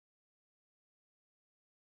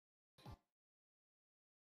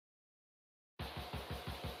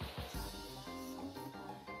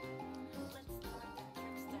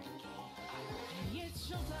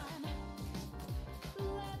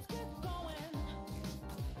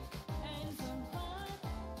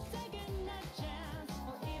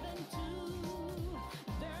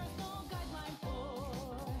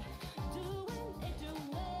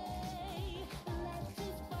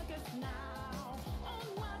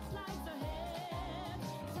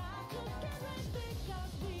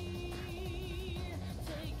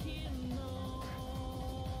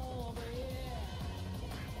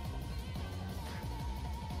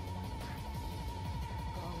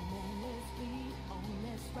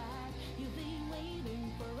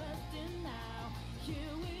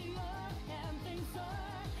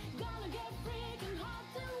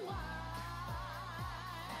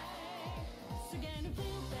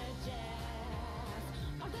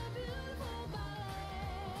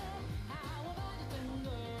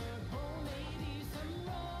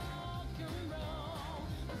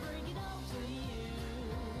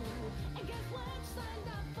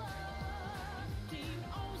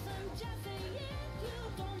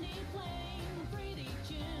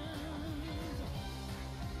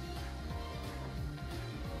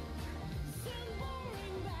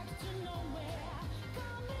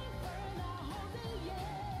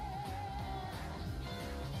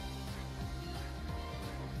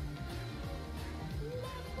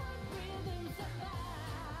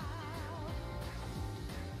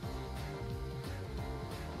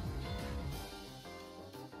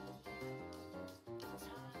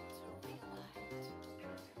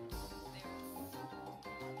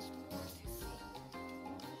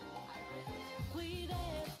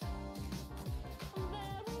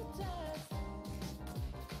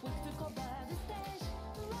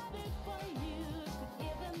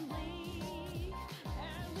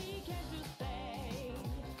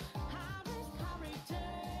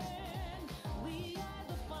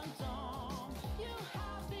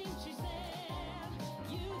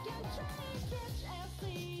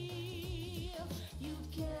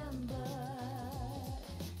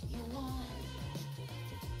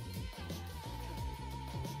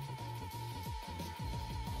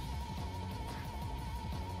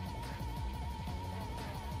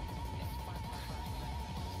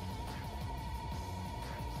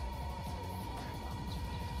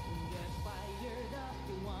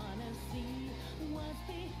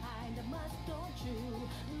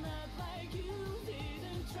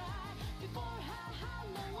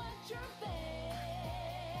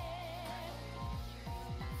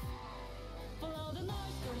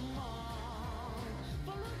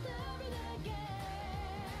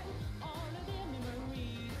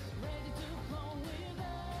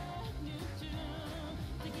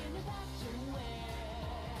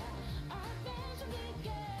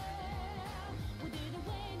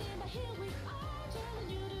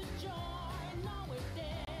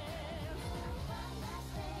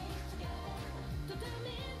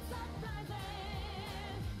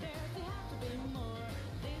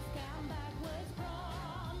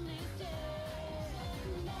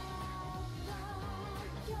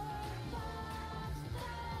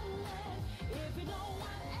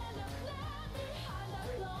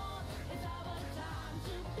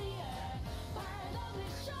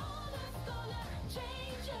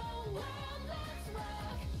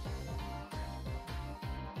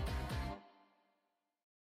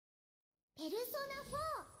ペルソナ4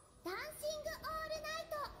ダンシングオールナイ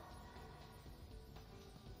ト。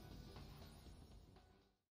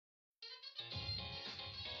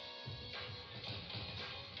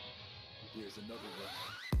Here's another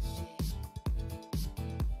one.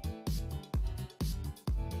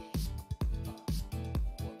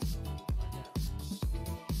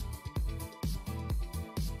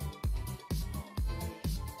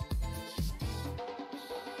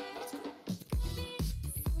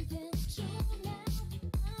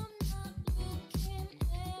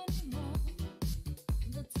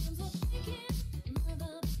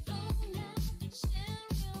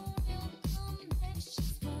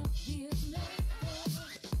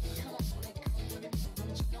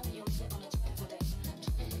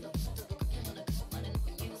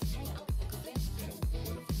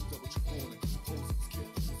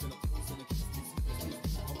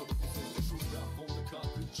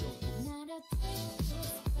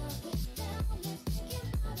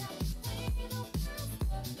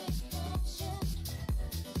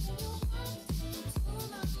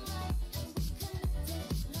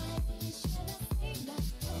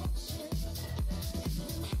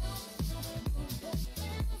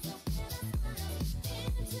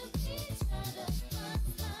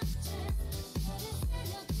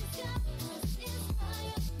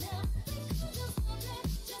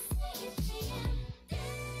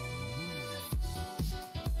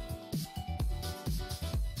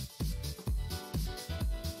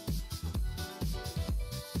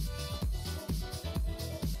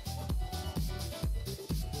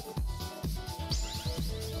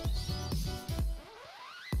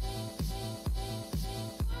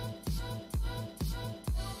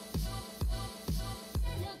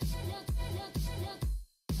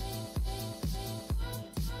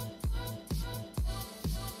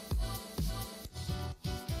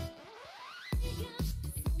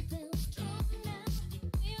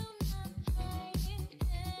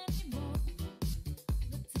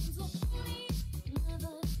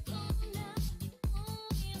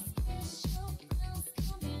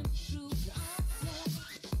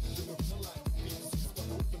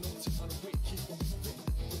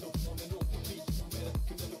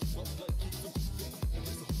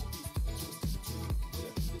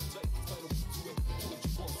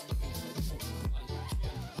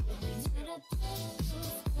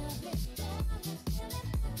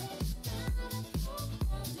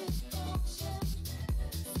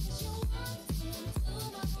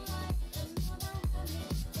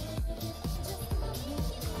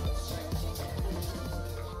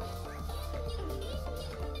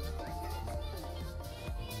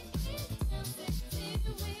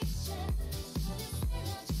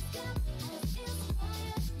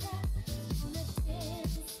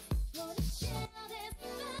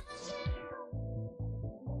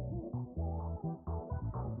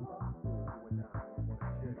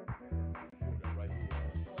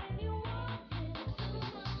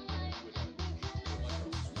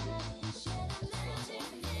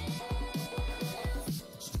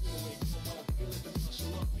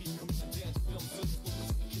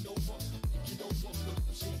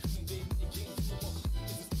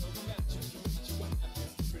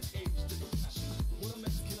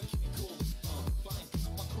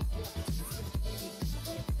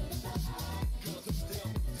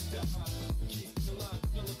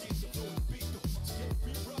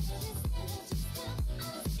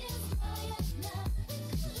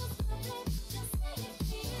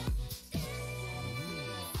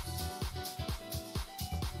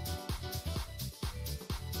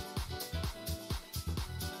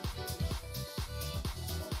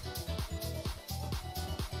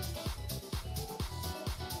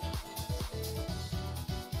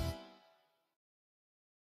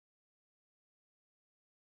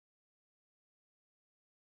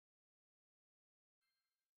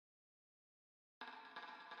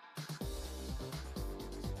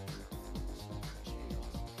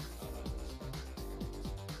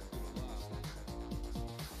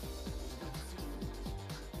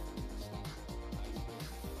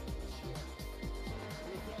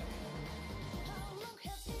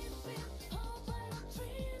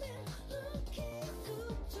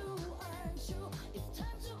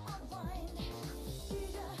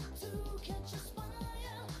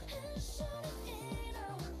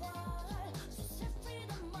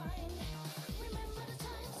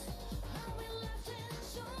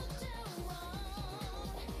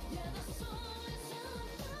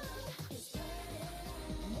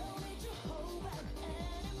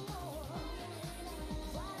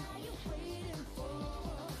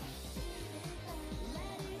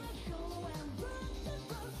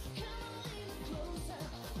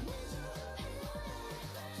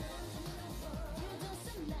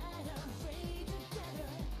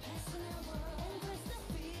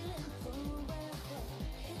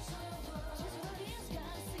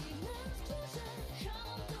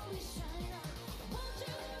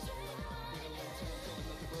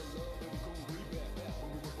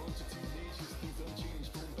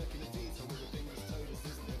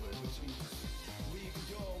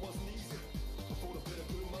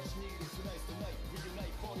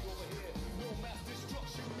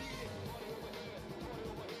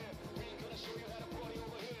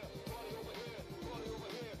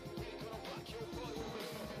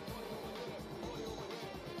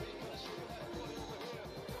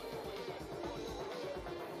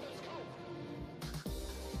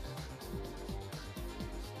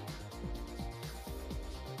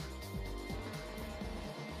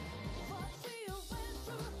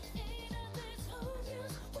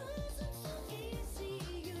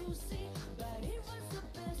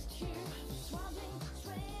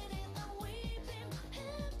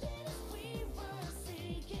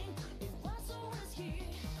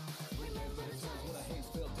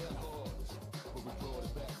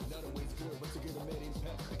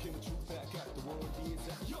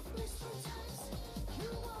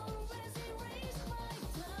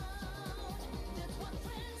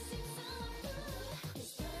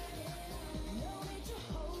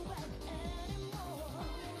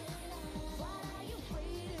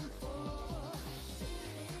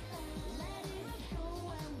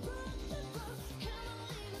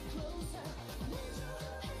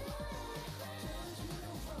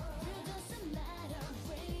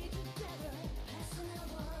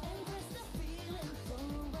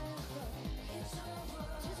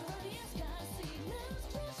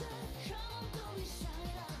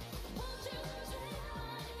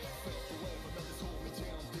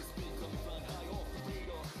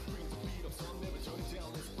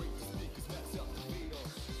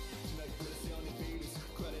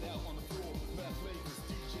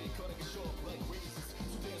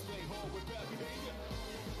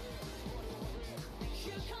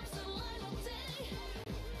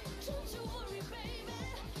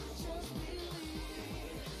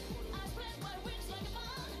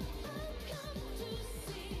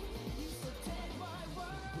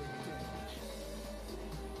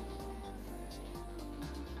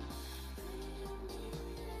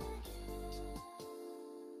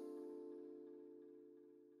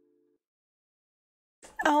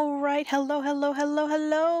 Alright, hello, hello, hello,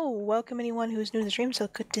 hello! Welcome anyone who's new to the stream, so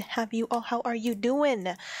good to have you all. How are you doing?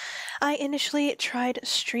 I initially tried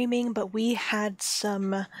streaming, but we had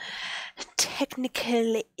some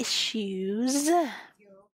technical issues.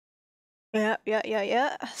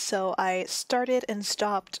 Yeah. So I started and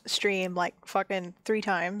stopped stream like fucking 3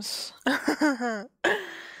 times.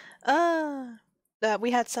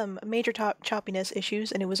 We had some major choppiness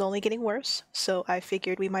issues and it was only getting worse, so I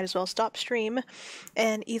figured we might as well stop stream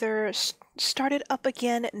and either start it up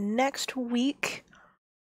again next week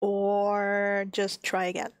or just try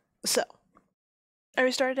again. So I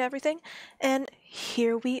restarted everything and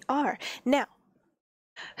here we are. Now,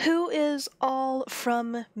 who is all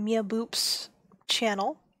from Mia Boop's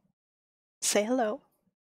channel? Say hello.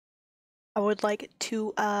 I would like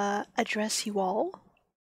to address you all.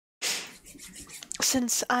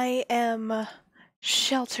 Since I am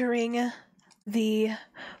sheltering the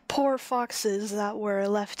poor foxes that were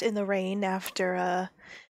left in the rain after a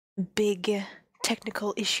big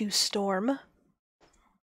technical issue storm.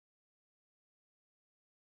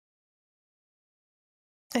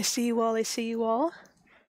 I see you all.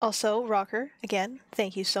 Also, Rocker, again,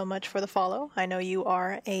 thank you so much for the follow. I know you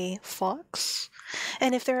are a fox.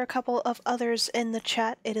 And if there are a couple of others in the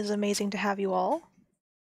chat, it is amazing to have you all.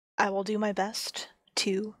 I will do my best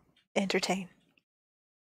to entertain.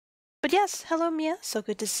 But yes, hello Mia, so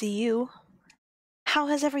good to see you. How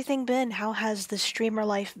has everything been? How has the streamer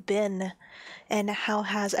life been? And how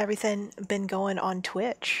has everything been going on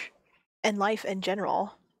Twitch? And life in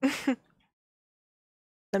general? Let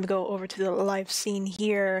me go over to the live scene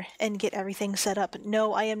here and get everything set up.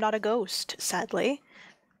 No, I am not a ghost, sadly.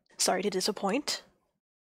 Sorry to disappoint.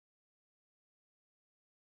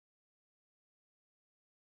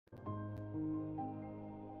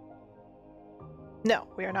 No,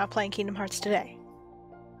 we are not playing Kingdom Hearts today.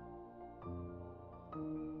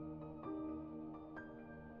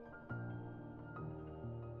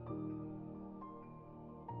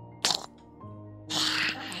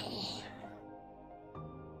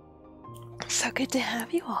 So good to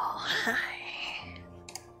have you all. Hi.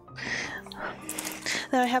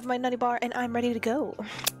 Now I have my nutty bar and I'm ready to go.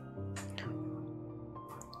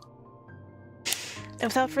 And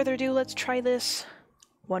without further ado, let's try this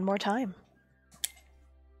one more time.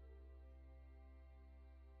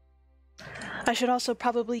 I should also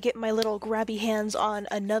probably get my little grabby hands on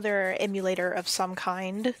another emulator of some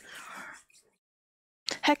kind.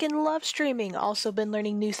 Heckin' love streaming. Also been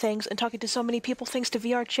learning new things and talking to so many people thanks to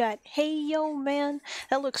VR chat. Hey yo man,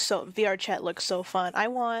 VR chat looks so fun. I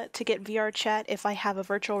want to get VR chat if I have a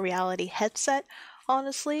virtual reality headset,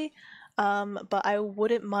 honestly. But I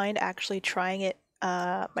wouldn't mind actually trying it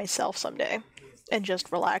myself someday and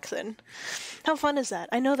just relaxing. How fun is that?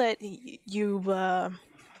 I know that you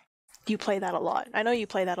play that a lot. I know you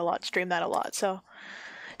play that a lot, stream that a lot, so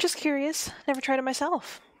just curious. Never tried it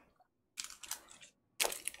myself.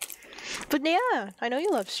 But yeah, I know you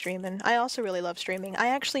love streaming. I also really love streaming. I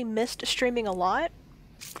actually missed streaming a lot.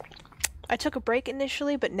 I took a break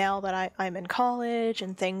initially, but now that I'm in college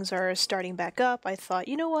and things are starting back up, I thought,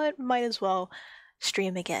 you know what, might as well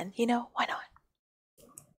stream again. You know, why not?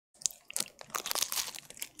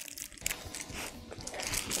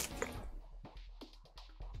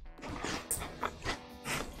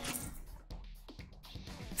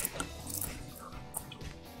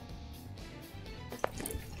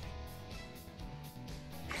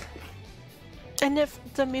 And if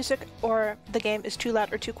the music or the game is too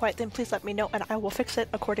loud or too quiet, then please let me know and I will fix it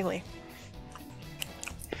accordingly.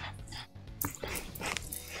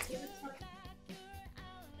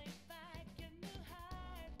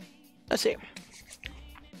 Let's see.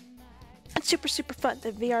 It's super, super fun.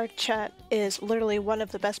 The VR chat is literally one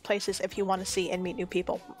of the best places if you want to see and meet new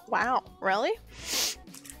people. Wow, really?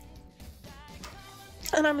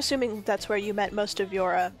 And I'm assuming that's where you met most of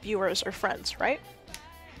your viewers or friends, right?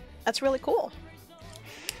 That's really cool.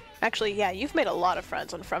 Actually, yeah, you've made a lot of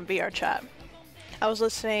friends from VR chat. I was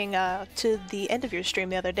listening to the end of your stream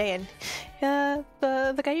the other day, and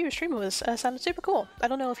the guy you were streaming with sounded super cool. I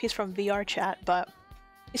don't know if he's from VR chat, but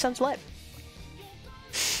he sounds lit.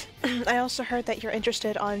 I also heard that you're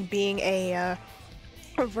interested on being a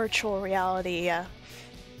virtual reality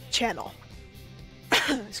channel.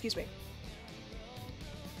 Excuse me.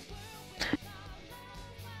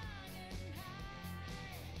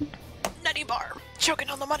 Nutty bar!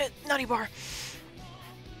 Choking on the nutty bar!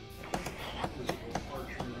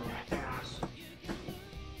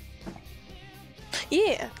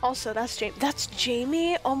 Yeah, also that's Jamie. That's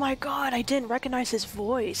Jamie? Oh my god, I didn't recognize his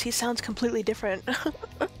voice. He sounds completely different.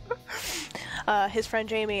 His friend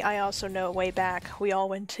Jamie, I also know way back. We all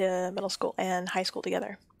went to middle school and high school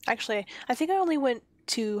together. Actually, I think I only went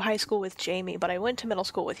to high school with Jamie, but I went to middle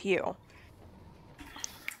school with you.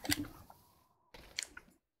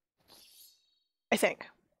 I think.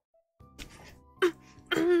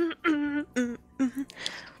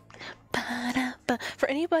 For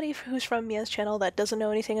anybody who's from Mia's channel that doesn't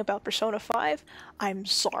know anything about Persona 5, I'm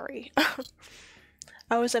sorry.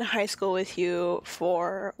 I was in high school with you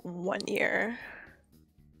for 1 year.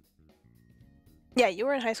 Yeah, you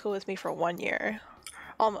were in high school with me for 1 year.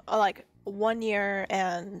 Like 1 year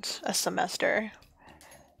and a semester.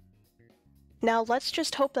 Now let's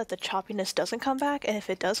just hope that the choppiness doesn't come back, and if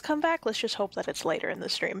it does come back, let's just hope that it's later in the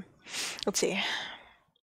stream. Let's see.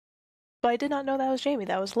 But I did not know that was Jamie,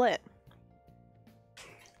 that was lit.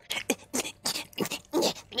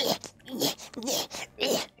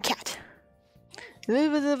 Cat.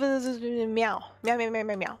 Meow. Meow, meow, meow,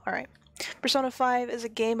 meow, meow. Alright. Persona 5 is a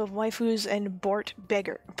game of waifus and port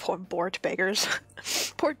beggars.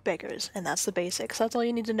 Port beggars, and that's the basics. That's all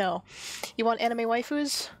you need to know. You want anime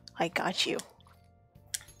waifus? I got you.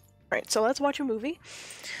 Right, so let's watch a movie.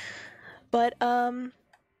 But,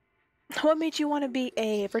 what made you want to be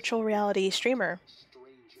a virtual reality streamer?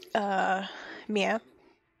 Mia?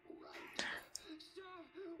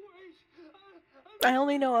 I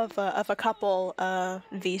only know of a couple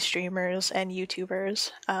V streamers and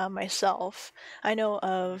YouTubers myself. I know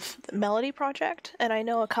of the Melody Project, and I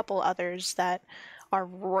know a couple others that are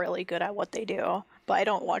really good at what they do, but I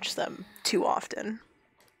don't watch them too often.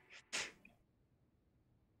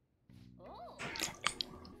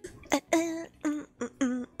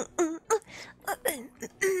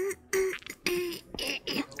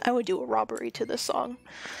 I would do a robbery to this song.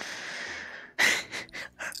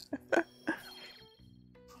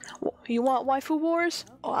 You want waifu wars?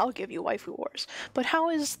 Oh, I'll give you waifu wars. But how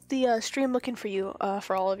is the stream looking for you,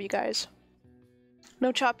 for all of you guys?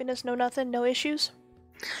 No choppiness, no nothing, no issues?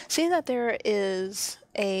 Seeing that there is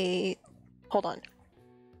a... Hold on.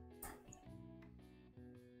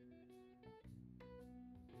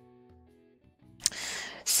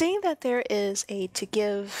 Seeing that there is a to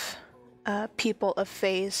give people a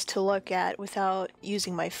face to look at without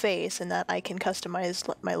using my face, and that I can customize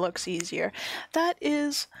my looks easier, that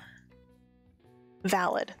is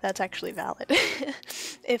valid. That's actually valid.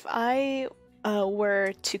 If I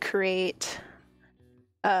were to create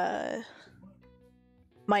my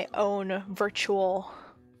own virtual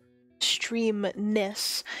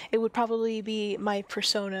streamness, it would probably be my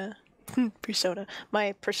persona.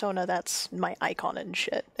 My persona, that's my icon and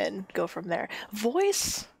shit, and go from there.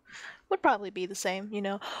 Voice would probably be the same, you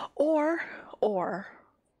know, or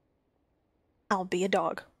I'll be a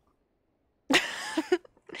dog.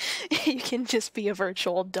 You can just be a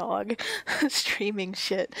virtual dog streaming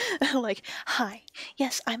shit. Like, hi,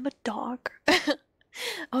 yes, I'm a dog.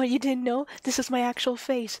 Oh, you didn't know? This is my actual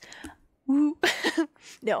face. Woo.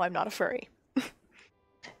 No, I'm not a furry.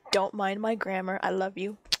 Don't mind my grammar. I love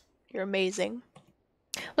you. You're amazing.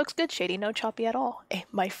 Looks good, Shady. No choppy at all. Hey,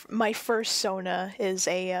 my first Sona is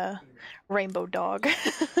a rainbow dog.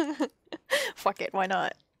 Fuck it, why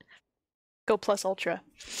not? Go plus ultra.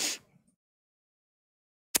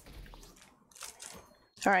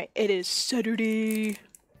 Alright, it is Saturday.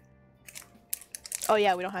 Oh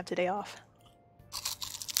yeah, we don't have today off.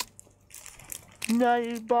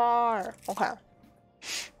 Nice bar. Okay.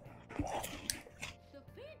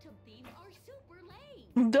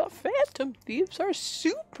 The Phantom Thieves are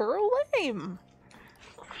super lame.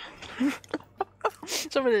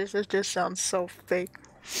 Some of this just sounds so fake.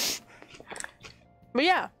 But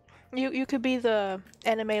yeah, you could be the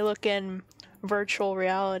anime looking virtual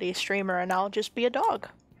reality streamer and I'll just be a dog.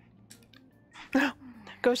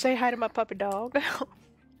 Go say hi to my puppy dog.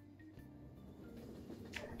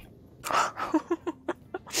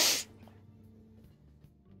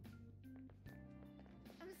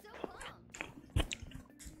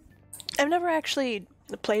 I've never actually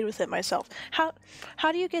played with it myself.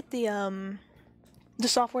 How do you get the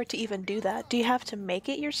software to even do that? Do you have to make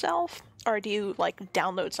it yourself? Or do you, like,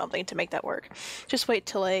 download something to make that work? Just wait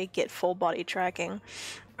till I get full body tracking.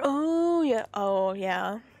 Oh, yeah. Oh,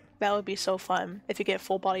 yeah. That would be so fun if you get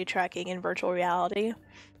full body tracking in virtual reality.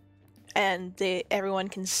 And everyone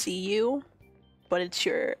can see you, but it's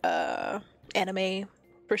your anime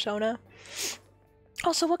persona.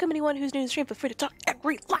 Also, welcome anyone who's new to the stream. Feel free to talk and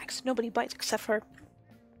relax. Nobody bites except for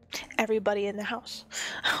everybody in the house.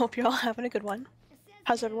 I hope you're all having a good one.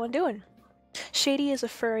 How's everyone doing? Shady is a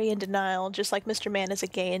furry in denial, just like Mr. Man is a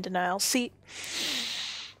gay in denial. See,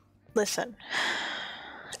 listen,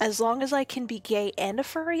 as long as I can be gay and a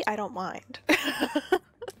furry, I don't mind.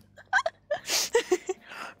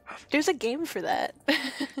 There's a game for that.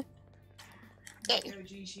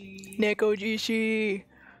 Nekojishi.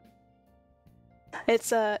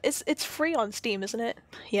 It's free on Steam, isn't it?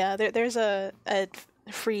 Yeah, there's a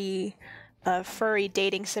free furry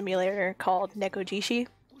dating simulator called Nekojishi.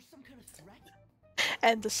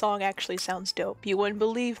 And the song actually sounds dope. You wouldn't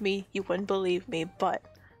believe me, but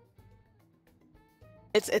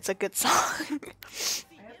it's a good song. I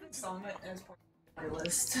have this song as part of my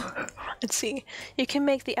list. Let's see. You can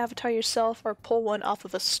make the avatar yourself or pull one off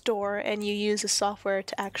of a store, and you use the software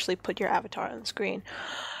to actually put your avatar on the screen.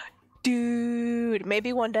 Dude,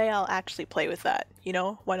 maybe one day I'll actually play with that. You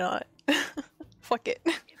know, why not? Fuck it.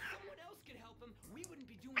 If someone else could help him, we wouldn't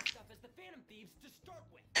be doing stuff as the Phantom Thieves to start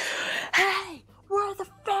with. Hey, we're the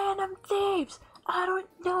Phantom Thieves! I don't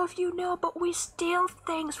know if you know, but we steal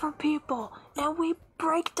things from people, and we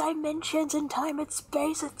break dimensions and time and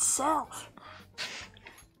space itself.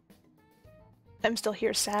 I'm still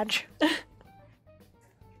here, Sag.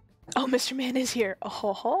 Oh, Mr. Man is here. Oh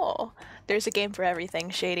ho ho. There's a game for everything,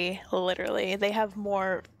 Shady. Literally. They have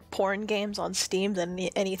more porn games on Steam than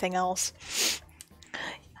anything else.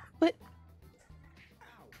 What?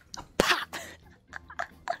 Pop!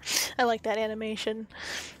 I like that animation.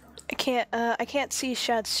 I can't see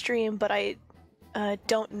Shad's stream, but I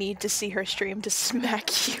don't need to see her stream to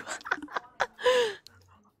smack you.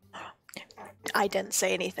 I didn't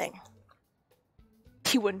say anything.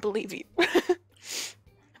 He wouldn't believe you.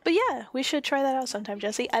 But yeah, we should try that out sometime,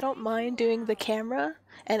 Jesse. I don't mind doing the camera,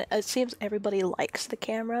 and it seems everybody likes the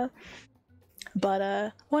camera.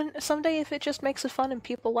 But someday if it just makes it fun and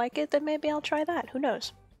people like it, then maybe I'll try that. Who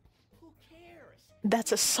knows? Who cares?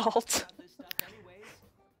 That's assault.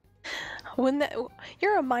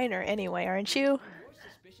 You're a minor anyway, aren't you?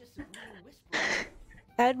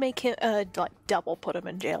 I'd make him like double put him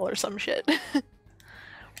in jail or some shit.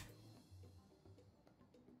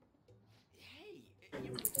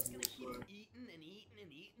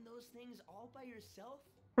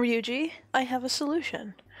 Ryuji, I have a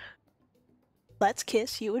solution. Let's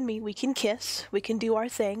kiss, you and me, we can kiss, we can do our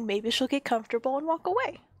thing, maybe she'll get comfortable and walk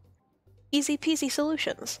away. Easy peasy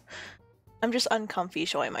solutions. I'm just uncomfy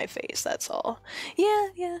showing my face, that's all.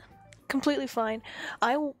 Yeah, completely fine.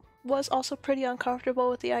 I was also pretty uncomfortable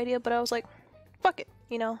with the idea, but I was like, fuck it,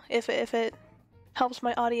 you know, if it helps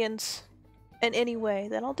my audience in any way,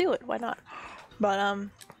 then I'll do it, why not? But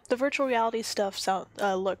the virtual reality stuff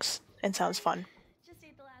looks and sounds fun. Just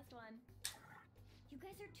ate the last one. You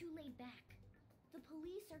guys are too laid back. The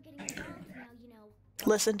police are getting involved now, you know.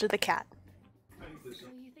 Listen to the cat. So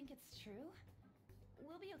you think it's true?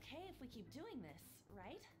 We'll be okay if we keep doing this,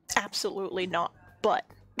 right? Absolutely not, but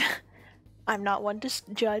I'm not one to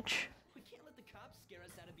judge. We can't let the cops scare us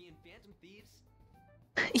out of being Phantom Thieves.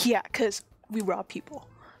 Yeah, because we rob people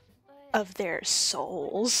But of their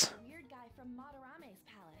souls. the weird guy from Madarame's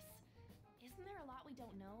palace. Isn't there a lot we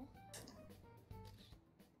don't know?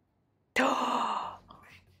 The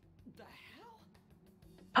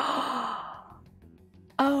hell?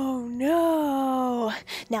 Oh no!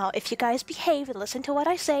 Now, if you guys behave and listen to what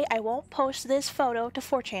I say, I won't post this photo to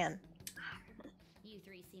 4chan. You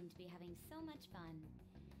three seem to be having so much fun.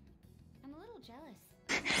 I'm a little jealous.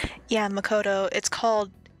 Yeah, Makoto, it's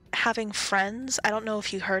called having friends. I don't know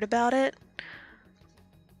if you heard about it.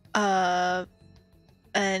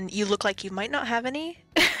 And you look like you might not have any.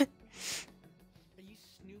 Are you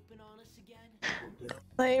snooping on us again?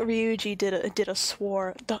 Like Ryuji did a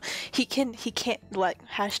swore. He can't let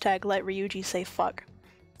Ryuji say fuck.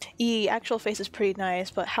 Actual face is pretty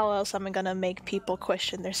nice, but how else am I gonna make people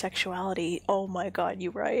question their sexuality? Oh my god,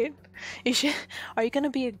 you right? Are you gonna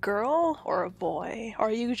be a girl or a boy? Or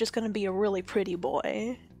are you just gonna be a really pretty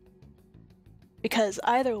boy? Because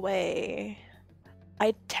either way,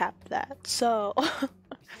 I'd tap that. So We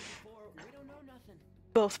don't know nothing.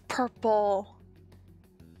 both purple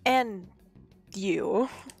and you.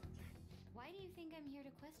 Why do you think I'm here to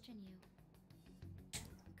question you?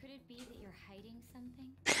 Could it be that you're hiding something?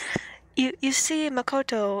 You see,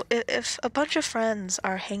 Makoto, if a bunch of friends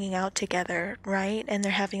are hanging out together, right, and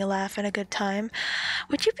they're having a laugh and a good time,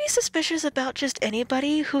 would you be suspicious about just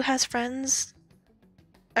anybody who has friends?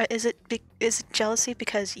 Is it jealousy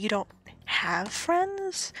because you don't have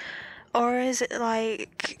friends? Or is it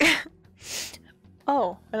like...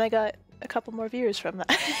 Oh, and I got a couple more viewers from that.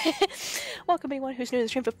 Welcome anyone who's new to the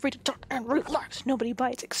stream, feel free to talk and relax. Nobody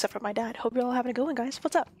bites except for my dad. Hope you're all having a good one, guys.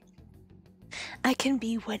 What's up? I can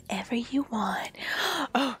be whatever you want.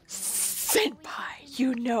 Oh, senpai,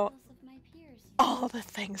 you know Jealous of my peers. all the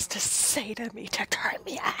things to say to me to turn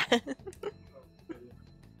me on. Really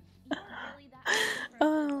that much for Oh. a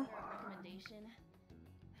recommendation?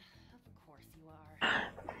 Of course you are.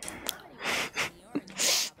 Somebody was saying you are and you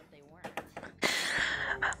thought that they weren't.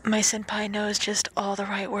 My senpai knows just all the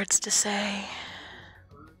right words to say.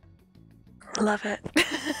 Love it.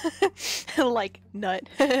 Like nut.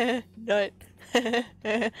 Nut.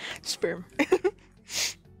 Sperm.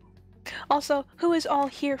 Also, who is all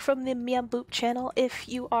here from the Mia Boop channel? If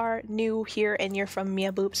you are new here and you're from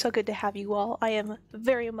Mia Boop, so good to have you all. I am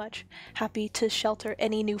very much happy to shelter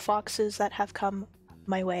any new foxes that have come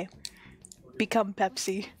my way. Become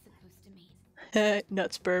Pepsi.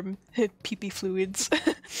 Nut sperm. Pee-pee fluids.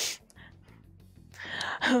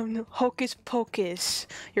 Hocus pocus.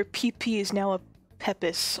 Your pee-pee is now a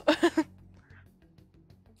pepis.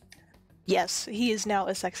 Yes, he is now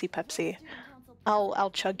a sexy Pepsi.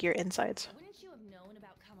 I'll chug your insides. Wouldn't you have known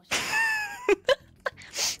about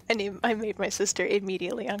Kamoshida? I made my sister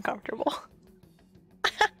immediately uncomfortable.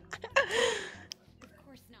 Of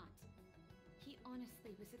course not. He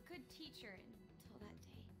honestly was a good teacher until that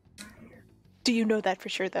day. Do you know that for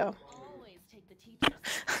sure, though? Always take the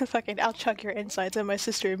teachers. Fucking, I'll chug your insides, and my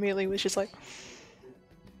sister immediately was just like...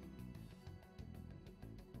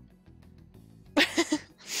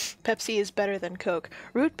 Pepsi is better than Coke.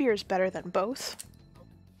 Root beer is better than both.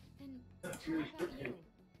 Then how about you?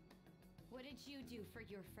 What did you do for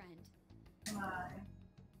your friend?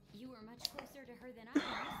 You were much closer to her than I was.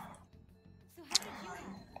 So how did you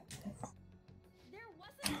help? There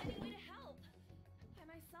wasn't any way to help. By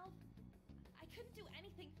myself, I couldn't do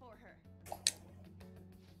anything for her.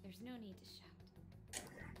 There's no need to shout.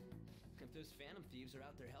 If those phantom thieves are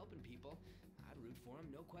out there helping people, I'd root for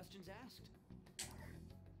them, no questions asked.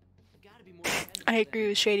 Gotta be more I agree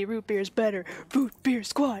with Shady. Root beer is better. Root beer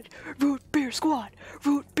squad. Root beer squad.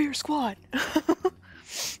 Root beer squad.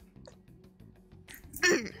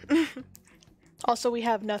 Also, we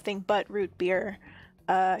have nothing but root beer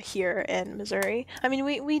here in Missouri. I mean,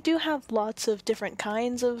 we do have lots of different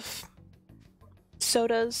kinds of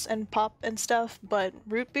sodas and pop and stuff, but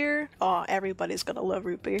root beer, oh, everybody's gonna love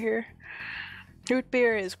root beer here. Root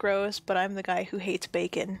beer is gross, but I'm the guy who hates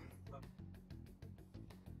bacon.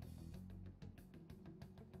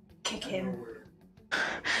 Kick him.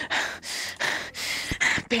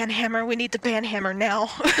 Banhammer, we need the banhammer now.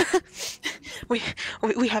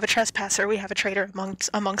 we have a trespasser, we have a traitor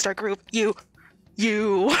amongst our group. You.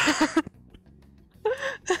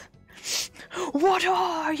 What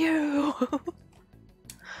are you?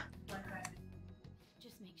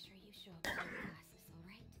 Just make sure you show up to your classes,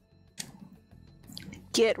 alright?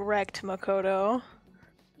 Get wrecked, Makoto.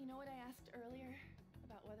 You know what I asked earlier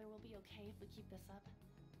about whether we'll be okay if we keep this up?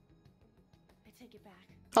 I take it back.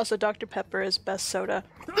 Also, Dr. Pepper is best soda.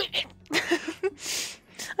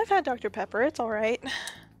 I've had Dr. Pepper, it's alright.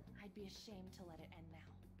 I'd be ashamed to let it end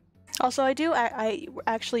now. Also, I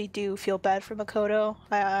actually do feel bad for Makoto.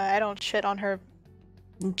 I don't shit on her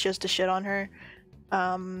just to shit on her.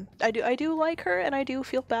 I do like her, and I do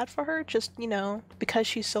feel bad for her, just, you know, because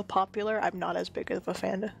she's so popular, I'm not as big of a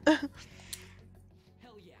fan. Hell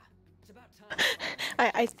yeah. It's about time.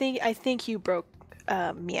 I think you broke,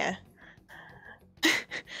 Mia.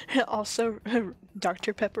 Also,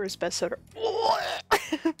 Dr. Pepper is best soda.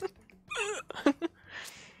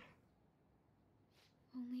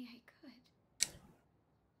 Only I could.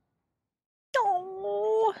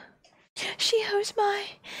 Oh, she who's my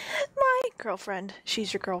girlfriend.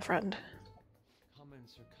 She's your girlfriend.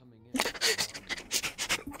 Comments are coming in.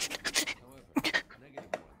 However,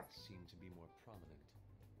 negative ones seem to be more prominent.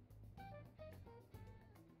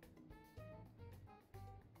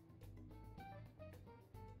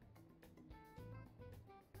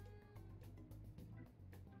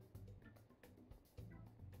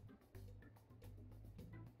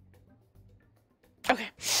 Okay,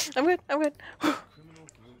 I'm good. Criminal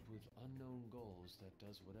group with unknown goals that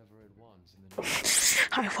does whatever it wants in the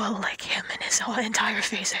I will lick him in his whole entire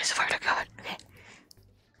face, I swear to God. Okay.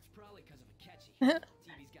 It's probably because of a catchy.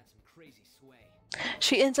 TV's got some crazy sway.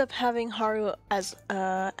 She ends up having Haru as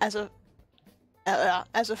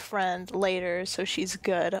a friend later, so she's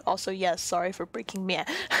good. Also, yes, sorry for breaking me.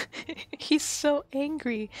 He's so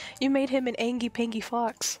angry. You made him an angy pangy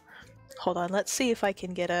fox. Hold on, let's see if I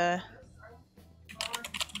can get a...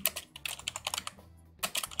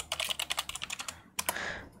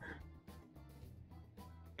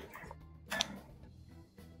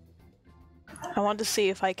 I want to see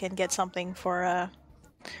if I can get something for,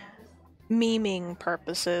 memeing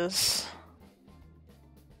purposes.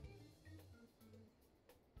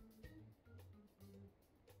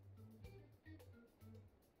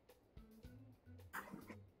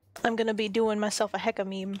 I'm gonna be doing myself a hecka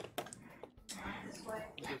meme.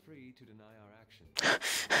 You're free to deny our action.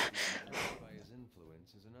 By his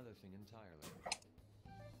influence is another thing entirely.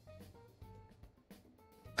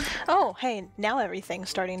 Oh, hey, now everything's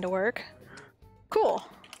starting to work. Cool.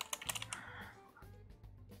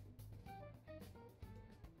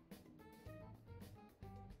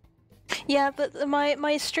 Yeah, but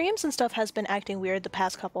my streams and stuff has been acting weird the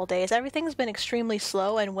past couple of days. Everything's been extremely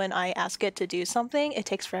slow, and when I ask it to do something, it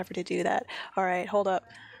takes forever to do that. Alright, hold up.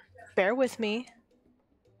 Bear with me.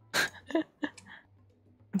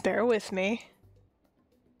 Bear with me.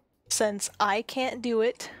 Since I can't do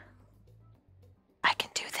it, I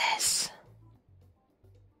can do this.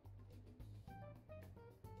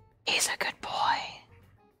 He's a good boy.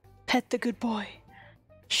 Pet the good boy.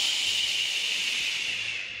 Shh.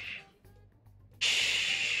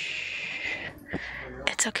 Shh.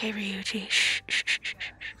 It's okay, Ryuji. Shh, shh, shh,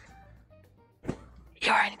 shh.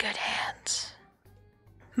 You're in good hands.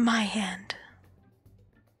 My hand.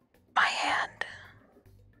 My hand.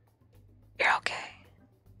 You're okay.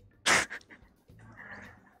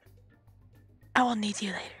 I will need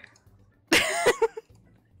you later.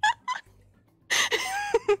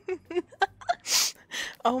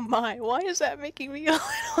 Oh my, why is that making me a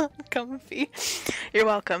little uncomfy? You're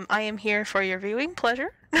welcome. I am here for your viewing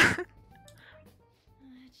pleasure. Just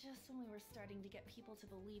when we were starting to get people to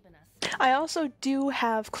believe in us. I also do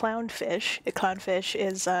have Clownfish. Clownfish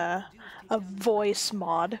is a voice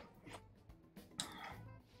mod.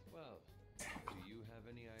 Well, do you have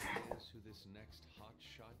any ideas who this next hot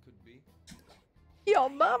shot could be? Yo,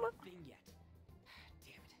 mama. Thing yet.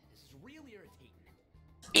 Damn it, this is real irritating.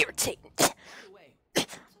 Irritating. By the way,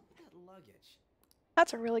 what's up with that luggage?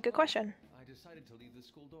 That's a really good question. I decided to leave the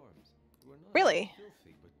school dorms. We're not Really?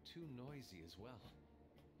 filthy, but too noisy as well.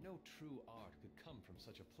 No true art could come from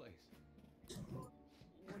such a place. What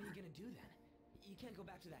are you gonna do then? You can't go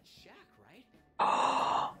back to that shack, right?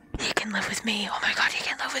 Oh, you can live with me. Oh my god, you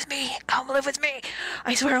can live with me. Come live with me.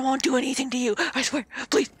 I swear I won't do anything to you. I swear.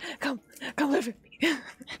 Please, come live with me.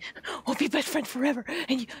 We'll be best friends forever,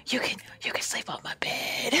 and you can sleep on my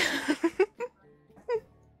bed.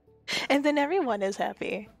 And then everyone is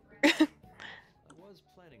happy. I was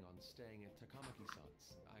planning on staying at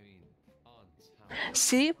Takamaki-san's. I mean, aunt's house.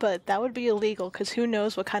 See, but that would be illegal, because who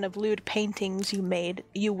knows what kind of lewd paintings you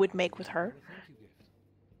would make with her. A thank you gift.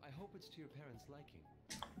 I hope it's to your parents' liking.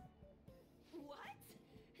 What?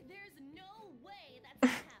 There's no way that's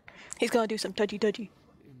gonna happen. He's gonna do some touchy. Impossible.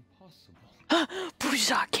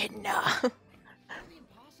 Buzakina. The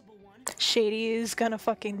impossible one. Shady is gonna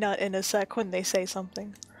fucking nut in a sec when they say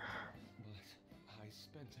something. But I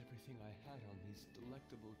spent everything I had on these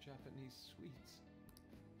delectable Japanese sweets.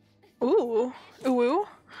 Ooh.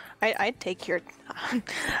 I'd take your...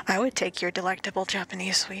 I would take your delectable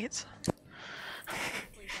Japanese sweets.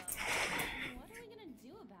 Seriously, though, what are we gonna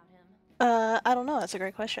do about him? I don't know, that's a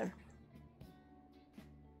great question.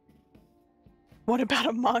 What about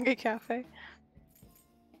a manga cafe?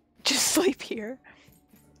 Just sleep here.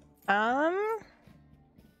 What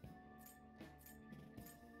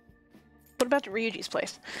about Ryuji's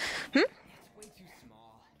place? It's way too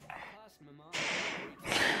small. Plus, my mom.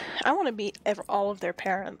 I want to meet all of their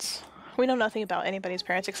parents. We know nothing about anybody's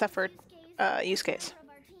parents except for Yusuke's. Of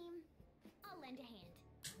our team, I'll lend a hand.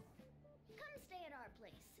 Come stay at our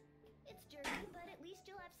place. It's dirty, but at least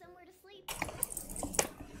you'll have somewhere to sleep.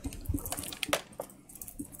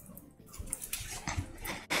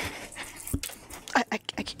 I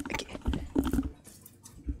can't.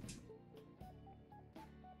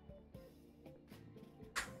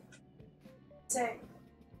 Say.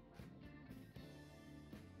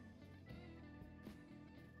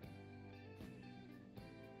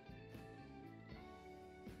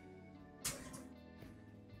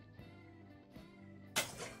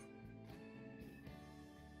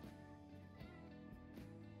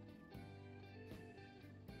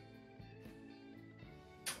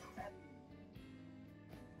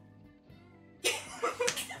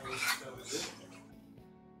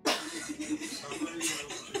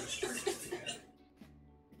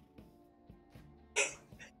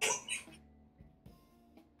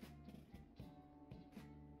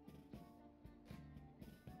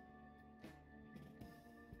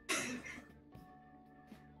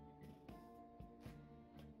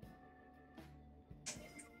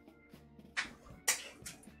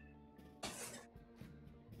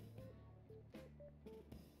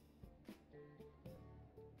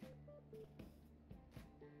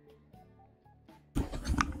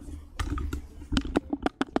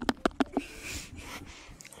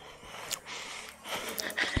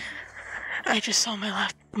 I just saw my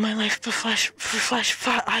life before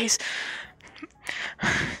eyes.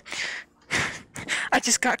 I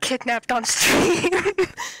just got kidnapped on stream.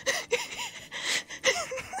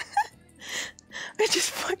 I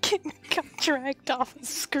just fucking got dragged off the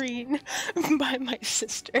screen by my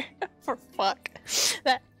sister. For fuck.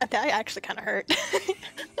 That actually kind of hurt.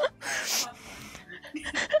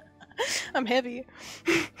 I'm heavy.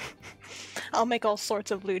 I'll make all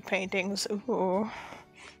sorts of lewd paintings. Ooh.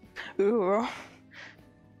 Ooh.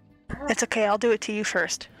 It's okay, I'll do it to you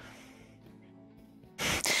first.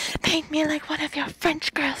 Paint me like one of your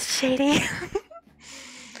French girls, Shady.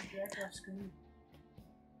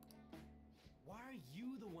 Why are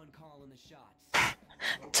you the one calling the shots?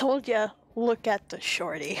 Told ya, look at the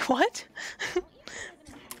shorty. What? Don't you live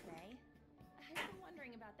in a happy bay? I've been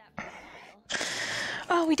wondering about that for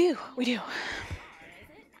a while. Oh, we do. We do. Far, is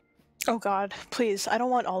it? Oh god, please, I don't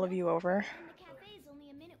want all of you over. And the cafe's only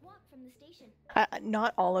a minute walk from the station.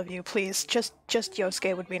 Not all of you, please. Just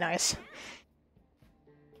Yosuke would be nice.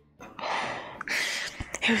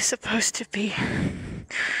 It was supposed to be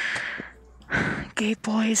gay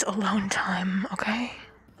boys alone time, okay?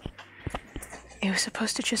 It was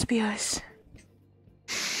supposed to just be us.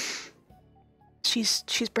 She's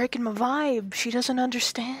breaking my vibe. She doesn't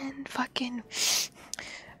understand. Fucking.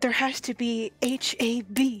 There has to be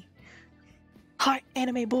HAB. Hot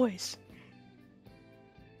anime boys.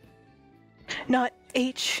 Not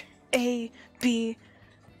HAB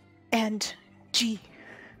and G.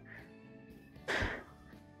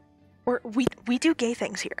 We do gay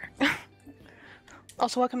things here.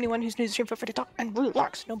 Also, welcome anyone who's new to the stream. Feel free to talk and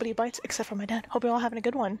relax. Nobody bites except for my dad. Hope you're all having a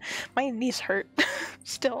good one. My knees hurt.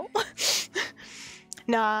 Still.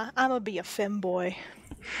 Nah, I'ma be a femboy.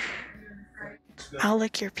 I'll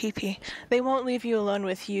lick your pee-pee. They won't leave you alone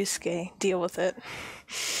with Yusuke. Deal with it.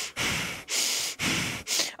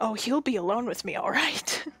 Oh, he'll be alone with me,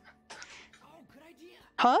 alright. Oh, good idea.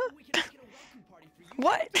 Huh? We can make it a welcome party for you.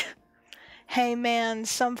 What? Hey man,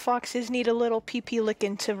 some foxes need a little pee-pee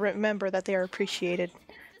licking to remember that they are appreciated.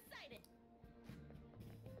 Decided.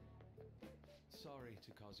 Sorry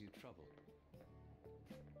to cause you trouble.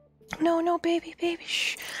 No, baby,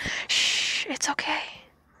 shh. Shh, it's okay.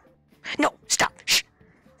 No, stop. Shh.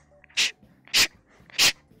 Shh. Shh.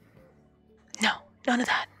 Shh. No, none of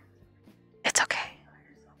that. It's okay.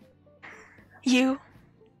 You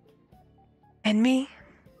and me,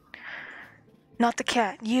 not the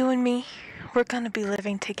cat, you and me, we're gonna be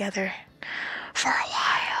living together for a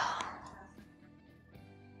while.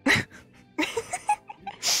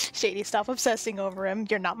 Shady, stop obsessing over him.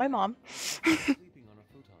 You're not my mom. Sleeping on a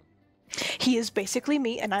futon. He is basically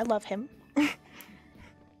me, and I love him.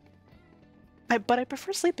 But I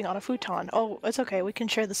prefer sleeping on a futon. Oh, it's okay. We can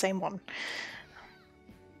share the same one.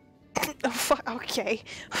 Oh, okay.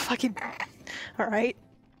 Fucking... Alright.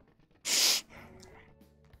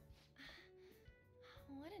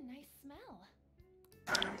 What a nice smell.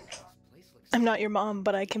 This place looks I'm not your mom,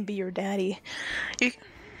 but I can be your daddy.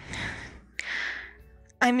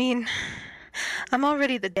 I mean, I'm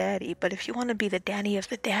already the daddy, but if you want to be the daddy of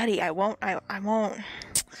the daddy, I won't. I won't.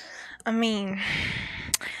 I mean,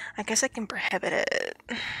 I guess I can prohibit it.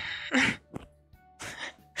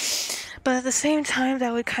 But at the same time,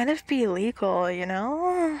 that would kind of be illegal, you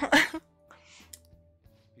know?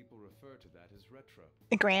 People refer to that as retro.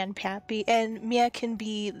 Grandpappy, and Mia can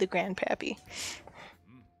be the grandpappy.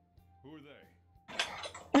 Who are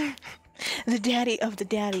they? The daddy of the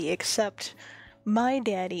daddy, except my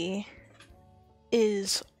daddy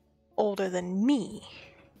is older than me.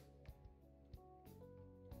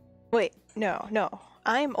 Wait, no.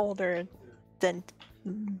 I'm older than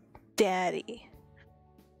daddy.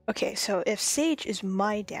 Okay, so if Sage is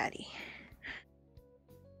my daddy,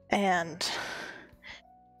 and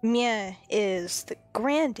Mia is the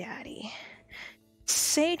granddaddy,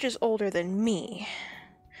 Sage is older than me,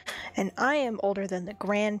 and I am older than the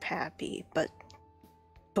grandpappy, but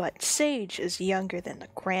Sage is younger than the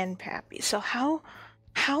grandpappy. So how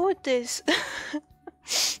would this...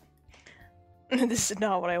 This is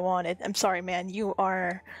not what I wanted. I'm sorry, man. You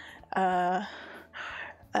are,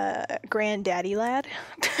 granddaddy lad.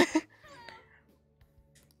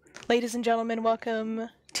 Ladies and gentlemen, welcome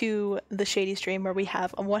to the Shady stream, where we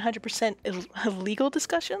have 100% illegal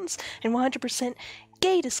discussions and 100%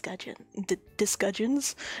 gay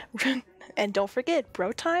discussions. And don't forget,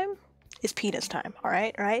 bro time is penis time. All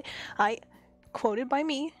right. I quoted by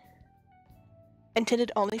me.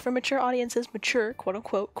 Intended only for mature audiences. Mature, quote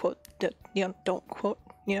unquote, quote. Don't quote.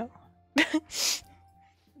 This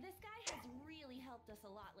guy has really helped us a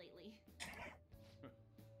lot lately. I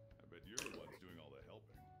bet you're the ones doing all the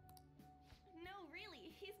helping. No,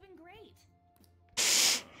 really, he's been great.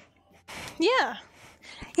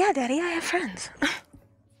 Yeah, Daddy, I have friends.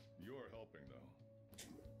 You're helping,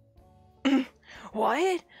 though.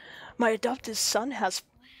 What? My adopted son has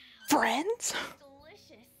friends?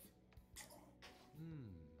 Delicious.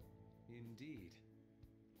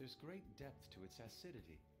 There's great depth to its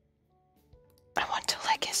acidity. I want to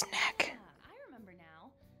lick his neck. Yeah, I remember now.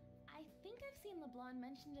 I think I've seen LeBlanc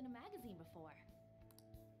mentioned in a magazine before.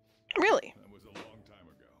 Really? That was a long time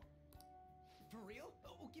ago. For real?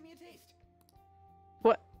 Oh, give me a taste.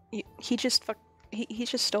 What? He just he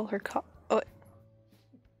just stole her cup. Oh.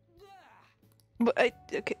 But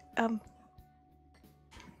okay,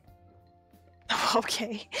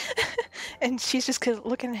 okay. And she's just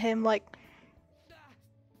looking at him like,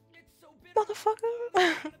 It's so bitter.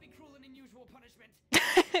 motherfucker. Gotta be cruel and unusual punishment.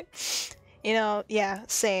 You know, yeah,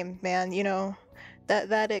 same, man. You know,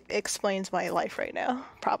 that explains my life right now,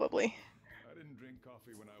 probably. I didn't drink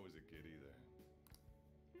coffee when I was a kid either.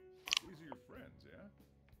 These are your friends, yeah?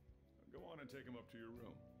 Go on and take them up to your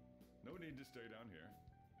room. No need to stay down here.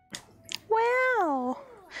 Wow.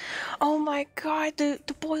 Oh my god, the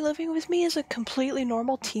boy living with me is a completely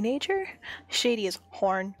normal teenager? Shady is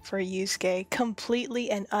horn for Yusuke. Completely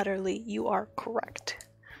and utterly, you are correct.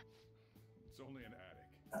 It's only an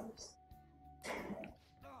attic.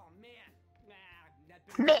 Oh man. That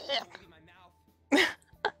bitter taste will leave my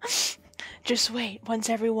mouth. Just wait, once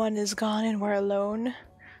everyone is gone and we're alone,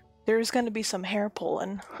 there's gonna be some hair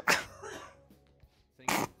pulling. Thank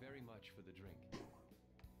you very much for the drink.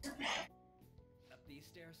 Up these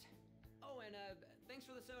stairs. Oh, and thanks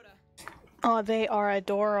for the soda. Oh, they are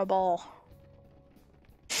adorable.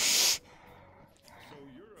 So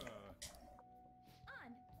you're,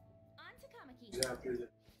 On to Kamaki.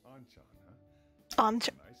 Anchan, huh? Anch-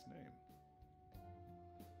 Nice name.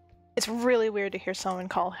 it's really weird to hear someone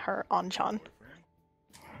call her Anchan. Boyfriend?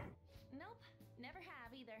 Nope, never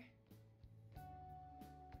have either.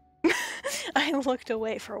 I looked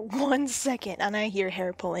away for 1 second and I hear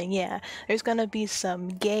hair pulling. Yeah, there's gonna be some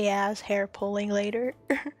gay ass hair pulling later.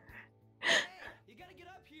 Hey, you gotta get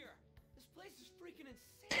up here. This place is freaking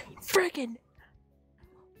insane. Frickin'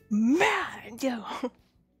 man, yo.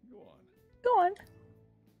 Go on. Go on.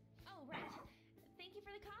 Oh, right. Thank you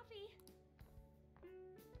for the coffee.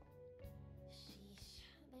 Sheesh,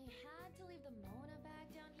 they had to leave the Mona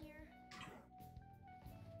bag down here.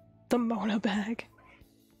 The Mona bag.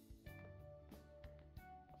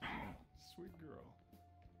 Sweet girl.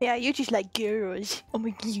 Yeah, you just like girls. Oh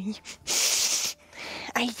my god.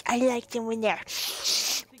 I like them when they're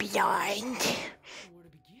blind. Where to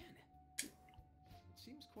begin? It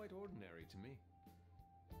seems quite ordinary to me.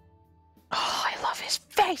 Oh, I love his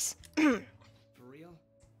face. For real?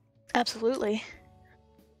 Absolutely.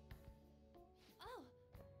 Oh,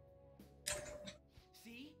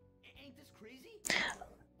 See? Ain't this crazy?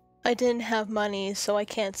 I didn't have money, so I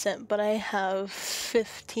can't send, but I have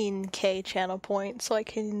 15k channel points, so I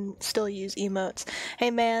can still use emotes.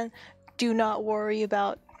 Hey man, do not worry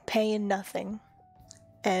about paying nothing.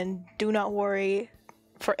 And do not worry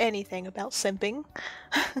for anything about simping.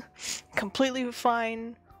 Completely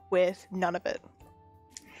fine with none of it.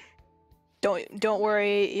 Don't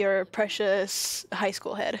worry your precious high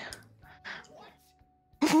school head.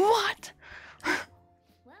 What?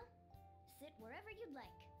 Well, sit wherever you'd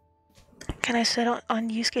like. Can I sit on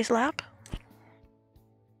Yusuke's lap?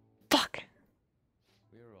 Fuck.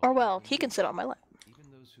 We're all Or well, he human. can sit on my lap.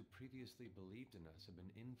 Even those who previously believed in us have been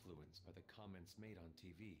influenced by the comments made on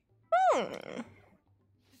TV.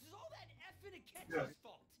 This is all that effing Akechi's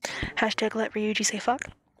fault. Hashtag let Ryuji say fuck.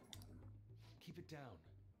 Keep it down.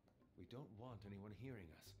 We don't want anyone hearing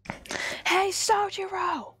us. Hey,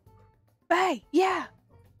 Sojiro! Hey, yeah!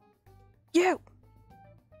 You!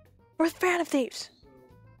 We're the Fan of Thieves!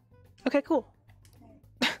 Okay, cool.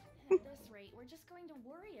 at this rate, we're just going to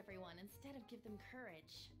worry everyone instead of give them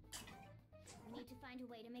courage. We need to find a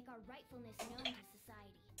way to make our rightfulness known to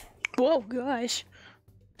society. Whoa, gosh.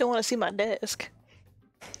 Don't want to see my desk.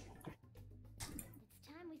 It's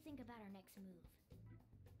time we think about our next move.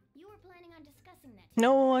 You were planning on discussing that.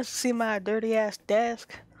 No one wants to see my dirty ass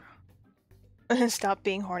desk. Stop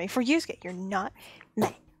being horny. For Yusuke, you're not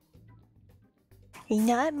my... You're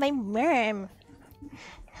not my mom.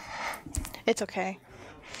 It's okay.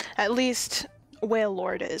 At least Whale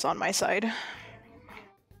Lord is on my side.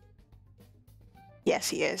 Yes,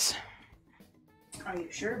 he is. Are you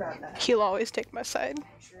sure about that? He'll always take my side.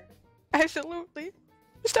 Sure. Absolutely.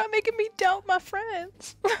 Stop making me doubt my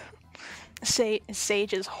friends.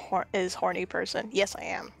 Sage is horny person. Yes, I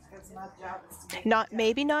am. It's my job is to make Not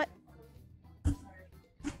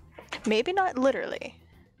maybe not literally.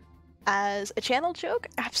 As a channel joke,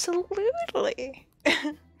 absolutely.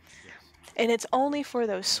 And it's only for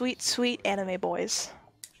those sweet, sweet anime boys.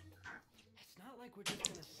 It's not like we're just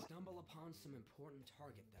gonna stumble upon some important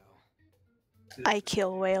target, though. I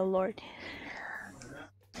kill Whale Lord.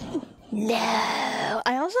 No!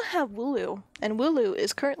 I also have Wooloo, and Wooloo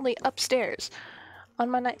is currently upstairs on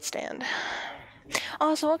my nightstand.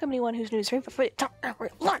 Also, welcome anyone who's new to stream.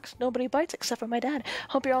 Relax, nobody bites except for my dad.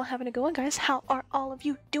 Hope you're all having a good one, guys. How are all of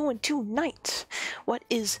you doing tonight? What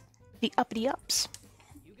is the uppity ups?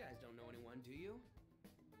 You guys don't know anyone, do you?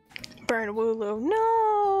 Burn Wooloo.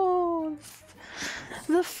 No!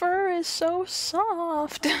 The fur is so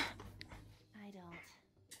soft. I don't.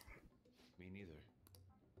 Me neither.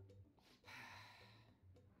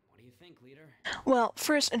 What do you think, leader? Well,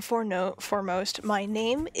 first and foremost, my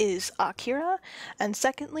name is Akira, and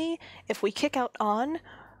secondly, if we kick out on,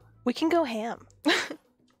 we can go ham.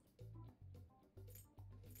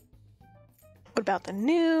 What about the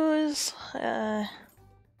news?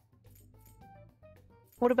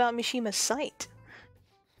 What about Mishima's site?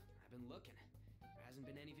 I've been looking. There hasn't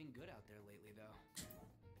been anything good out there lately, though.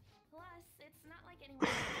 Plus, it's not like anyone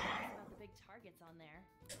cares about the big targets on there.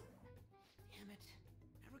 Damn it.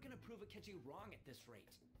 Never gonna prove Akechi wrong at this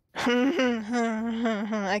rate.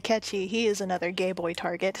 Akechi, he is another gay boy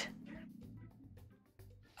target.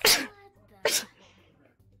 What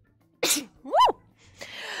the? Woo!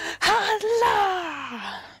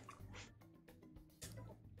 Hala!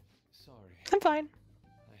 Sorry, I'm fine.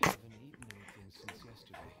 I haven't eaten anything since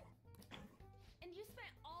yesterday. And you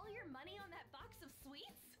spent all your money on that box of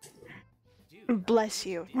sweets? Dude, Bless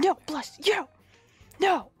you. No, bless you!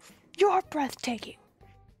 No! You're breathtaking!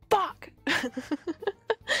 Fuck! Anyway,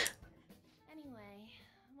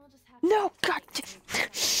 we'll just have to... No, God!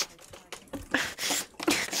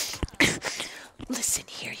 Listen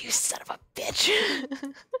here, you son of a bitch!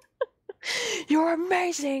 You're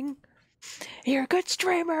amazing! You're a good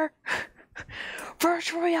streamer!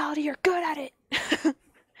 Virtual reality, you're good at it!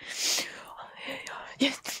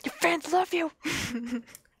 Your fans love you!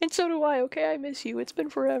 And so do I, okay? I miss you. It's been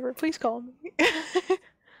forever. Please call me.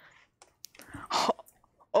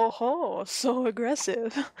 Oh ho, so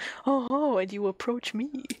aggressive. Oh ho, and you approach me.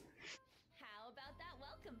 How about that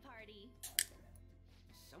welcome party?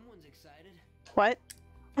 someone's excited. What?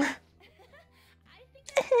 I think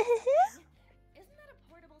that's fine. Isn't that a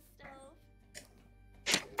portable stove?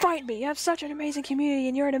 Find me. You have such an amazing community,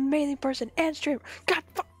 and you're an amazing person and streamer. God,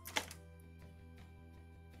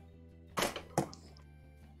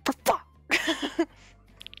 for fuck.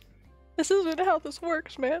 This isn't how this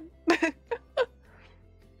works, man.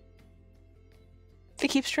 He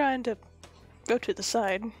keeps trying to go to the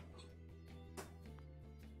side.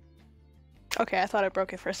 Okay, I thought I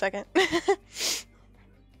broke it for a second.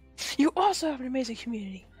 You also have an amazing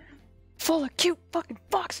community. Full of cute fucking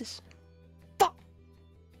foxes. Fuck.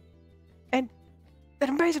 And an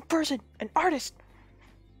amazing person, an artist.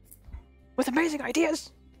 With amazing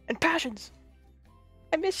ideas and passions.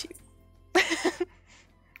 I miss you. That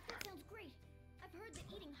sounds great. I've heard that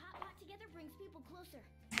eating hot pot together brings people closer.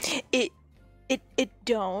 It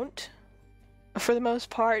don't. For the most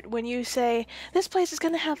part, when you say, this place is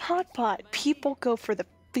gonna have hot pot, people go for the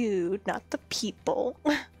food, not the people.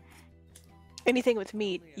 Anything with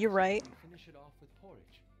meat, you're right. Finish it off with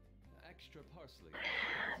porridge. Extra parsley.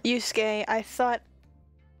 Yusuke, I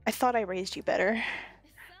thought I raised you better.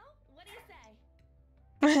 So, what do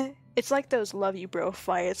you say? It's like those love you bro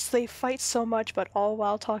fights. They fight so much, but all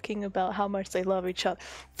while talking about how much they love each other.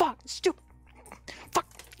 Fuck, stupid. Fuck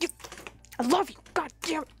you. I love you. God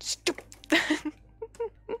damn it, stupid.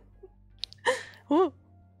 Ooh.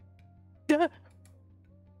 Duh.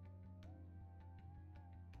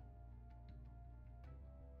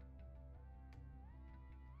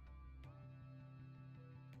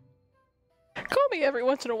 Call me every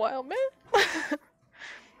once in a while, man.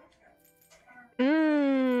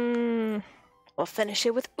 We'll finish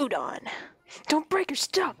it with udon. Don't break your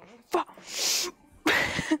stuff. Fuck.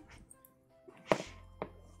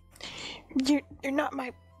 You're not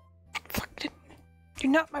my. Fuck.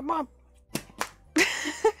 You're not my mom.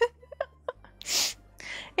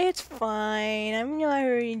 It's fine. I'm not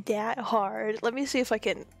really that hard. Let me see if I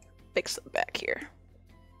can fix them back here.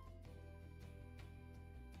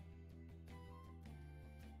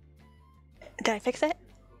 Did I fix it?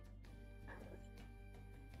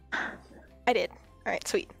 I did. Alright,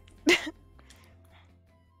 sweet.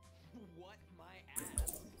 What? My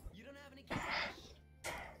ass? You don't have any cash?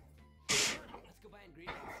 Come on, let's go buy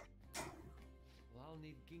ingredients. Well, I'll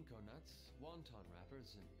need ginkgo nuts, wonton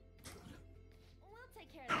wrappers, and We'll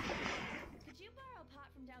take care of that. Could you borrow a pot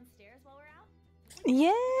from downstairs while we're out?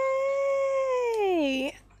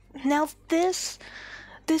 Yay! Now this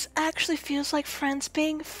actually feels like friends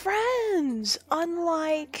being friends,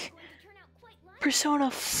 unlike Going to turn out quite lively. Persona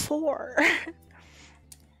 4. We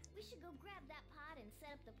should go grab that pot and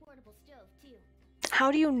set up the portable stove too. How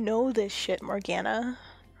do you know this shit, Morgana?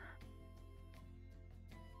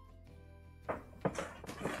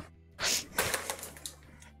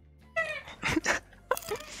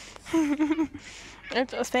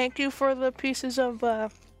 Thank you for the pieces of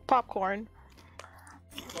popcorn.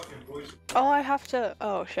 Oh, I have to.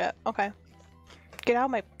 Oh shit. Okay. Get out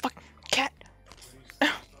of my fucking cat.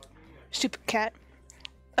 Stupid cat.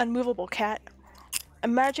 Unmovable cat.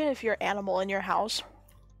 Imagine if your animal in your house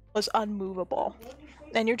was unmovable.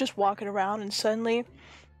 And you're just walking around and suddenly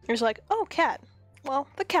you're just like, oh, cat. Well,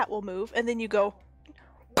 the cat will move. And then you go.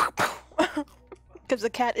 Because the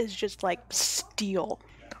cat is just like steel.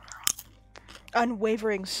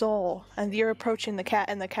 Unwavering soul. And you're approaching the cat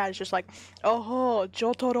and the cat is just like, oh,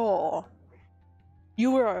 Jotaro.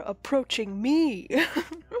 You are approaching me.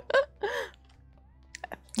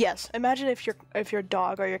 Yes, imagine if your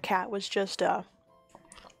dog or your cat was just a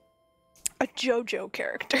JoJo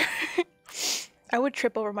character. I would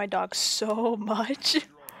trip over my dog so much.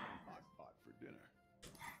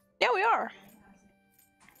 Yeah, we are.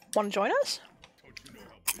 Want to join us?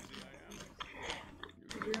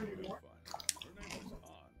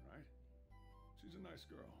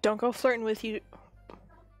 Don't go flirting with you.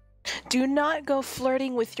 Do not go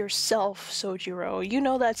flirting with yourself, Sojiro. You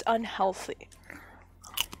know that's unhealthy.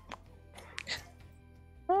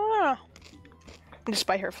 Ah.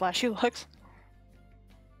 Despite her flashy looks.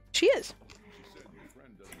 She is.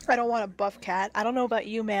 I don't want a buff cat. I don't know about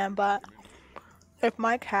you, man, but if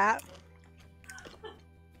my cat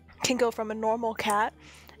can go from a normal cat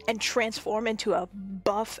and transform into a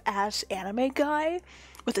buff-ass anime guy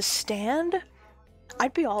with a stand,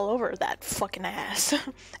 I'd be all over that fucking ass.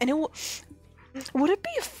 And would it be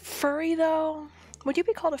a furry, though? Would you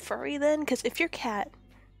be called a furry, then? Because if your cat,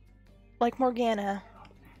 like Morgana,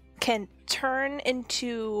 can turn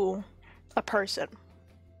into a person,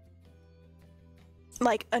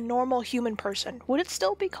 like a normal human person, would it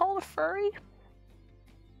still be called a furry?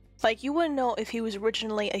 Like, you wouldn't know if he was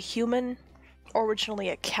originally a human or originally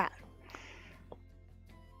a cat.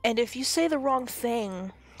 And if you say the wrong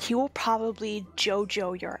thing, he will probably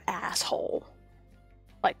JoJo your asshole.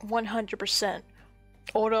 Like 100%.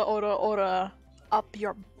 Ora, up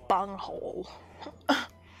your bunghole.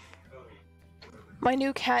 My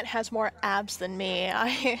new cat has more abs than me.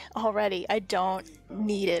 I don't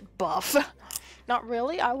need it buff. Not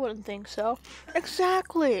really? I wouldn't think so.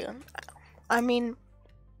 Exactly. I mean,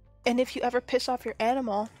 and if you ever piss off your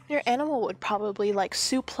animal would probably like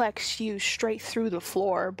suplex you straight through the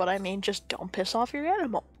floor, but I mean, just don't piss off your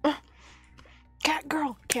animal. Cat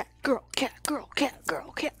girl, cat girl, cat girl, cat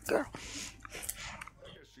girl, cat girl. I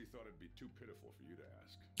guess she thought it'd be too pitiful for you to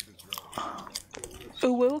ask.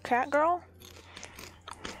 Ooh, cat girl?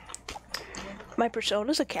 My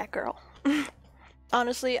persona's a cat girl.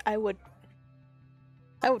 Honestly, I would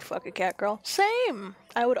fuck a cat girl. Same!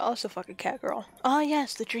 I would also fuck a cat girl. Ah,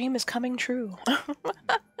 yes, the dream is coming true.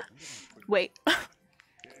 Wait. Yeah,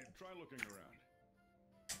 try looking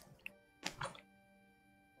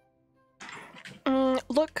around.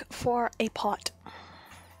 Look for a pot.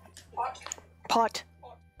 Pot. Pot.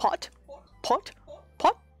 Pot. Pot.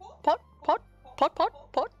 Pot. Pot. Pot. Pot.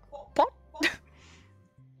 Pot. Pot.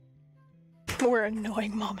 We're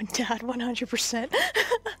annoying mom and dad 100%.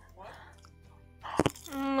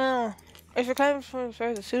 No. If you're kind of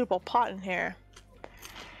there's a suitable pot in here.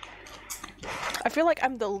 I feel like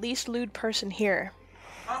I'm the least lewd person here.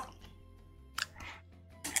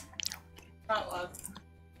 Not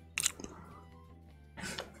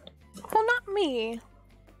Well, not me.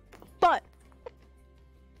 But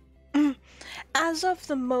as of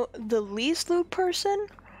the least lewd person,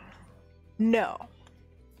 no.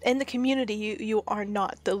 In the community, you are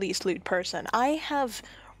not the least lewd person. I have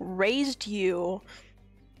raised you.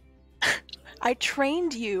 I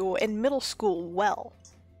trained you in middle school well.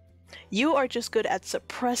 You are just good at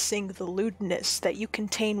suppressing the lewdness that you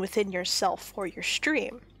contain within yourself for your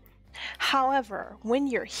stream. However, when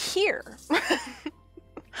you're here,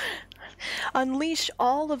 unleash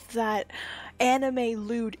all of that anime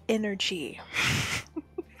lewd energy,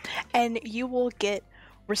 and you will get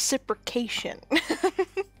reciprocation.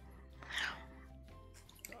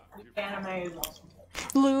 anime is awesome.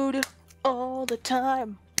 Lewd all the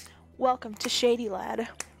time. Welcome to Shady Lad,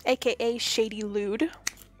 aka Shady Lewd.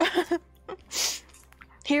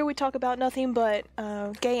 Here we talk about nothing but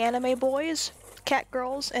gay anime boys, cat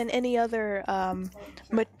girls, and any other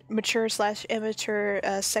mature/immature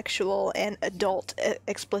sexual and adult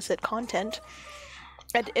explicit content.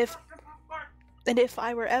 And if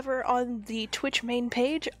I were ever on the Twitch main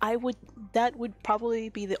page, that would probably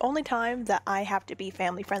be the only time that I have to be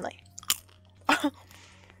family friendly.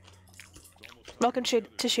 Welcome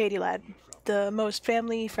to Shady Lad, the most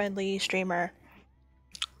family-friendly streamer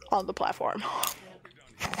on the platform.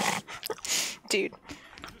 Dude,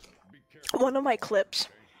 one of my clips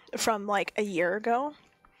from like a year ago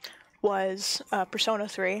was Persona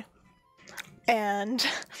 3, and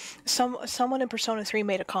someone in Persona 3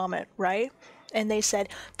 made a comment, right? And they said,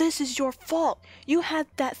 "This is your fault. You had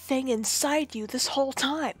that thing inside you this whole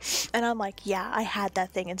time." And I'm like, yeah, I had that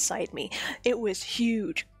thing inside me. It was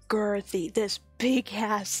huge, girthy, this big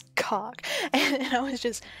ass cock. And I was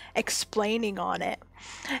just explaining on it.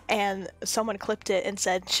 And someone clipped it and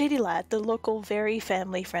said, "Shady Lad, the local very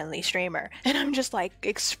family-friendly streamer." And I'm just like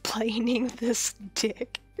explaining this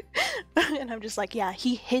dick. And I'm just like, yeah,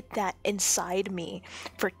 he hid that inside me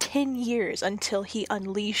for 10 years until he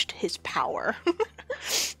unleashed his power.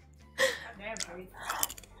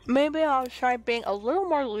 Maybe I'll try being a little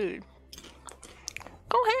more lewd.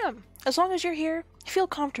 Go ham. As long as you're here, feel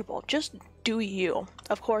comfortable. Just do you.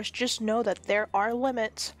 Of course, just know that there are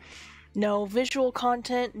limits. No visual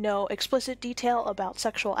content, no explicit detail about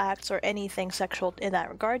sexual acts or anything sexual in that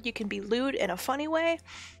regard. You can be lewd in a funny way,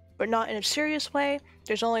 but not in a serious way.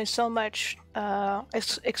 There's only so much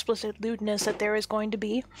explicit lewdness that there is going to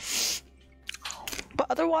be. But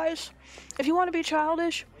otherwise, if you want to be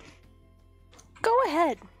childish, go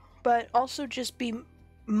ahead. But also just be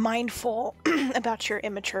mindful about your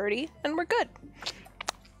immaturity, and we're good.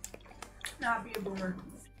 Not be a boomer.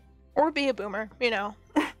 Or be a boomer, you know.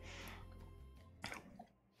 And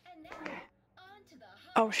now, on to the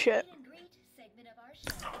Oh shit. meet and greet segment of our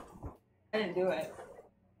show. I didn't do it.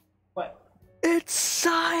 What? It's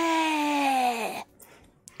Sae!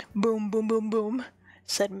 Boom, boom, boom, boom,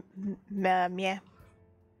 said Mia.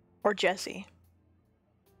 Or Jesse.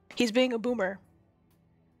 He's being a boomer.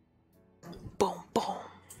 Boom, boom.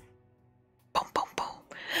 Boom, boom, boom.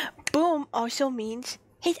 Boom also means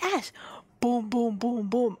his ass. Boom, boom, boom,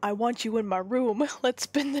 boom. I want you in my room. Let's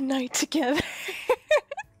spend the night together.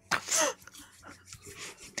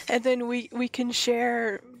 And then we can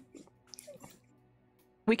share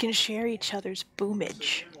each other's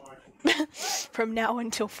boomage. From now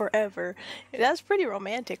until forever. That's pretty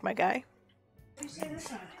romantic, my guy. His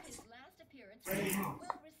last appearance was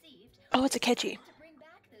well received. Oh, it's a catchy. To bring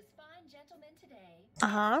back this fine gentleman today,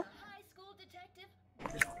 Uh-huh. high school detective.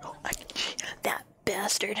 That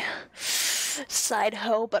bastard. Side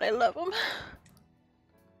hoe, but I love him.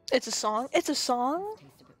 It's a song? It's a song?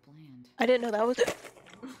 Tastes a bit bland. I didn't know that was it.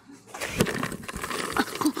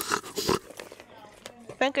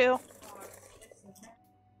 Thank you.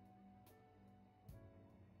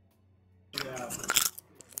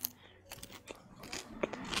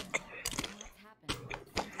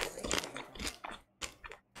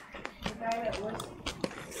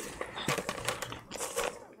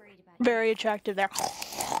 Very attractive there.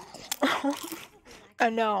 I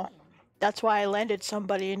know. That's why I landed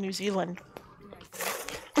somebody in New Zealand.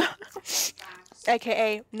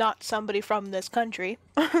 AKA not somebody from this country.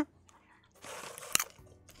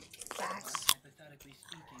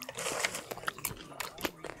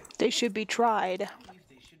 They should be tried.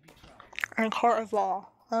 In court of law.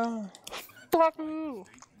 Oh. Fuck you.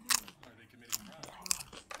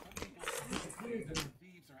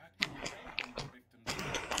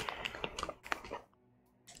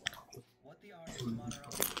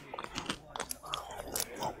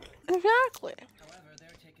 Exactly. However,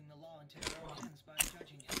 they're taking the law into their own hands by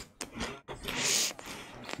judging him.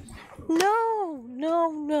 No,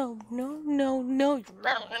 no, no, no, no, no.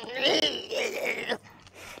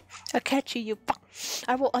 Akechi, you fuck.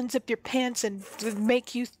 I will unzip your pants and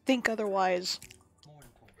make you think otherwise. More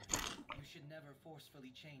important, you should never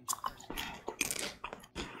forcefully change a person's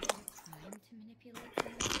Time to manipulate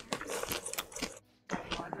someone's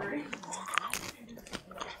Laundry.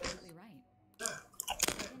 absolutely right.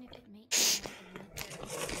 Even if it makes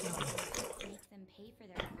them pay for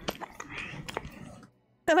their crimes.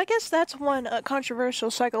 And I guess that's one controversial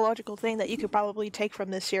psychological thing that you could probably take from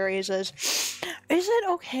this series is it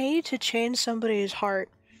okay to change somebody's heart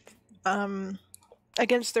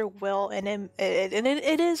against their will, and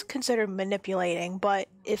it is considered manipulating, but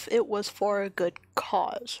if it was for a good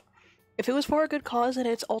cause. If it was for a good cause and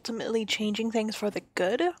it's ultimately changing things for the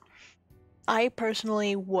good, I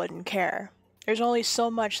personally wouldn't care. There's only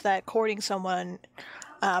so much that courting someone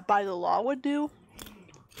by the law would do.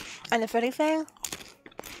 And if anything,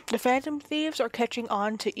 the Phantom Thieves are catching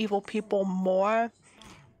on to evil people more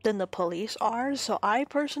than the police are, so I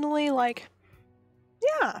personally, yeah,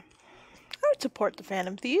 I would support the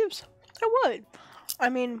Phantom Thieves. I would. I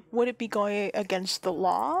mean, would it be going against the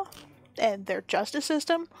law and their justice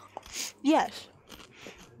system? Yes.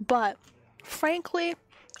 But, frankly,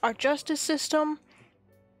 our justice system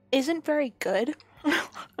isn't very good.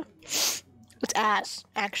 It's ass,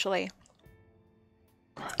 actually.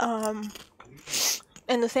 And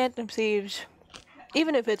the Phantom Thieves,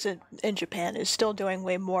 even if it's in Japan, is still doing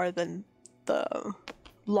way more than the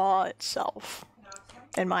law itself,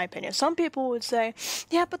 in my opinion. Some people would say,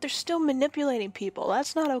 yeah, but they're still manipulating people.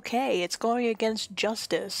 That's not okay. It's going against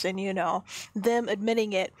justice and, you know, them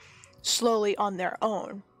admitting it slowly on their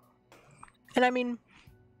own. And I mean,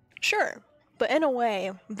 sure, but in a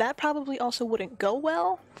way, that probably also wouldn't go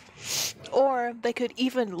well. Or they could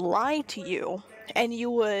even lie to you, and you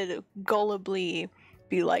would gullibly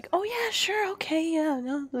be like, oh yeah, sure, okay, yeah,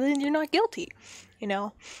 no, then you're not guilty. You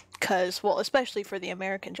know? Because, well, especially for the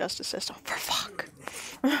American justice system. For fuck.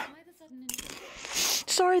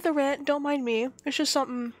 Sorry the rant, don't mind me. It's just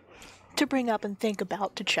something to bring up and think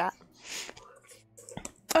about to chat.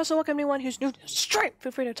 Also, welcome anyone who's new to the stream.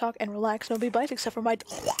 Feel free to talk and relax. No big bites except for my...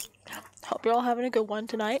 Hope you're all having a good one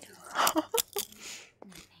tonight.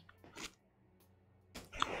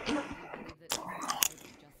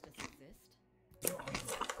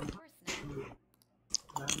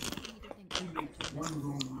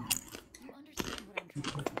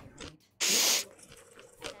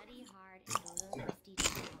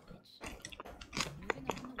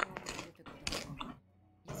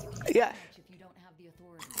 Yeah.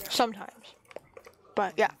 Sometimes.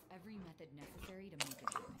 But yeah. Every method necessary to make it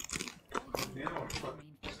happen.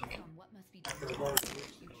 On what must be done for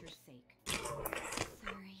future's sake.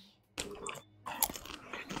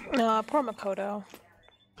 Sorry. Poor Makoto.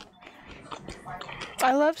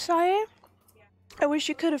 I love Sae. I wish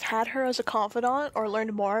you could have had her as a confidant or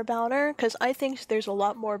learned more about her, because I think there's a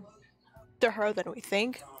lot more to her than we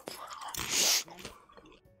think.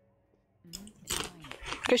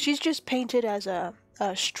 Because she's just painted as a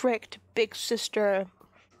strict big sister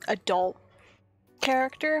adult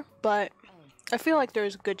character, but I feel like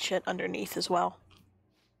there's good shit underneath as well.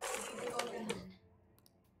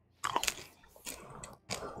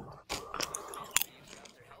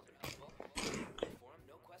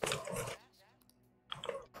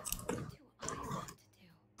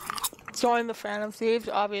 Join the Phantom Thieves,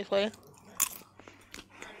 obviously.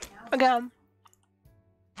 Again,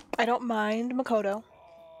 I don't mind Makoto.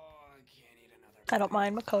 I don't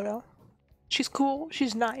mind Makoto. She's cool,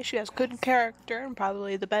 she's nice, she has good character, and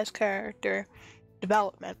probably the best character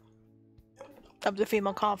development of the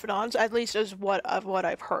female confidants, at least as what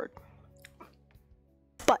I've heard.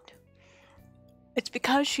 But it's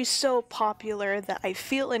because she's so popular that I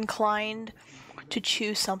feel inclined to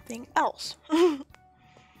choose something else.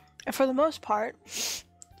 And for the most part,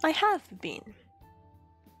 I have been.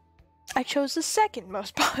 I chose the second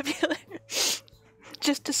most popular.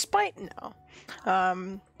 Just to spite now.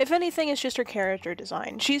 If anything, it's just her character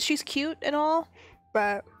design. She's cute and all,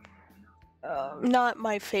 but not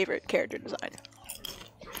my favorite character design.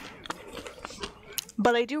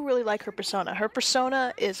 But I do really like her persona. Her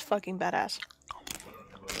persona is fucking badass.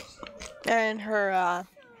 And her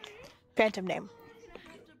phantom name.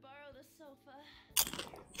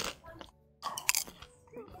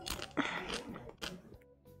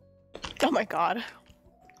 Oh my god.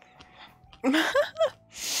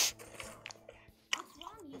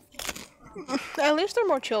 At least they're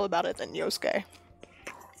more chill about it than Yosuke.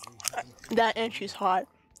 That and she's hot.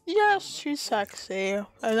 Yes, she's sexy. And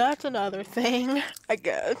that's another thing, I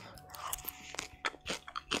guess.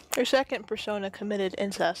 Her second persona committed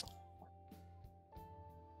incest.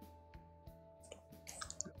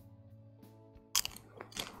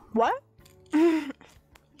 What?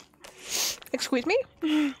 Excuse me?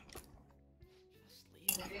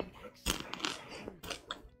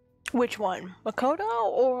 Which one? Makoto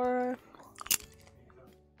or...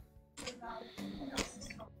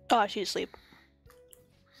 Oh, she's asleep.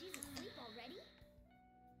 She's asleep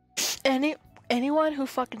already? Anyone who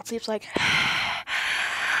fucking sleeps like...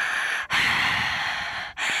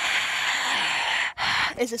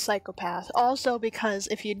 is a psychopath. Also because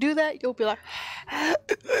if you do that, you'll be like...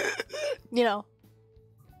 you know.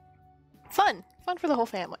 Fun. Fun for the whole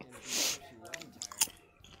family.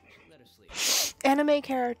 Anime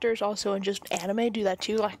characters also in just anime do that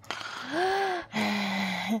too, like...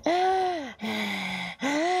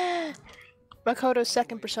 Makoto's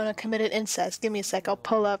second persona committed incest. Give me a sec, I'll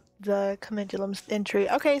pull up the Commendulum's entry.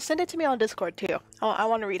 Okay, send it to me on Discord too. I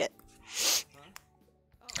want to read it.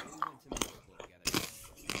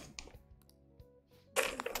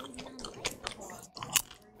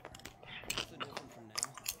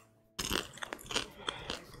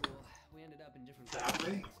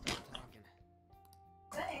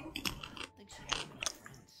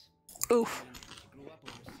 Oof.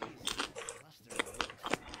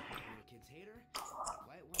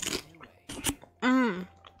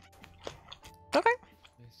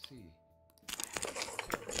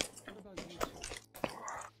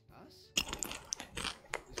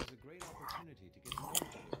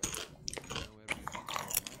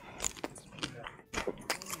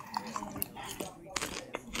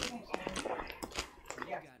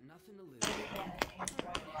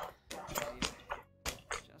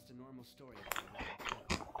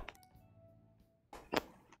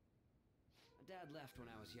 dad left when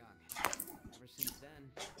I was young. Ever since then,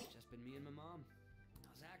 it's just been me and my mom. I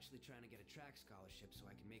was actually trying to get a track scholarship so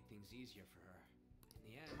I could make things easier for her. In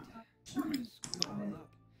the end, I just screwed it all up.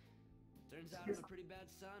 Turns out I'm a pretty bad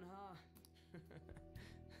son, huh?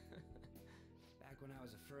 Back when I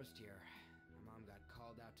was a first year, my mom got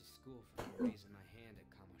called out to school for raising my hand at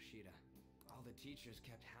Kamoshida. All the teachers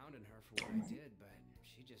kept hounding her for what I did, but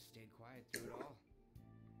she just stayed quiet through it all.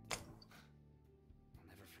 I'll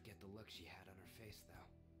never forget the look she had on her face, though.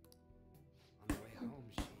 On the way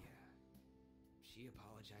home, she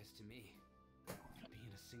apologized to me for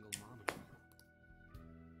being a single mom and all.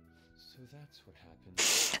 So that's what happened.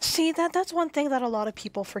 See, that's one thing that a lot of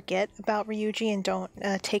people forget about Ryuji and don't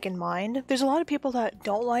take in mind. There's a lot of people that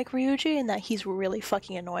don't like Ryuji and that he's really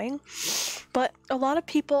fucking annoying. But a lot of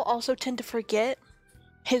people also tend to forget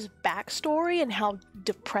his backstory and how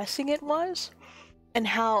depressing it was. And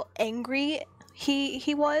how angry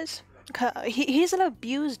he was. He's an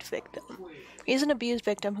abused victim. He's an abused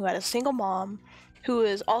victim who had a single mom who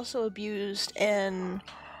is also abused in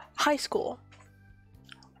high school.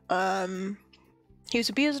 He was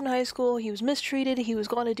abused in high school, he was mistreated, he was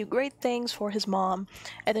going to do great things for his mom,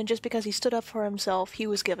 and then just because he stood up for himself, he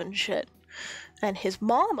was given shit. And his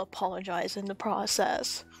mom apologized in the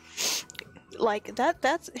process. Like,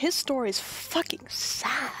 that's his story is fucking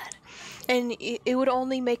sad. And it would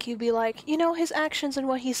only make you be like, you know, his actions and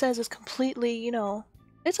what he says is completely, you know,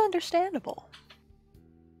 it's understandable.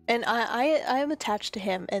 And I am attached to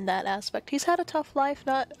him in that aspect. He's had a tough life.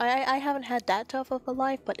 I haven't had that tough of a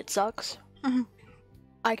life, but it sucks.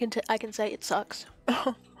 I can say it sucks.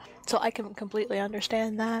 So I can completely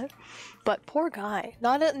understand that. But poor guy.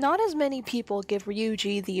 Not as many people give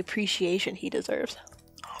Ryuji the appreciation he deserves.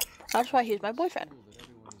 That's why he's my boyfriend.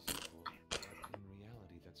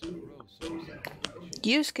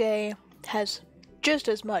 Yusuke has just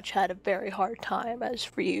as much had a very hard time as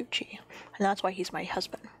Ryuji, and that's why he's my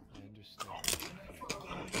husband.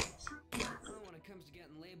 When it comes to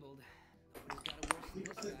getting labeled, nobody's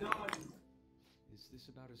got it worse than this guy. Is this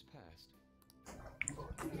about his past?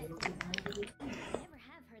 I never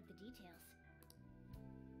have heard the details.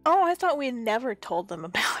 Oh, I thought we had never told them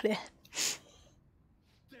about it.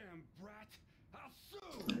 Damn brat! I'll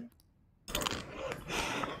sue!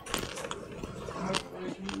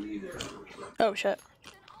 Oh shit.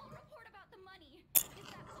 Then I'll report about the money. Is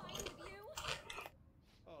that fine with you?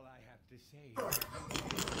 All I have to say is...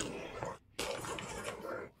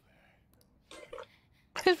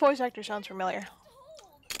 His voice actor sounds familiar.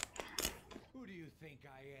 Who do you think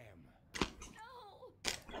I am? No.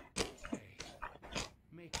 Hey,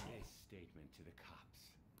 make this statement to the cops.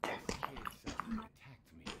 This kid suddenly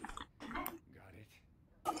attacked me. Got it?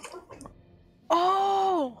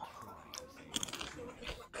 Oh!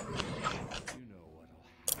 You know what'll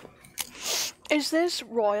happen. Is this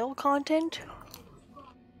royal content?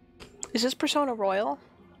 Is this Persona Royal?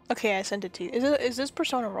 Okay, I sent it to you. Is this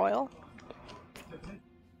Persona Royal?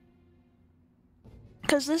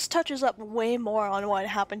 Because this touches up way more on what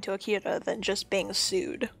happened to Akira than just being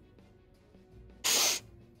sued.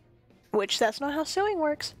 Which, that's not how suing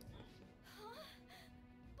works.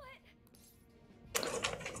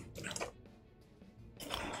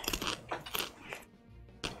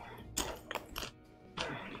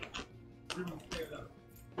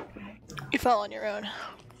 You fell on your own.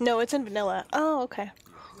 No, it's in vanilla. Oh, okay.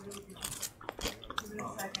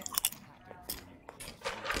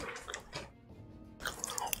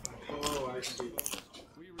 Oh, I see.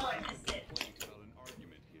 We received a complaint about an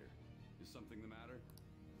argument here. Is something the matter?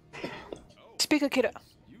 Oh, Speak Akira.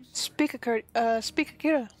 you sir. Speak Akira. Speak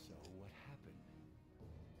Akira. So what happened?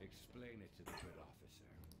 Explain it to the good officer.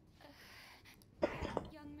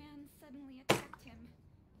 Young man suddenly attacked him.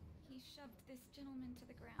 He shoved this gentleman to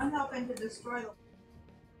the ground. I'm helping to destroy the...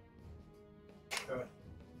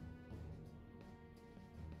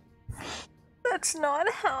 That's not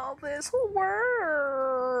how this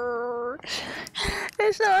works.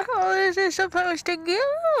 It's not how this is supposed to go.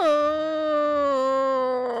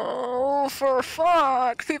 For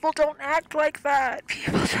fuck. People don't act like that.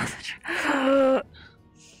 People don't.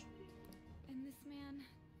 And this man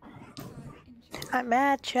got injured. I'm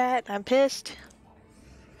mad, chat. I'm pissed.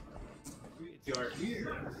 Make sure you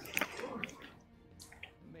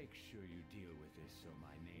deal with this so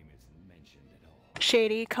my name isn't mentioned at all.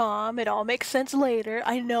 Shady, calm. It all makes sense later.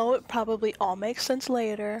 I know it probably all makes sense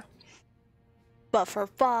later. But for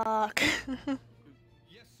fuck. Yes,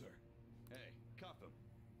 sir. Hey, cop them.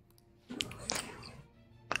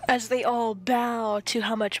 As they all bow to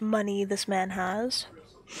how much money this man has.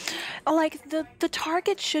 Like, the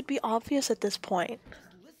target should be obvious at this point. Just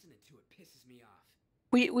listening to it pisses me off.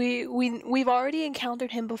 We've already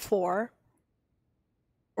encountered him before.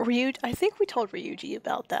 I think we told Ryuji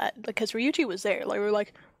about that because Ryuji was there. Like we were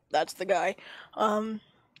like, that's the guy.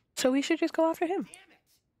 So we should just go after him. Damn it!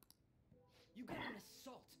 You got an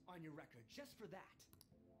assault on your record just for that.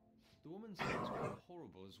 The woman sounds quite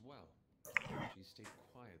horrible as well. She stayed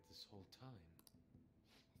quiet this whole time.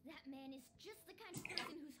 That man is just the kind of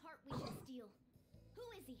person whose heart we should steal.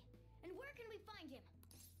 Who is he? And where can we find him?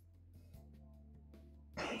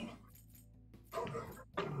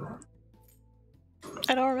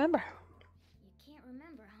 I don't remember. You can't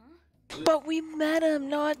remember, huh? But we met him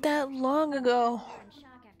not that long ago. You're in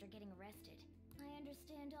shock after getting arrested. I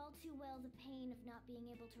understand all too well the pain of not being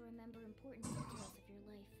able to remember important details of your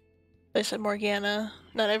life. Listen, Morgana,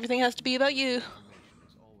 not everything has to be about you. Information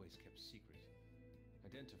is always kept secret.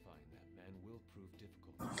 Identifying that man will prove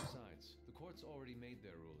difficult. Besides, the courts already made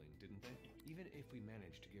their ruling, didn't they? Even if we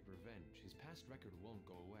manage to get revenge, his past record won't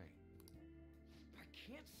go away. I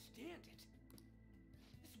can't stand it.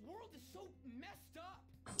 This world is so messed up.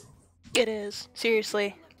 It is, seriously.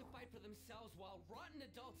 People have to fight for themselves while rotten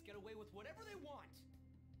adults get away with whatever they want.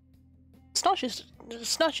 It's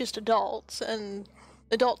not just adults, and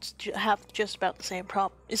adults have just about the same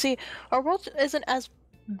problem. You see, our world isn't as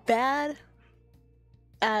bad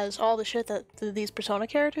as all the shit that these Persona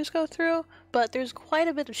characters go through, but there's quite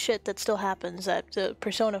a bit of shit that still happens that the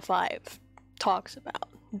Persona 5 talks about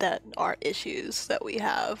that are issues that we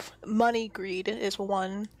have. Money greed is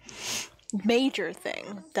one major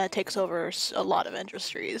thing that takes over a lot of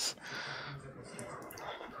industries.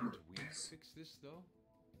 Can't we fix this, though?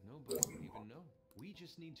 Nobody will even know. We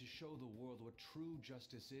just need to show the world what true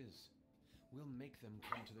justice is. We'll make them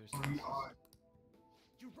come to their senses.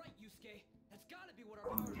 You're right, Yusuke. That's gotta be what our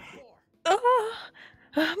powers are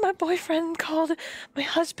for. My boyfriend called my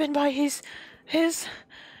husband by his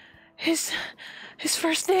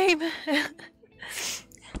first name.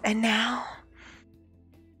 And now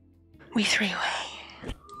we three-way.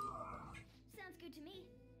 Sounds good to me.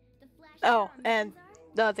 The flash Oh, on and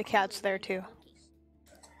Mars the cat's there too.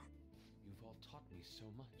 You've all taught me so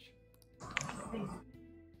much.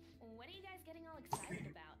 What are you guys getting all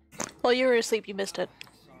excited about? Well, you were asleep, you missed it.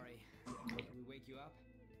 Sorry. Can we wake you up?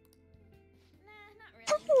 Nah, not really.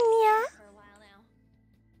 Yeah. For a while now.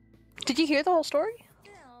 Did you hear the whole story?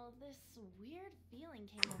 Still, this weird feeling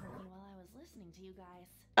came over me while I was listening to you guys.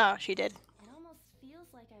 Oh, she did. It almost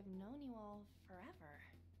feels like I've known you all forever.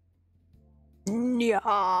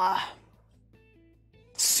 Nya.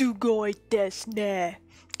 Sugoi desu ne.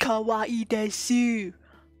 Kawaii desu.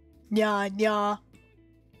 Nya nya.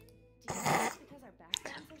 Do you think it's because our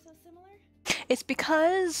backgrounds are so similar? It's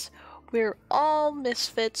because we're all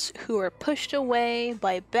misfits who are pushed away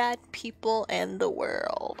by bad people and the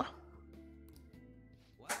world.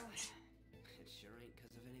 Well, it sure ain't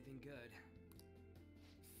because of anything good.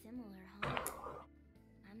 Similar, huh?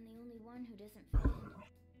 I'm the only one who doesn't fit in.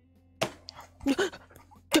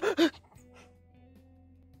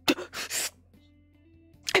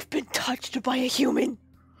 I've been touched by a human.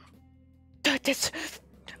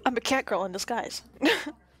 I'm a cat girl in disguise.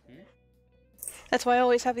 That's why I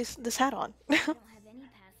always have this hat on. I don't have any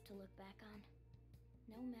past to look back on.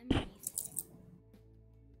 No memories.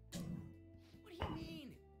 What do you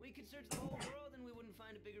mean? We could search the whole world and we wouldn't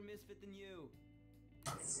find a bigger misfit than you.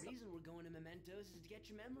 The reason we're going to Mementos is to get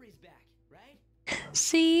your memories back, right?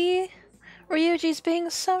 See? Ryuji's being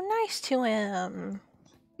so nice to him.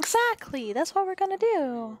 Exactly, that's what we're gonna do.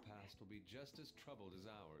 Your past will be just as troubled as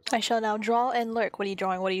ours. I shall now draw and lurk. What are you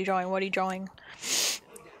drawing? What are you drawing? What are you drawing?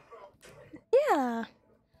 Yeah.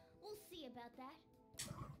 We'll see about that.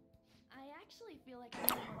 I actually feel like I've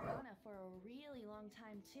known Morgana for a really long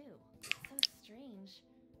time too. So strange.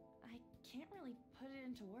 I can't really put it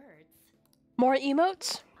into words. More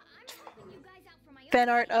emotes? I'm helping you guys out for my own Fan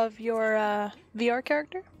art sake. of your VR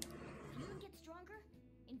character? If you can get stronger,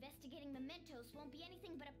 investigating mementos won't be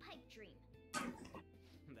anything but a pipe dream.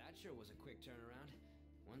 That sure was a quick turnaround.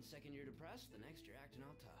 1 second you're depressed, the next you're acting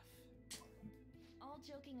all tough. All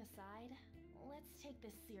joking aside, let's take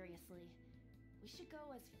this seriously. We should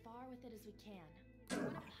go as far with it as we can. We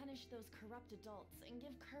want to punish those corrupt adults and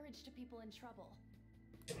give courage to people in trouble.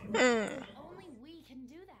 Only we can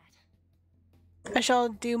do that. I shall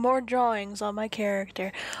do more drawings on my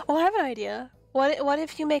character. Oh, I have an idea. What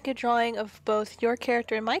if you make a drawing of both your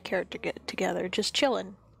character and my character get together, just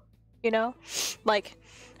chilling? You know? Like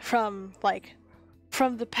from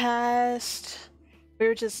the past. We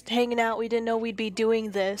were just hanging out, we didn't know we'd be doing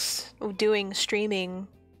this, doing streaming.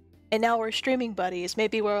 And now we're streaming buddies.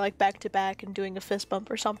 Maybe we're like back to back and doing a fist bump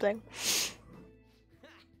or something.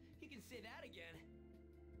 You can say that again.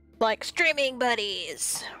 Like streaming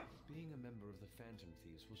buddies. Being a member of the Phantom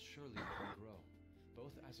Thieves will surely help you grow,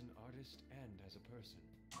 both as an artist and as a person.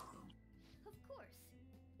 Of course.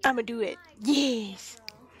 I'ma do it. Yes.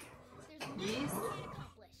 There's much we can't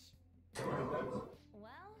accomplish.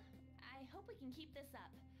 Well, I hope we can keep this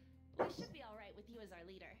up. We should be alright with you as our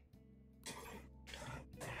leader.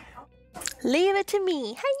 Leave it to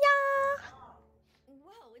me. Hiya!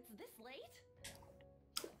 Whoa, it's this late?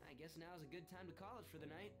 I guess now's a good time to call it for the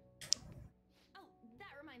night. Oh,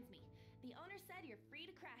 that reminds me. The owner said you're free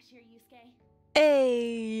to crash here, Yusuke.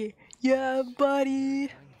 Hey, yeah,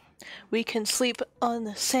 buddy. We can sleep on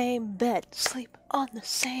the same bed. Sleep on the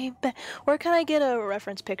same bed. Where can I get a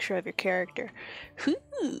reference picture of your character?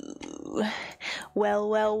 Ooh. Well,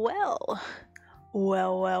 well, well.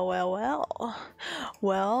 Well, well, well, well.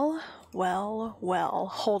 Well, well, well.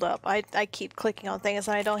 Hold up. I keep clicking on things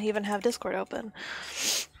and I don't even have Discord open.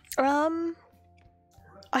 I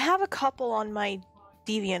have a couple on my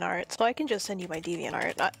DeviantArt, so I can just send you my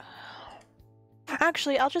DeviantArt.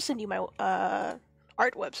 Actually, I'll just send you my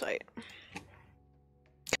art website.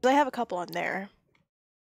 'Cause I have a couple on there.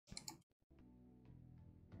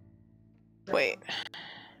 Wait.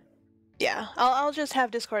 Yeah, I'll just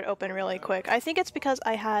have Discord open really quick. I think it's because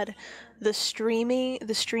I had the stream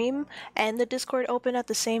and the Discord open at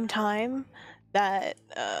the same time that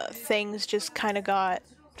things just kind of got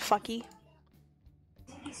fucky.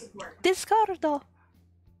 Discordo.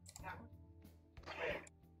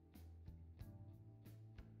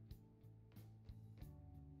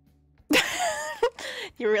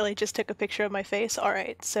 You really just took a picture of my face?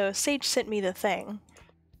 Alright, so Sage sent me the thing.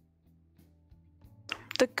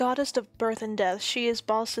 The goddess of birth and death, she is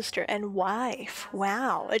Baal's sister and wife.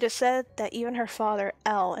 Wow. It is said that even her father,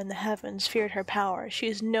 El, in the heavens feared her power. She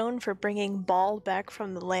is known for bringing Baal back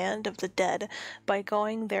from the land of the dead by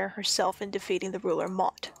going there herself and defeating the ruler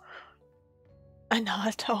Mott.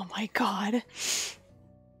 Anat, oh my god.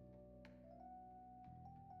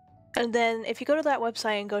 And then if you go to that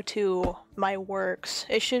website and go to my works,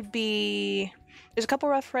 it should be... There's a couple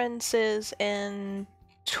references in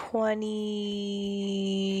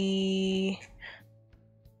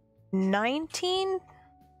 2019?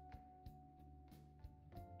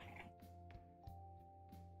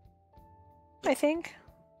 I think.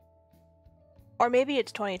 Or maybe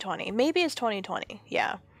it's 2020. Maybe it's 2020,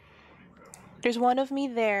 yeah. There's one of me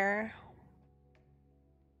there.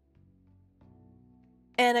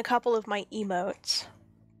 And a couple of my emotes.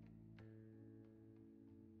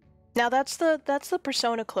 Now that's the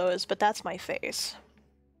persona close, but that's my face.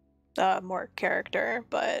 More character,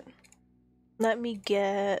 but let me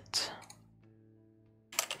get...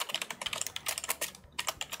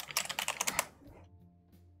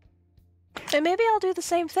 And maybe I'll do the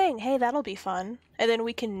same thing. Hey, that'll be fun. And then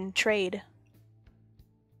we can trade.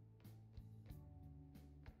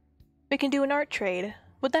 We can do an art trade.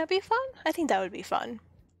 Would that be fun? I think that would be fun.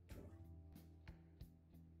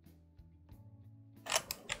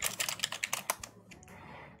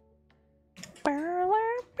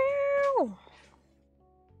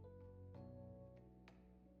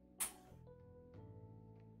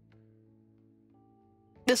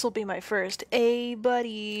 This will be my first. Hey,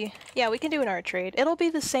 buddy. Yeah, we can do an art trade. It'll be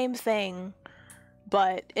the same thing,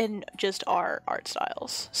 but in just our art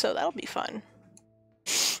styles. So that'll be fun.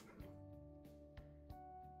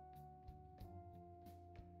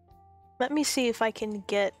 Let me see if I can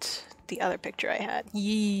get the other picture I had.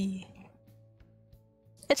 Yee.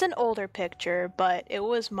 It's an older picture, but it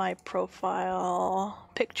was my profile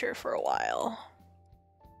picture for a while.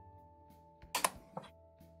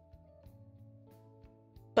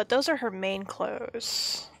 But those are her main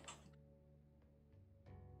clothes.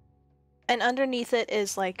 And underneath it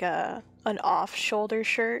is like an off-shoulder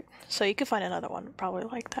shirt, so you could find another one probably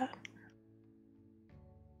like that.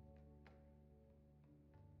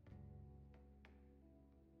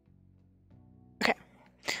 Okay.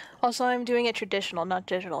 Also, I'm doing it traditional, not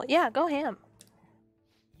digital. Yeah, go ham.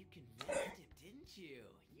 You convinced him, didn't you?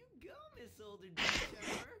 You go, Miss Older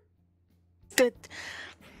Discover. Good.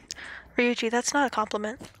 Ryuji, that's not a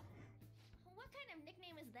compliment. What kind of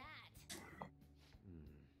nickname is that?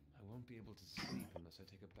 I won't be able to sleep unless I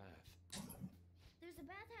take a bath. There's a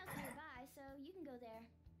bathhouse nearby, so you can go there.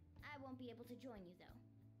 I won't be able to join you,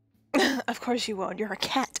 though. Of course you won't. You're a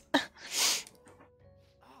cat. Oh,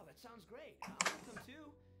 that sounds great. I'll come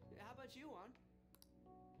too. How about you, Juan?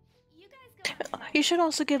 You guys go ahead. You should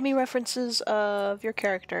also give me references of your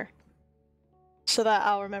character, so that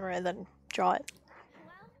I'll remember and then draw it.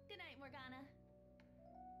 Well, good night, Morgana.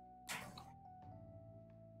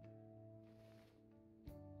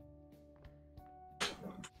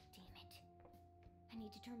 Damn it. I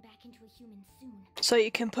need to turn back into a human soon. So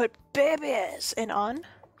you can put babies in on? I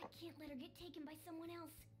can't let her get taken by someone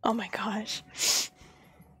else. Oh my gosh.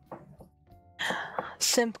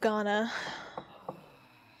 Simp Ghana.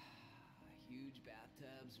 Huge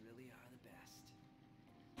bathtubs really are the best.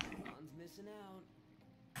 One's missing out.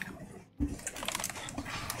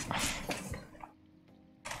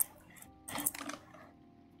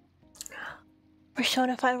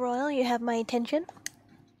 Persona 5 Royal, you have my attention?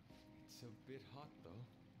 It's a bit hot though.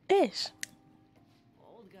 It is.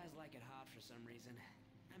 Old guys like it hot for some reason.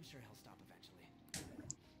 I'm sure he'll stop eventually.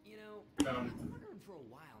 You know, I've been wondering for a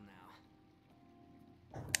while now.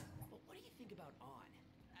 But what do you think about On?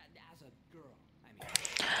 As a girl, I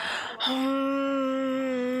mean.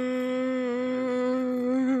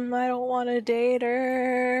 I don't want to date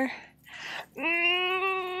her.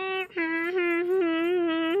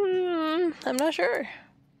 I'm not sure.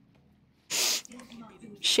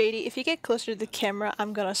 Shady, if you get closer to the camera,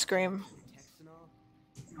 I'm gonna scream.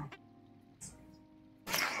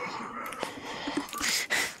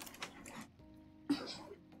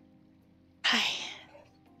 Hi.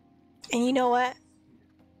 And you know what,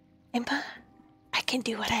 Impa? I can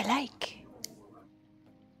do what I like.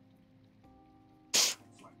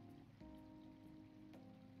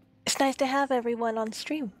 It's nice to have everyone on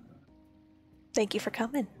stream. Thank you for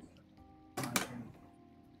coming.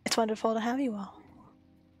 It's wonderful to have you all.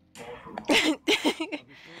 I'll be sure to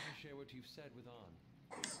share what you've said with On.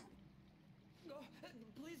 No,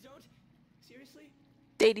 please don't. Seriously?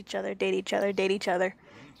 Date each other, date each other, date each other. We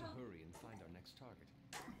need to hurry and find our next target.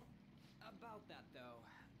 About that though,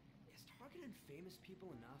 is targeting famous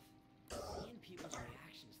people enough? Seeing people's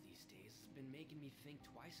reactions these days has been making me think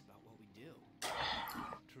twice about what we do.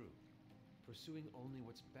 True. Pursuing only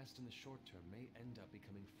what's best in the short term may end up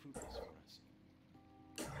becoming fruitless for us.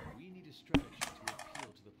 We need a strategy to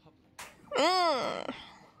appeal to the public. Well,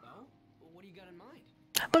 what do you got in mind?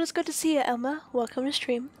 But it's good to see you, Elma. Welcome to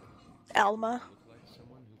stream. Elma. Look like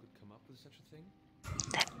someone who could come up with such a thing?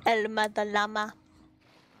 Elma the llama. I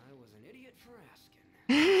was an idiot for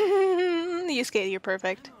asking. Yusuke, you're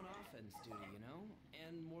perfect. I'm on offense duty, you know?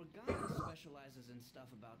 And Morgana specializes in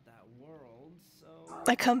stuff about that world, so...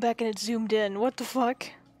 I come back and it's zoomed in. What the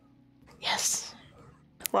fuck? Yes.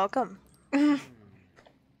 Welcome.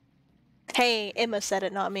 Hey, Emma said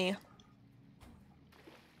it, not me. It's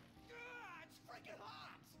freaking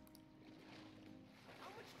hot! How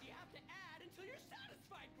much do you have to add until you're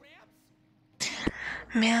satisfied, Gramps?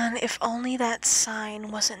 Man, if only that sign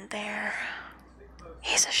wasn't there.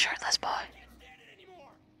 He's a shirtless boy. I can't stand it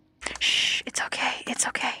anymore! Shh, it's okay, it's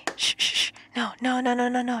okay. Shh, shh, shh. No, no, no, no,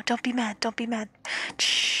 no, no. Don't be mad, don't be mad.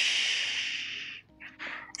 Shh.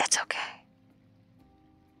 It's okay.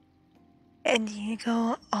 And you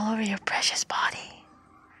go all over your precious body.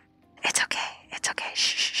 It's okay, it's okay.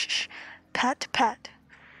 Shh, shh, shh, shh. Pat, pat.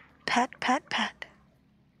 Pat, pat, pat.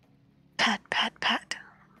 Pat, pat, pat.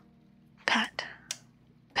 Pat.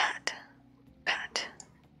 Pat. Pat.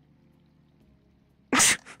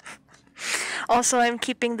 Also, I'm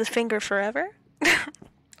keeping the finger forever.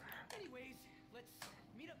 Anyways, let's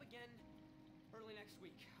meet up again early next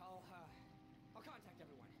week. I'll contact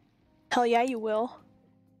everyone. Hell yeah, you will.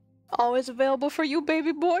 Always available for you,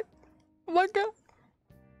 baby boy. Oh my god.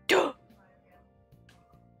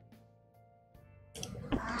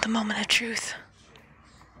 The moment of truth.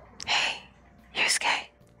 Hey, Yusuke. Hey,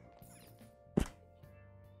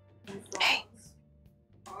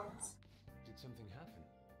 Did something happen?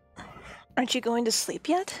 aren't you going to sleep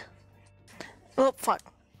yet? Oh, fuck.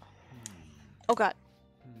 Oh god.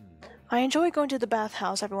 I enjoy going to the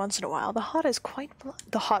bathhouse every once in a while. The hot is quite...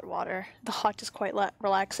 the hot water. The hot is quite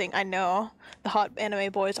relaxing. I know. The hot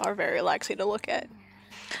anime boys are very relaxing to look at.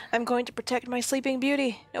 I'm going to protect my sleeping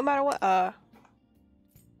beauty, no matter what. But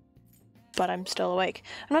I'm still awake.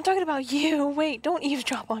 I'm not talking about you. Wait, don't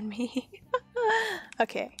eavesdrop on me.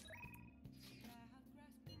 Okay.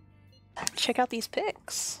 Check out these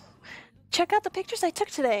pics. Check out the pictures I took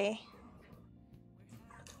today.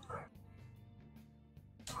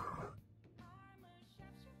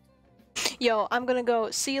 Yo, I'm gonna go.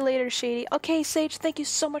 See you later, Shady. Okay, Sage, thank you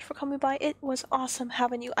so much for coming by. It was awesome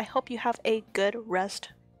having you. I hope you have a good rest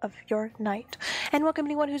of your night. And welcome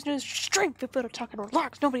anyone who's new to the stream. Feel free to talk and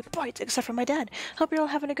relax. Nobody bites except for my dad. Hope you're all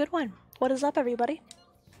having a good one. What is up, everybody?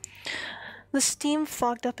 The steam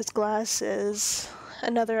fogged up his glasses.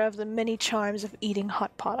 Another of the many charms of eating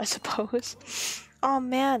hot pot, I suppose. Oh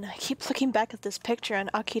man, I keep looking back at this picture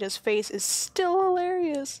and Akita's face is still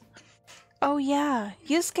hilarious. Oh yeah,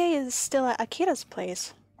 Yusuke is still at Akita's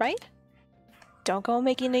place, right? Don't go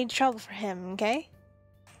making any trouble for him, okay?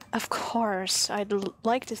 Of course, I'd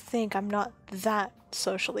like to think I'm not that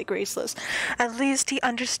socially graceless. At least he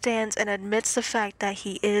understands and admits the fact that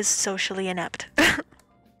he is socially inept.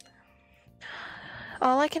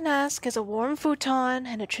 All I can ask is a warm futon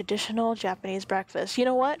and a traditional Japanese breakfast. You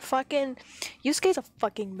know what? Fucking Yusuke's a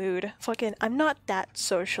fucking mood. Fucking I'm not that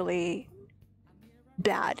socially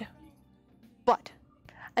bad. But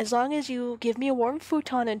as long as you give me a warm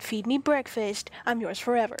futon and feed me breakfast, I'm yours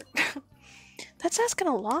forever. That's asking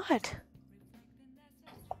a lot.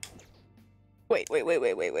 Wait.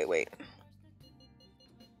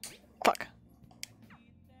 Fuck.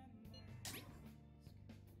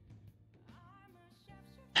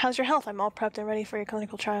 How's your health? I'm all prepped and ready for your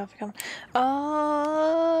clinical trial if you come.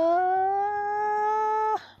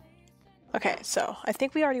 Okay, so I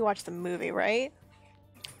think we already watched the movie, right?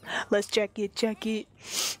 Let's check it.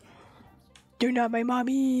 You're not my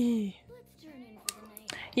mommy. Let's turn in for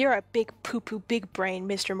the night. You're a big poo-poo big brain,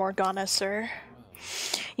 Mr. Morgana, sir.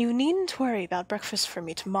 You needn't worry about breakfast for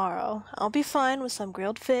me tomorrow. I'll be fine with some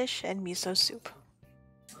grilled fish and miso soup.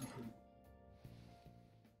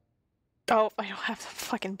 Oh, I don't have the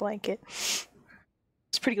fucking blanket.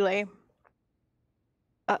 It's pretty lame.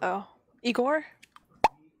 Uh-oh. Igor?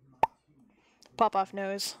 Pop off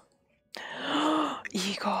nose.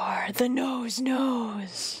 Igor, the nose.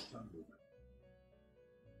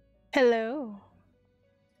 Hello.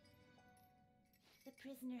 The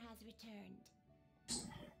prisoner has returned.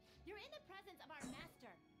 You're in the presence of our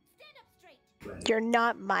master. Stand up straight. You're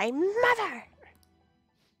not my mother!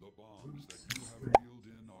 The bonds that you have reeled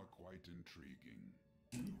in are quite intriguing.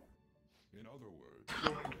 In other words,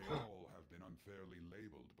 they all have been unfairly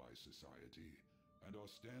labeled by society and are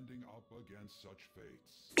standing up against such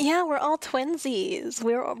fates. Yeah, we're all twinsies.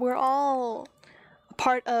 We're all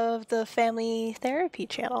part of the family therapy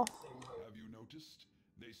channel. Have you noticed?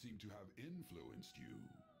 They seem to have influenced you.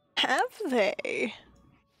 Have they?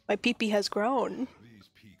 My pee-pee has grown. These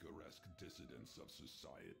picaresque dissidents of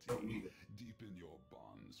society, deepen your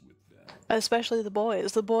bonds with them. Especially the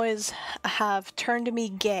boys. The boys have turned me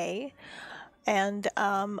gay, and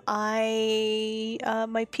my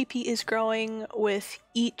pee-pee is growing with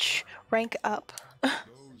each rank up.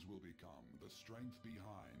 Those will become the strength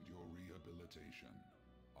behind your rehabilitation.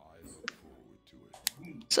 I look forward to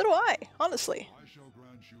it. So do I, honestly. I shall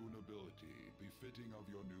grant you an ability befitting of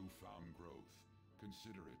your newfound growth.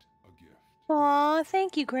 Consider it a gift. Aw,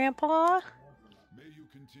 thank you, Grandpa. May you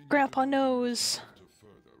continue Grandpa to knows. to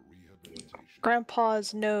further rehabilitation.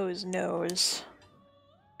 Grandpa's knows.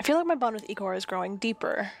 I feel like my bond with Igor is growing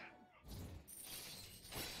deeper.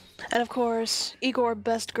 And of course, Igor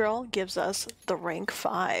Best Girl gives us the rank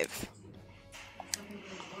 5.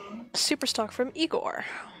 Super stock from Igor.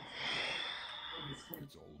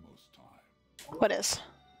 It's almost time. What is?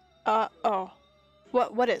 Oh.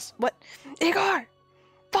 What is? What? Igor!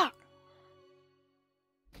 Fuck!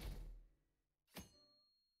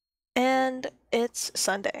 And it's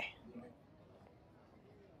Sunday.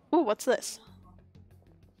 Ooh, what's this?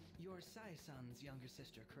 You're Sai-san's younger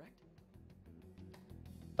sister, correct?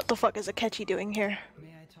 What the fuck is Akechi doing here?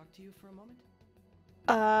 May I talk to you for a moment?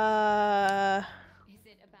 Is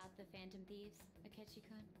it about the Phantom Thieves,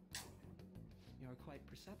 Akechi-kun? You're quite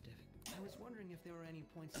perceptive. I was wondering if there were any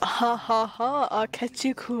points. Ha ha ha,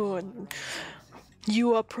 Akechi-kun.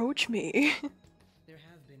 You approach me. There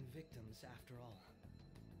have been victims, after all.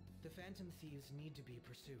 The Phantom Thieves need to be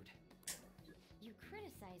pursued. You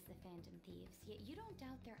criticize the Phantom Thieves, yet you don't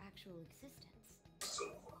doubt their actual existence.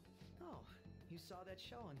 Oh, you saw that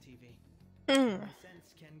show on TV. Mm.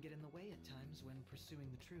 Sense can get in the way at times when pursuing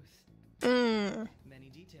the truth. Mm. Many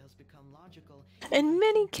details become logical. In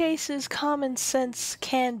many cases, common sense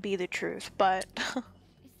can be the truth, but... Is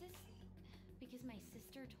this because my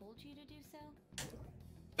sister told you to do so?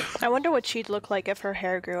 I wonder what she'd look like if her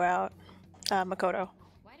hair grew out. Makoto.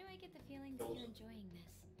 Why do I get the feeling that you're enjoying this?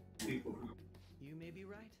 You may be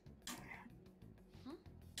right. Huh?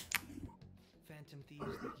 Phantom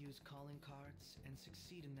thieves that use calling cards and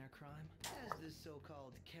succeed in their crime. As the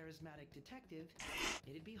so-called charismatic detective,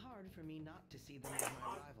 it'd be hard for me not to see them as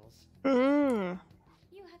my rivals. Mm.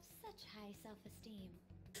 You have such high self-esteem.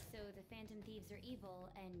 So the Phantom Thieves are evil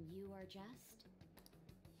and you are just?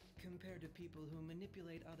 Compared to people who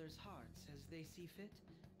manipulate others' hearts as they see fit,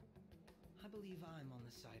 I believe I'm on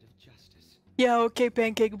the side of justice. Yeah, okay,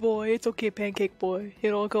 Pancake Boy. It's okay, Pancake Boy.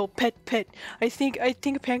 You know, go pet. I think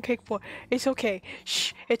Pancake Boy. It's okay.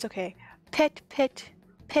 Shh, it's okay. Pet, pat,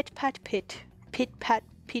 pit. Pit, pat,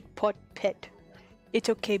 pot, pet. It's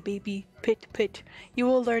okay, baby. Pit. You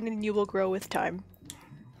will learn and you will grow with time.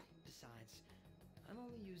 Besides, I'm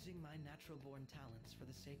only using my natural-born talents for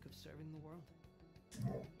the sake of serving the world.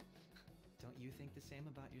 Don't you think the same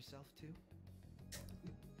about yourself, too?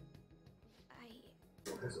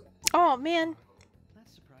 Oh man.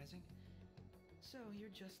 That's surprising. So you're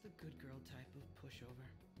just the good girl type of pushover.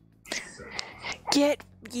 Get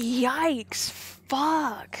yikes.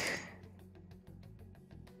 Fuck.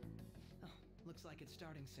 Oh, looks like it's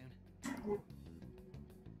starting soon.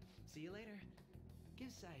 See you later.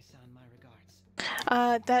 Give Sai-san my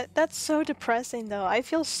regards. That's so depressing though. I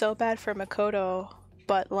feel so bad for Makoto,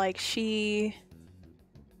 but like she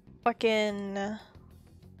fucking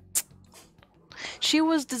she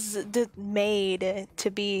was made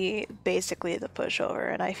to be basically the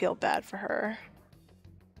pushover, and I feel bad for her.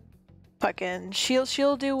 Fucking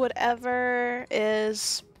she'll do whatever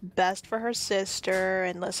is best for her sister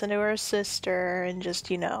and listen to her sister and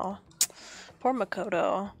just, you know, poor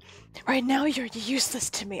Makoto. Right now you're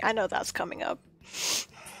useless to me. I know that's coming up. Why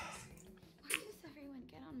does everyone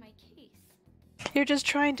get on my case? You're just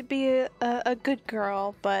trying to be a good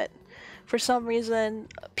girl, but for some reason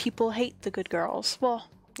people hate the good girls. Well,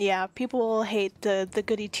 yeah, people will hate the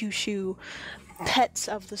goody two-shoe pets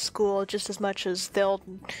of the school just as much as they'll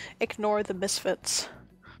ignore the misfits.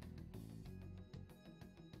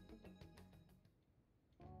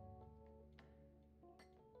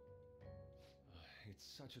 It's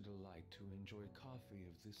such a delight to enjoy coffee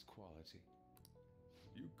of this quality.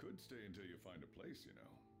 You could stay until you find a place, you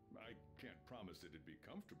know. I can't promise it'd be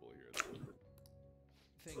comfortable here, though.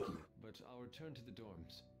 Thank you, but I'll return to the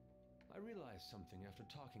dorms. I realized something after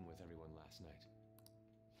talking with everyone last night.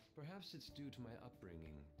 Perhaps it's due to my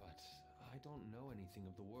upbringing, but I don't know anything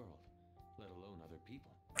of the world, let alone other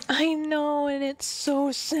people. I know, and it's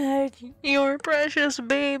so sad. Your precious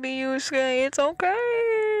baby, Yusuke. It's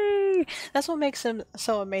okay. That's what makes him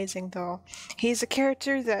so amazing, though. He's a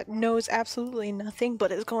character that knows absolutely nothing,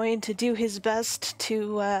 but is going to do his best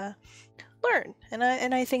to learn, and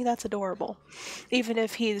I think that's adorable, even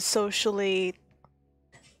if he's socially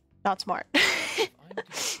not smart.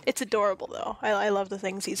 It's adorable, though. I love the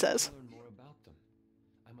things he says. Learn more about them.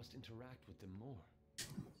 I must interact with them more.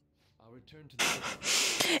 I'll return to the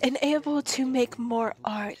And able to make more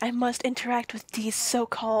art, I must interact with these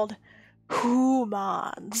so-called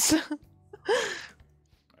humans.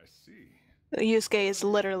 I see. Yusuke is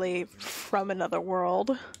literally from another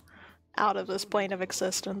world, out of this plane of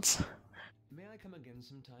existence. May I come again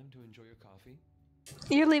sometime to enjoy your coffee?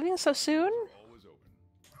 You're leaving so soon? Always open.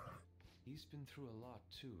 He's been through a lot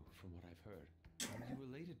too, from what I've heard. Are you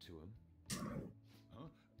related to him? Huh?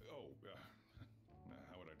 Oh,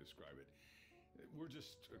 how would I describe it? We're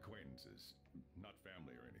just acquaintances, not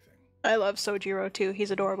family or anything. I love Sojiro too,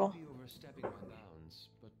 he's adorable. Maybe overstepping my bounds,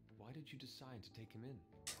 but why did you decide to take him in?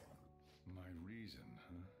 My reason,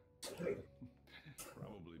 huh?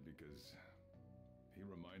 Probably because he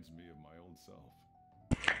reminds me of my old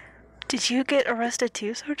self. Did you get arrested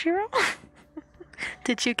too, Sojiro?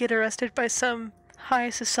 Did you get arrested by some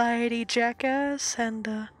high society jackass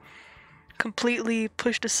and completely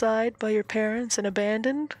pushed aside by your parents and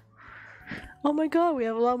abandoned? Oh my god, we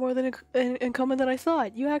have a lot more in common than I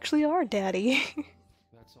thought. You actually are Daddy.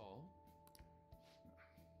 That's all?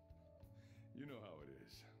 You know how it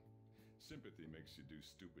is. Sympathy makes you do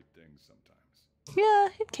stupid things sometimes.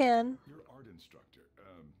 Yeah, it can. Your art instructor,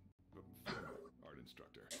 former art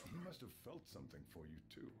instructor, he must have felt something for you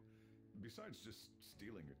too. Besides just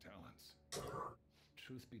stealing your talents.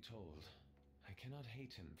 Truth be told, I cannot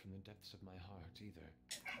hate him from the depths of my heart either.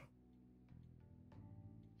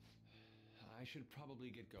 I should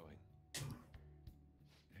probably get going.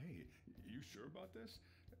 Hey, you sure about this?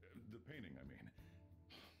 The painting, I mean.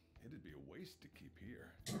 It'd be a waste to keep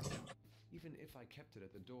here. Even if I kept it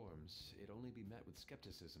at the dorms, it'd only be met with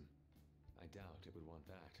skepticism. I doubt it would want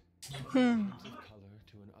that. Hints of color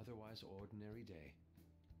to an otherwise ordinary day.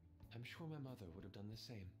 I'm sure my mother would have done the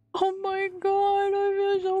same. Oh my god, I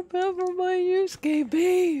feel so bad for my Yusuke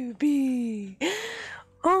baby.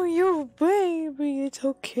 Oh, you baby, it's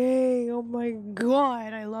okay. Oh my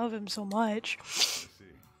god, I love him so much. I see.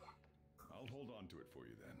 I'll hold on to it for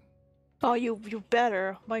you then. Oh, you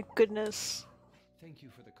better. My goodness. Thank you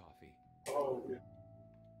for the coffee.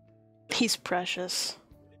 He's precious.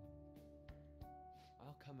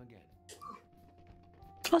 I'll come again.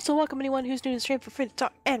 Also, welcome anyone who's new to the stream. For free to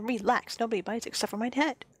talk and relax. Nobody bites except for my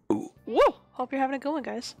head. Ooh. Whoa! Hope you're having it going,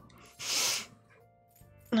 guys.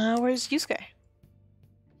 Where's Yusuke?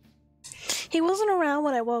 He wasn't around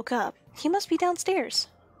when I woke up. He must be downstairs.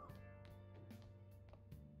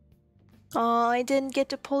 Oh, I didn't get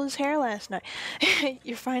to pull his hair last night.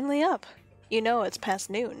 You're finally up. You know it's past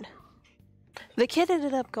noon. The kid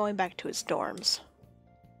ended up going back to his dorms.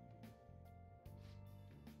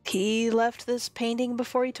 He left this painting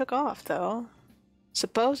before he took off, though.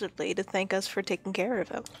 supposedly to thank us for taking care of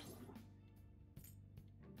him.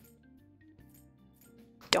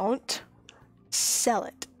 Don't sell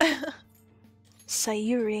it.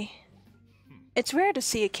 Sayuri. It's rare to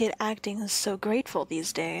see a kid acting so grateful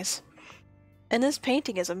these days. And this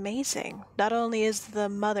painting is amazing. Not only is the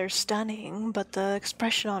mother stunning, but the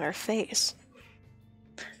expression on her face.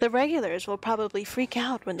 The regulars will probably freak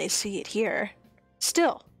out when they see it here.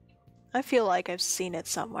 Still, I feel like I've seen it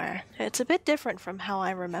somewhere. It's a bit different from how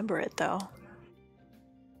I remember it, though.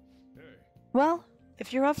 Hey. Well,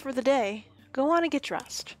 if you're up for the day, go on and get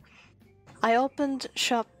dressed. I opened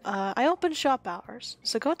shop hours,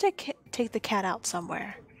 so go take the cat out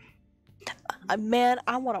somewhere. Man,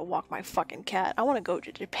 I want to walk my fucking cat. I want to go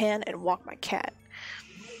to Japan and walk my cat.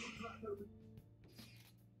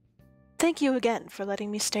 Thank you again for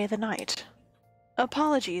letting me stay the night.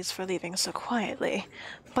 Apologies for leaving so quietly,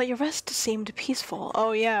 but your rest seemed peaceful.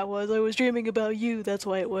 Oh yeah, it was. I was dreaming about you, that's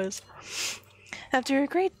why it was. After a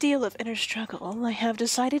great deal of inner struggle, I have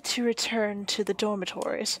decided to return to the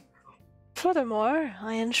dormitories. Furthermore,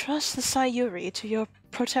 I entrust the Sayuri to your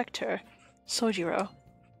protector, Sojiro.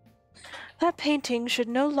 That painting should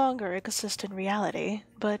no longer exist in reality,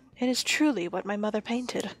 but it is truly what my mother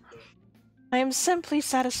painted. I am simply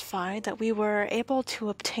satisfied that we were able to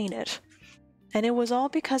obtain it, and it was all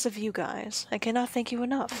because of you guys. I cannot thank you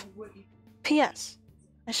enough. P.S.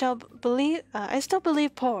 I still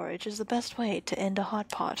believe porridge is the best way to end a hot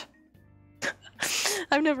pot.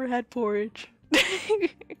 I've never had porridge.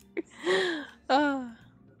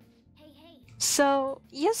 So,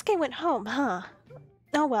 Yusuke went home, huh?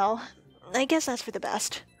 Oh well, I guess that's for the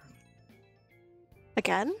best.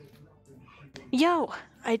 Again? Yo,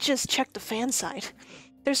 I just checked the fan site.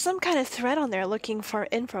 There's some kind of thread on there looking for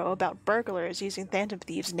info about burglars using Phantom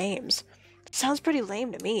Thieves' names. Sounds pretty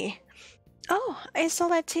lame to me. Oh, I saw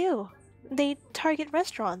that too. They target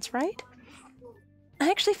restaurants, right? I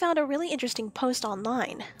actually found a really interesting post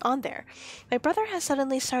online, on there. My brother has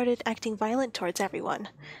suddenly started acting violent towards everyone.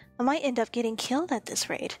 I might end up getting killed at this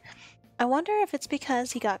rate. I wonder if it's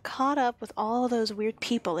because he got caught up with all those weird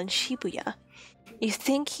people in Shibuya. You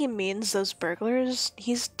think he means those burglars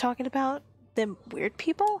he's talking about? Them weird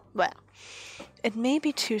people? Well, it may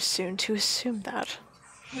be too soon to assume that.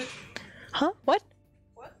 Huh? What?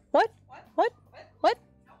 What?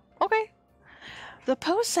 Okay. The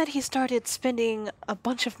post said he started spending a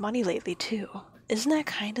bunch of money lately, too. Isn't that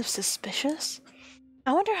kind of suspicious?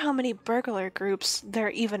 I wonder how many burglar groups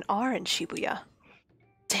there even are in Shibuya.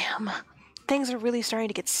 Damn, things are really starting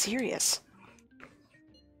to get serious.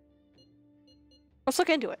 Let's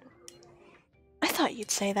look into it. I thought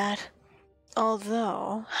you'd say that.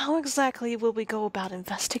 Although, how exactly will we go about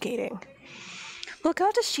investigating? We'll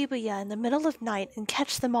go to Shibuya in the middle of night and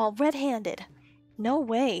catch them all red-handed. No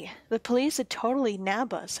way. The police would totally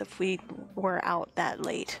nab us if we were out that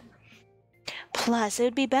late. Plus, it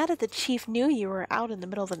would be bad if the chief knew you were out in the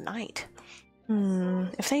middle of the night.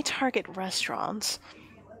 If they target restaurants...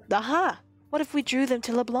 Aha! What if we drew them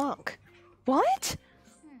to LeBlanc? What?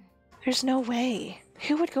 There's no way.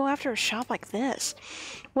 Who would go after a shop like this?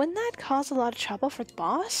 Wouldn't that cause a lot of trouble for the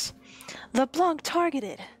boss? LeBlanc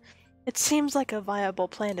targeted! It seems like a viable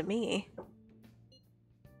plan to me.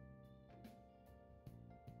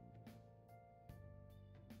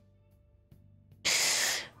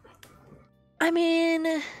 I mean,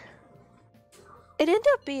 it ended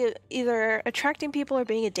up being either attracting people or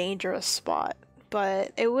being a dangerous spot,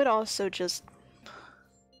 but it would also just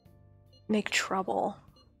make trouble.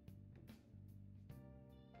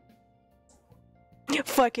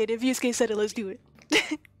 Fuck it, if Yusuke said it, let's do it.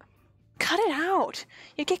 Cut it out!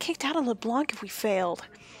 You'd get kicked out of LeBlanc if we failed.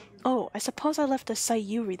 Oh, I suppose I left a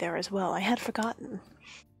Sayuri there as well. I had forgotten.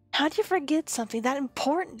 How'd you forget something that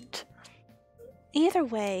important? Either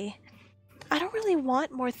way, I don't really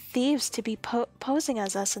want more thieves to be posing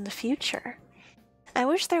as us in the future. I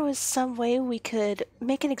wish there was some way we could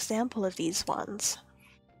make an example of these ones.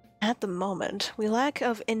 At the moment, lack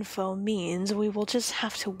of info means we will just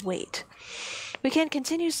have to wait. We can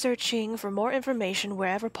continue searching for more information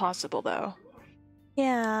wherever possible, though.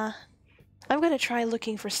 Yeah, I'm gonna try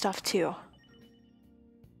looking for stuff too.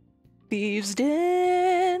 Thieves'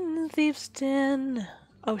 Den, Thieves' Den.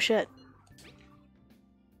 Oh shit.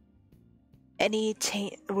 Any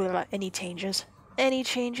changes? Any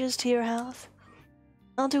changes to your health?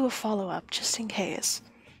 I'll do a follow-up just in case.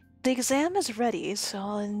 The exam is ready, so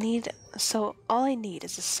all I need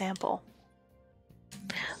is a sample.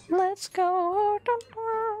 Let's go.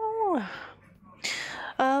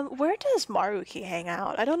 Where does Maruki hang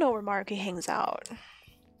out? I don't know where Maruki hangs out.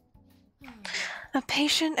 A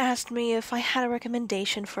patient asked me if I had a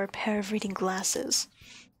recommendation for a pair of reading glasses,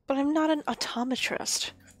 but I'm not an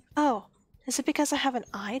optometrist. Oh, is it because I have an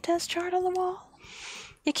eye test chart on the wall?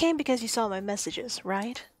 You came because you saw my messages,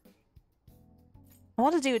 right? I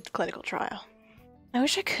want to do a clinical trial. I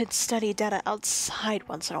wish I could study data outside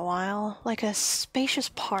once in a while, like a spacious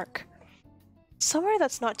park. Somewhere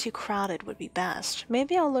that's not too crowded would be best.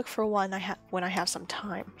 Maybe I'll look for one when I have some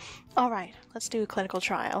time. Alright, let's do a clinical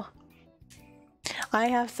trial. I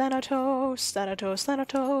have Thanatos.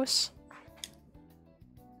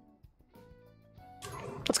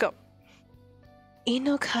 Let's go.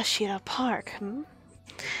 Inokashira Park,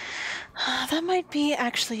 That might be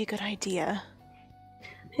actually a good idea.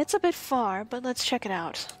 It's a bit far, but let's check it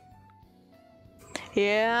out.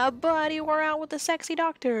 Yeah, buddy, we're out with the sexy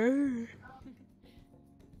doctor.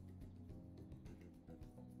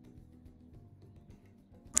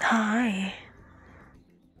 Hi.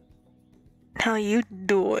 How you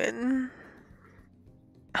doing?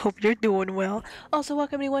 Hope you're doing well. Also,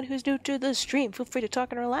 welcome anyone who's new to the stream. Feel free to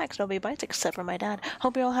talk and relax. Nobody bites except for my dad.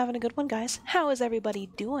 Hope you're all having a good one, guys. How is everybody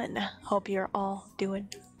doing? Hope you're all doing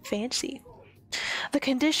fancy. The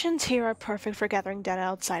conditions here are perfect for gathering data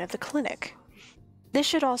outside of the clinic. This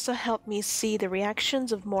should also help me see the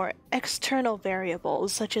reactions of more external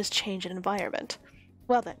variables, such as change in environment.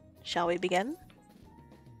 Well then, shall we begin?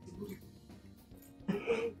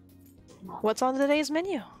 What's on today's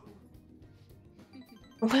menu?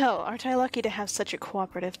 Well, aren't I lucky to have such a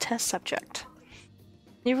cooperative test subject?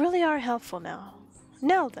 You really are helpful now.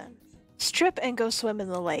 Now then, strip and go swim in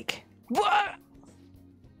the lake. What?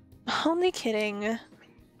 Only kidding.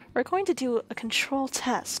 We're going to do a control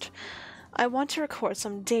test. I want to record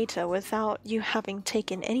some data without you having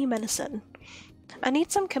taken any medicine. I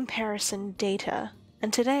need some comparison data,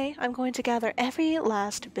 and today I'm going to gather every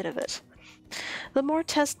last bit of it. The more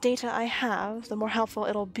test data I have, the more helpful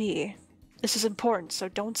it'll be. This is important, so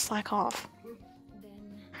don't slack off.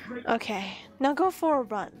 Okay, now go for a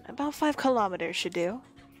run. About 5 kilometers should do.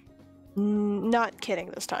 Not kidding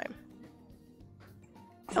this time.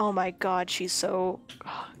 Oh my god, she's so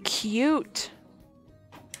cute.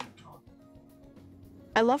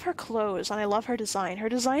 I love her clothes and I love her design. Her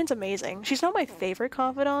design's amazing. She's not my favorite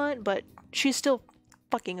confidant, but she's still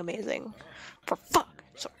fucking amazing. For fuck.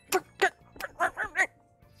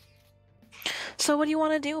 So what do you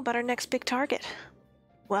want to do about our next big target?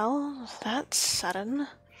 Well, that's sudden.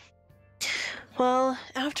 Well,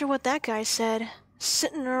 after what that guy said,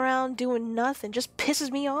 sitting around doing nothing just pisses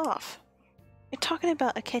me off. You're talking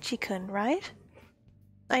about Akechi-kun, right?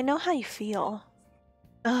 I know how you feel.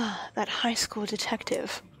 That high school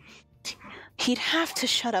detective. He'd have to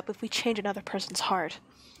shut up if we change another person's heart.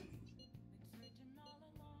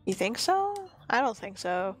 You think so? I don't think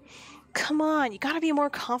so. Come on, you gotta be more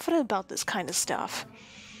confident about this kind of stuff.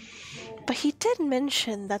 But he did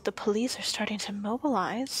mention that the police are starting to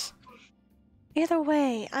mobilize. Either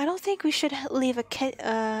way, I don't think we should leave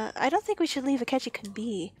Akechi-kun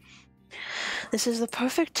be. This is the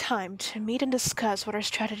perfect time to meet and discuss what our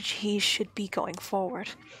strategy should be going forward.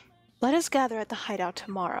 Let us gather at the hideout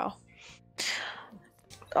tomorrow.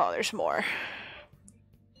 Oh, there's more.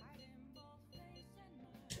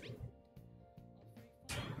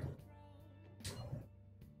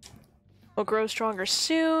 We'll grow stronger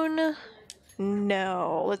soon.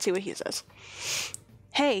 No. Let's see what he says.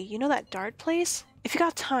 Hey, you know that dart place? If you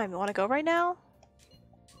got time, you want to go right now?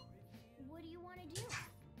 What do you want to do?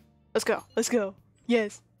 Let's go. Let's go.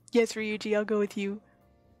 Yes. Yes, Ryuji, I'll go with you.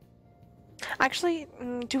 Actually,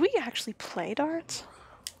 do we actually play darts?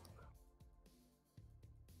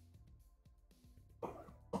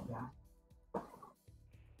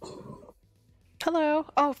 Hello.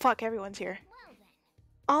 Oh, fuck, everyone's here. Well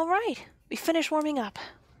then. Alright, we finished warming up.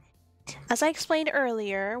 As I explained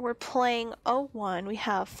earlier, we're playing 01. We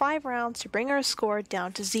have 5 rounds to bring our score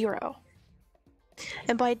down to 0.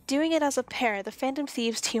 And by doing it as a pair, the Phantom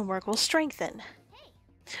Thieves teamwork will strengthen.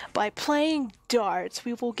 By playing darts,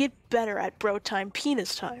 we will get better at bro time,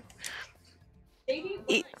 penis time.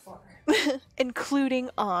 Including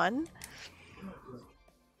on...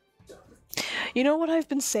 You know what I've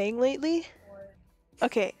been saying lately?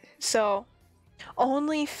 Okay, so...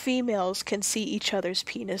 Only females can see each other's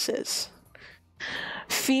penises.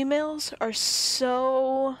 Females are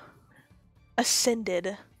so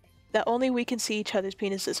ascended that only we can see each other's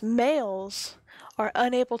penises. Males are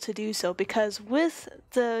unable to do so because with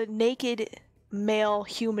the naked male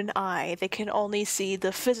human eye, they can only see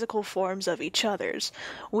the physical forms of each other's.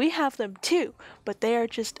 We have them too, but they are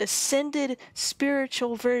just ascended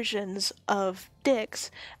spiritual versions of dicks,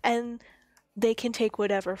 and they can take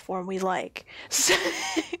whatever form we like.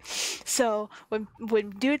 So when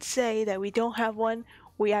dudes say that we don't have one,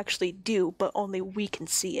 we actually do, but only we can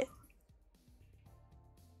see it.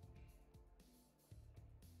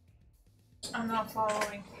 I'm not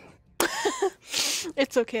following.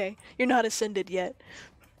 It's okay. You're not ascended yet.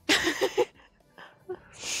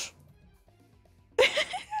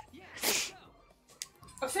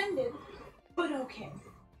 Offended, but okay.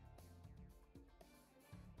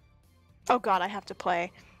 Oh god, I have to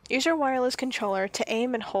play. Use your wireless controller to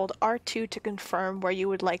aim and hold R2 to confirm where you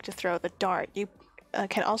would like to throw the dart. You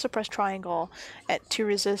can also press triangle to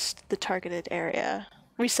resist the targeted area.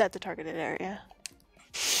 Reset the targeted area.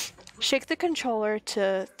 Shake the controller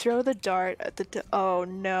to throw the dart at the oh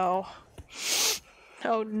no.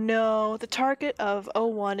 Oh no. The target of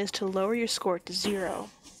 01 is to lower your score to 0.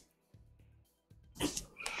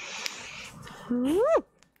 Woo!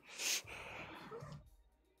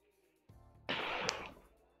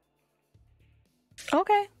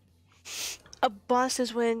 Okay. A bust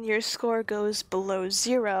is when your score goes below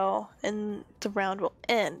 0 and the round will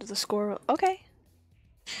end. The score will... Okay.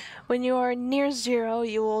 When you are near 0,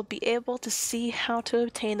 you will be able to see how to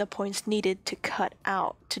obtain the points needed to check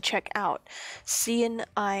out. Keep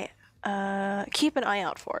an eye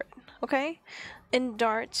out for it. Okay? In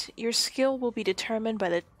darts, your skill will be determined by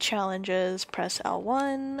the challenges. Press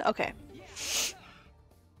L1. Okay.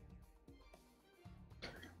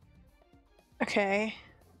 Okay.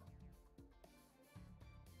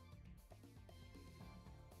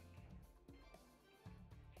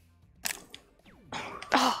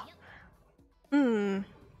 Oh.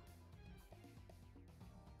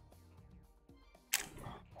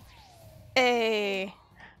 Hey.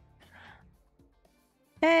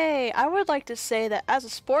 Hey, I would like to say that as a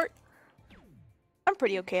sport, I'm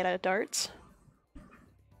pretty okay at darts.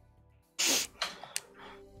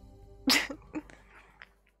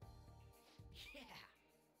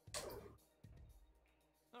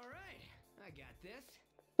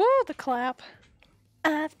 Woo, the clap.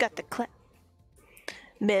 I've got the clap.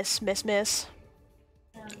 Miss.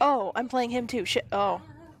 Oh, I'm playing him too. Shit. Oh.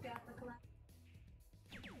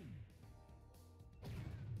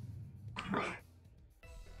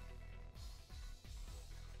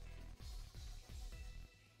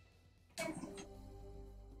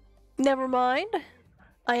 Never mind.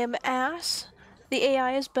 I am ass. The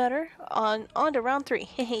AI is better. On to round 3.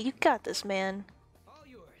 Hey, you got this, man. All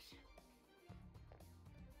yours.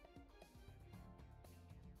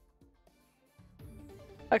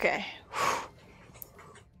 Okay.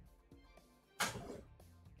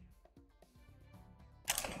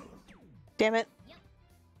 Damn it.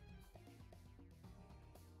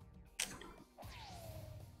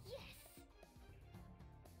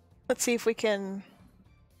 Let's see if we can...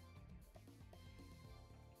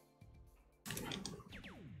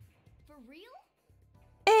 For real?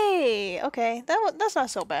 Hey, okay. That's not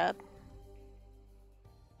so bad.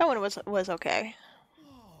 That one was okay.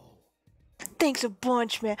 Thanks a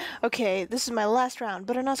bunch, man. Okay, this is my last round.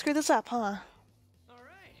 Better not screw this up, huh?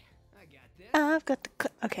 Alright, I got this. I've got the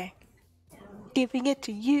okay. Giving it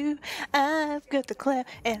to you. I've got the clap,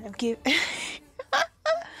 and I'm giving.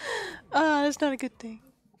 Ah, that's not a good thing.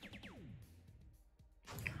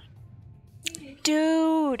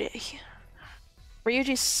 Dude,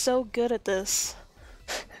 Ryuji's so good at this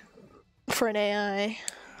for an AI.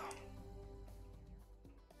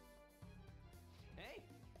 Hey,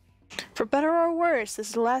 For better or worse, this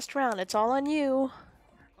is the last round. It's all on you.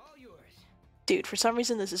 all yours. Dude, for some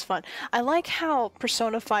reason this is fun. I like how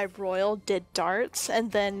Persona 5 Royal did darts,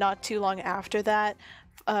 and then not too long after that,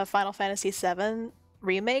 Final Fantasy VII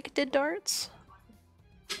Remake did darts.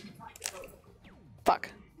 Fuck.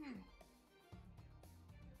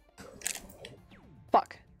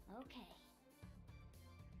 Fuck. Okay.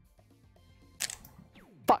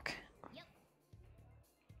 Fuck. Yep.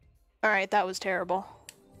 Alright, that was terrible.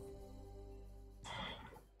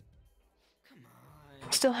 Come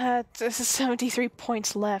on. Still had 73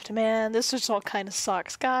 points left. Man, this just all kind of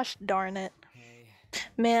sucks. Gosh darn it. Hey,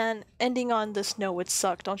 Man, ending on this note would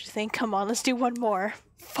suck, don't you think? Come on, let's do one more.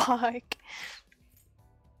 Fuck.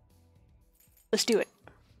 Let's do it.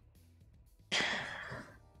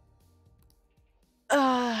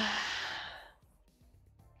 yeah,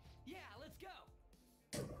 let's go.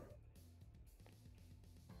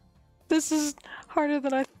 This is harder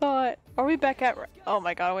than I thought. Are we back at... Oh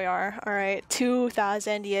my god, we are. Alright,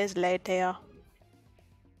 2,000 years later.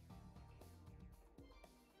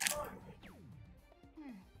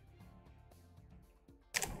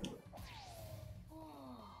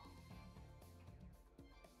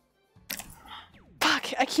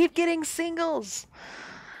 Fuck, I keep getting singles.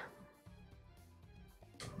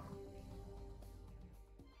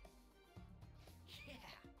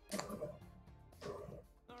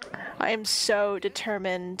 I am so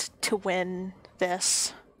determined to win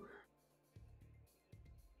this.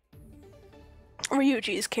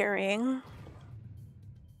 Ryuji's carrying.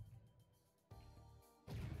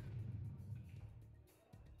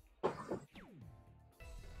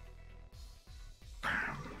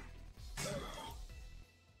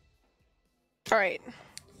 All right.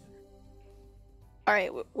 All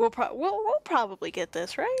right, we'll probably get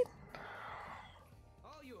this, right?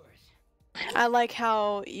 All yours. I like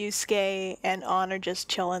how Yusuke and On are just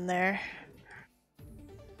chilling there.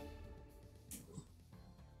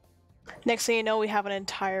 Next thing you know, we have an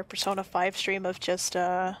entire Persona 5 stream of just,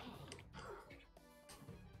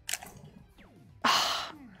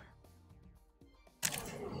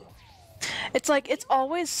 It's like, it's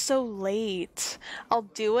always so late. I'll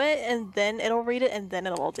do it, and then it'll read it, and then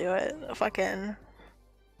it'll do it. Fucking...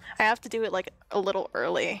 I have to do it, like, a little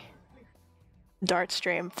early. Dart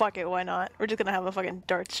stream. Fuck it, why not? We're just gonna have a fucking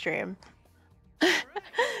dart stream.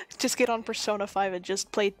 Just get on Persona 5 and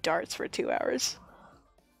just play darts for 2 hours.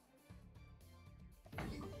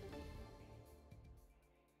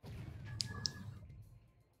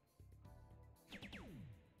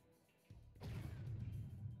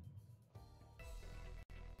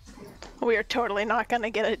 We are totally not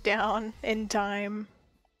gonna get it down in time.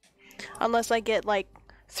 Unless I get, like,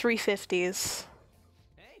 350s.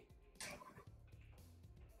 Hey.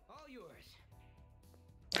 All yours.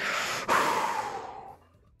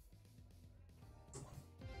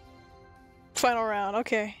 Final round,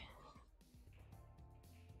 okay.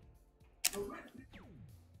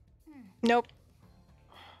 Nope.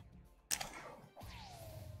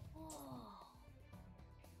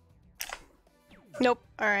 Nope.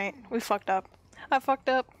 Alright, we fucked up. I fucked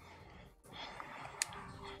up.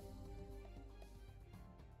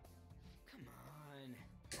 Come on.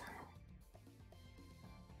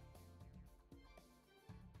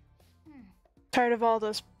 Tired of all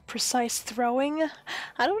those precise throwing?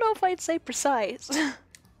 I don't know if I'd say precise.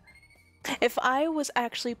 If I was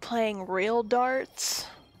actually playing real darts,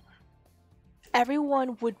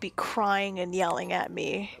 everyone would be crying and yelling at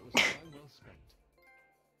me. That was time well spent.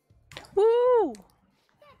 Woo!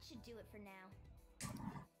 That should do it for now.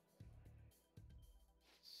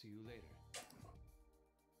 See you later.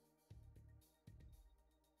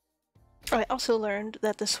 I also learned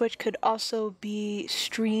that the Switch could also be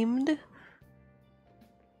streamed.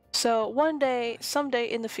 So one day, someday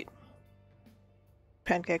in the future,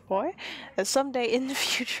 Pancake Boy, someday in the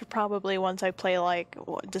future, probably once I play, like,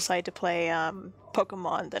 decide to play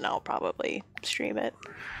Pokemon, then I'll probably stream it.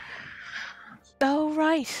 Oh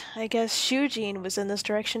right, I guess Shujin was in this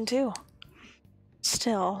direction too.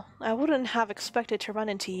 Still, I wouldn't have expected to run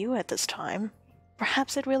into you at this time.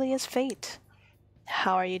 Perhaps it really is fate.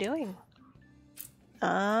 How are you doing?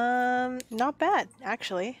 Not bad,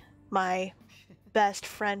 actually. My best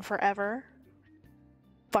friend forever.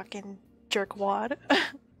 Fucking jerkwad.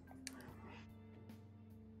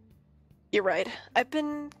 You're right. I've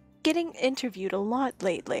been getting interviewed a lot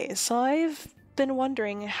lately, so I've been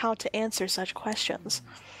wondering how to answer such questions.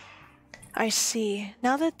 I see.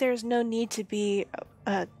 Now that there's no need to be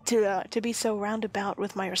so roundabout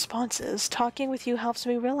with my responses, talking with you helps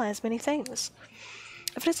me realize many things.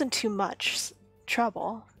 If it isn't too much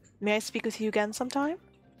trouble, may I speak with you again sometime?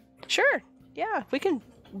 Sure. Yeah, we can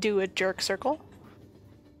do a jerk circle.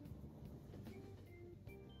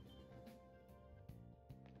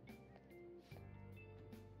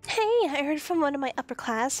 Hey, I heard from one of my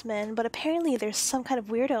upperclassmen, but apparently there's some kind of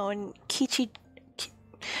weirdo in Kiichijibiji.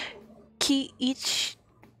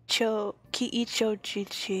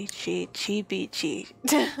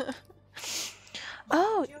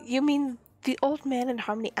 Oh, you mean the old man in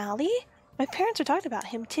Harmony Alley? My parents are talking about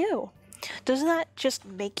him too. Doesn't that just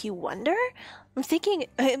make you wonder? I'm thinking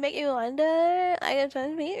it make you wonder. I got to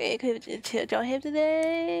meet could draw him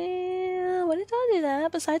today. What did I do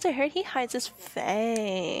that? Besides, I heard he hides his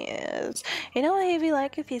face. You know what he'd be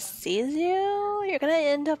like if he sees you? You're gonna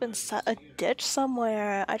end up in a ditch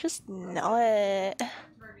somewhere. I just know it.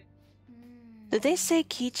 Did they say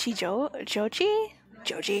Joji? Joji?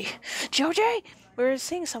 We were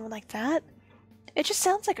seeing someone like that. It just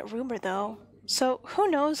sounds like a rumor, though. So, who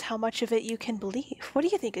knows how much of it you can believe? What do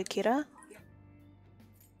you think, Akira?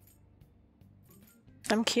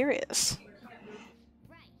 I'm curious.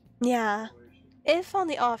 Yeah. If on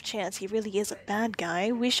the off chance he really is a bad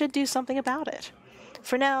guy, we should do something about it.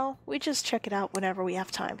 For now, we just check it out whenever we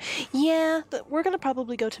have time. Yeah, we're gonna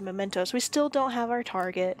probably go to Mementos. We still don't have our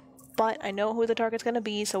target, but I know who the target's gonna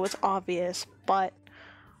be, so it's obvious, but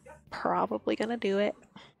probably gonna do it.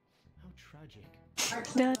 How tragic.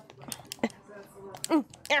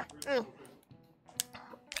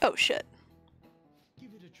 Oh shit.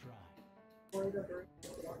 Give it a try.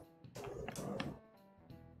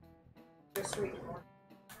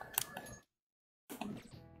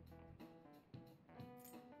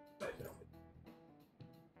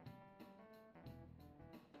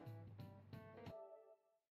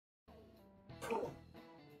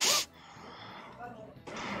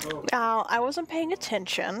 Now, I wasn't paying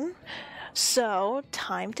attention, so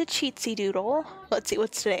time to cheatsy doodle. Let's see,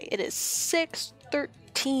 what's today? It is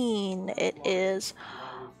 6/13. It is...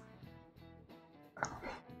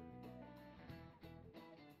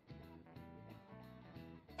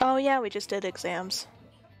 Oh yeah, we just did exams.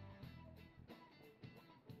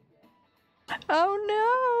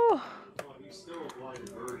 Oh no!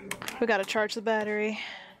 We gotta charge the battery.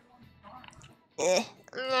 Ugh.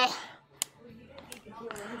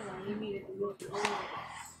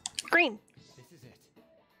 Green. This is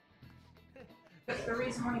it. The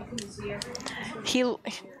reason why you couldn't see everything. He,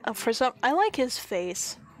 for some, I like his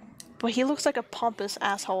face, but he looks like a pompous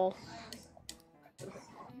asshole. Nice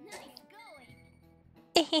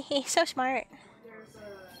going. So smart.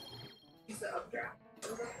 He's the updraft.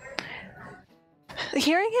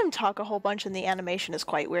 Hearing him talk a whole bunch in the animation is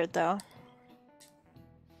quite weird, though.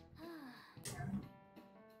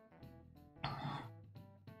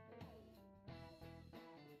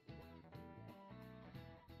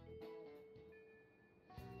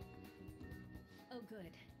 Oh,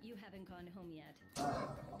 good. You haven't gone home yet.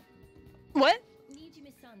 What?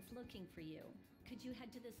 Nijime-san's looking for you. Could you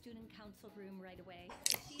head to the student council room right away?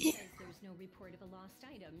 She says there's no report of a lost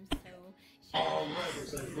item, so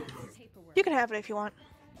she paperwork. You can have it if you want.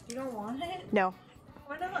 You don't want it? No.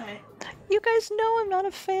 Why not? You guys know I'm not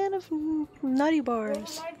a fan of nutty Well,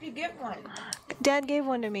 bars. why did you get one? Dad gave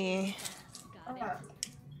one to me. Got it.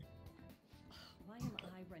 Why am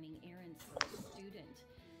I running errands for a student?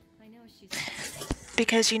 I know she's...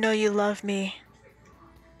 Because you know you love me.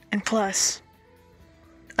 And plus,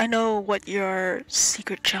 I know what your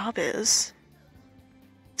secret job is.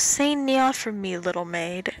 Say Nia for me, little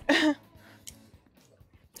maid.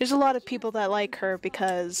 There's a lot of people that like her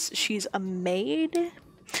because she's a maid,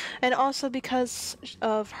 and also because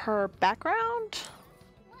of her background.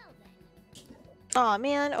 Aw,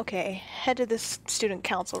 man, okay. Head to this student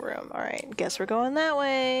council room. Alright, guess we're going that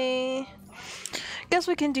way. Guess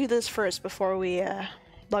we can do this first before we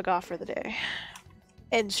log off for the day.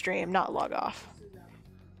 End stream, not log off.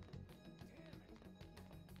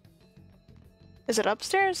 Is it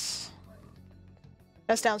upstairs?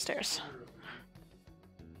 That's downstairs.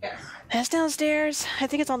 Yes. That's downstairs. I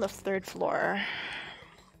think it's on the 3rd floor.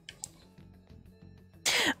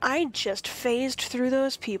 I just phased through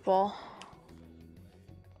those people.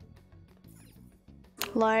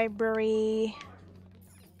 Library.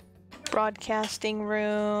 Broadcasting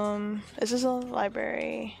room. Is this a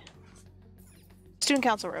library? Student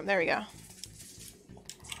council room. There we go.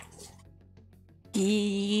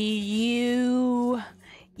 You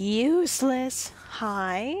useless.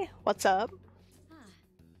 Hi. What's up?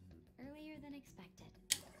 Earlier than expected.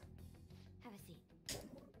 Have a seat.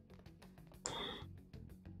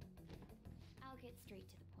 I'll get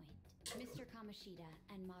straight to the point. Mr. Kamoshida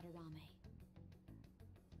and Madarame.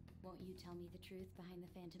 Won't you tell me the truth behind the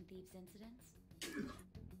Phantom Thieves incidents?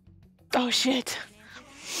 Oh shit. Of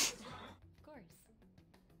course.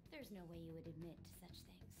 There's no way you would admit to such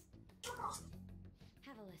things.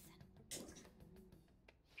 Have a listen.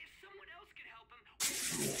 If someone else could help him, we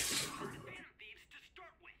the Phantom Thieves to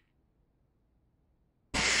start with.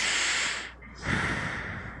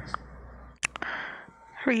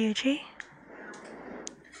 Ryuji.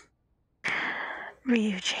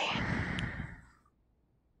 Ryuji.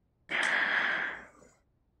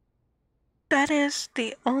 That is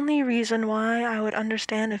the only reason why I would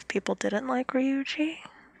understand if people didn't like Ryuji.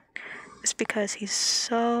 It's because he's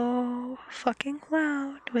so fucking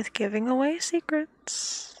loud with giving away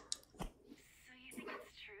secrets. So you think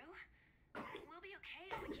it's true? We'll be okay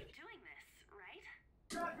if we keep doing this, right?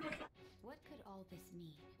 What could all this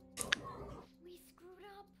mean? We screwed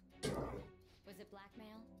up. Was it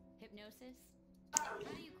blackmail? Hypnosis? How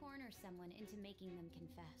do you corner someone into making them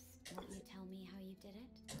confess? Won't you tell me how you did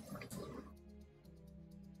it?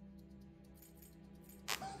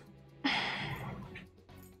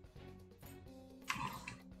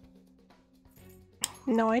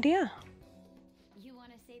 No idea. You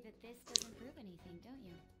want to say that this doesn't prove anything, don't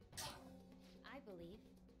you? I believe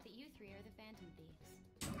that you three are the Phantom Thieves.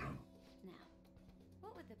 Now,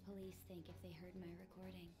 what would the police think if they heard my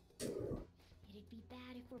recording? It'd be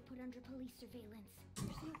bad if we're put under police surveillance.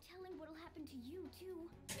 There's no telling what'll happen to you,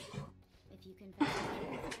 too. If you confess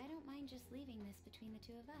the truth, I don't mind just leaving this between the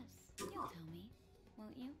two of us. You'll tell me.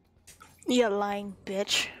 won't you? You lying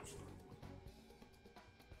bitch.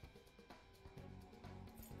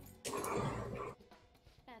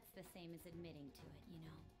 That's the same as admitting to it, you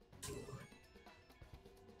know.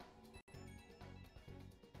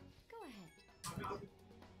 Go ahead.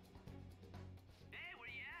 Hey, where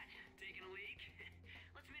you at? Taking a leak?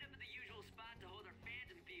 Let's meet up at the usual spot to hold our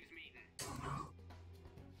Phantom Thieves meeting.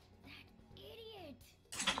 That idiot!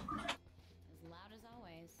 As loud as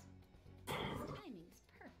always. His timing's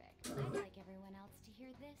perfect. I'd like everyone else to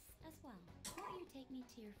hear this as well. Won't you take me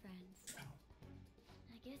to your friends?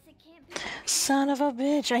 I guess it can't be. Son of a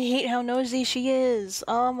bitch, I hate how nosy she is.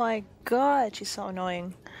 Oh my god, she's so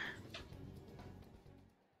annoying.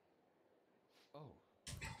 Oh.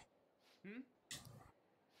 Hmm?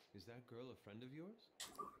 Is that girl a friend of yours?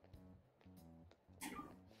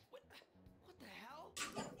 What the hell?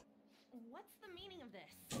 What's the meaning of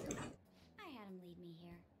this? I had him lead me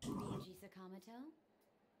here. Ryuji Sakamoto,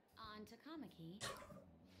 on to Kamaki,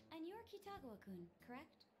 and you're Kitagawa-kun,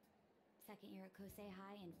 correct? Second year at Kosei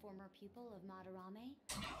High and former pupil of Madarame.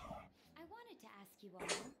 I wanted to ask you all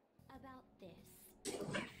about this.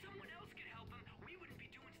 If someone else could help him, we wouldn't be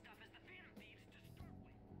doing stuff as the Phantom Thieves to start with.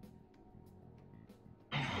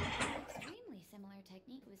 Extremely similar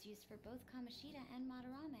technique was used for both Kamoshida and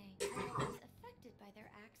Madarame. Those affected by their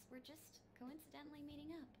acts were just coincidentally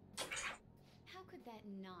meeting up. How could that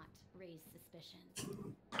not raise suspicion?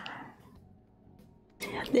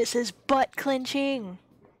 This is butt clenching.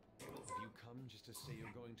 Have you come just to say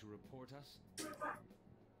you're going to report us?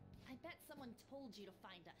 I bet someone told you to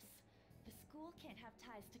find us. The school can't have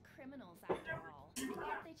ties to criminals after all. And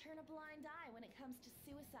yet they turn a blind eye when it comes to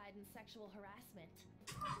suicide and sexual harassment.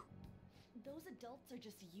 Those adults are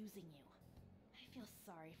just using you. I feel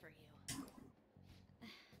sorry for you.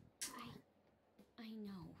 I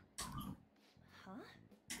know. Huh?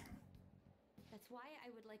 That's why I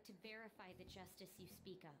would like to verify the justice you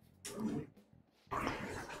speak of.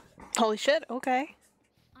 Holy shit, okay.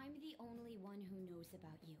 I'm the only one who knows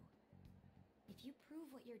about you. If you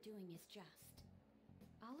prove what you're doing is just,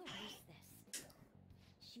 I'll erase this.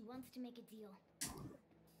 She wants to make a deal.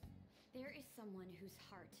 There is someone whose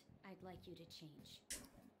heart I'd like you to change.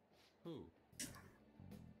 Who?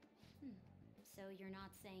 So you're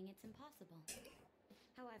not saying it's impossible.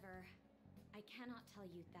 However, I cannot tell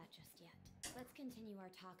you that just yet. Let's continue our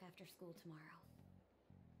talk after school tomorrow.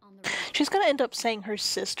 On the road. She's gonna end up saying her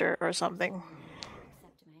sister or something.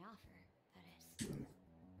 Accept my offer, that is.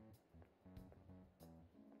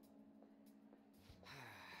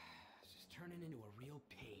 It's just turning into a real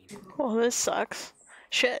pain. Well, this sucks.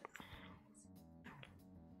 Shit.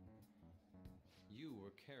 You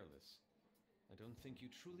were careless. I don't think you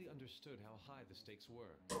truly understood how high the stakes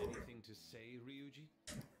were. Anything to say, Ryuji?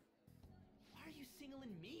 Why are you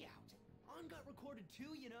singling me out? On got recorded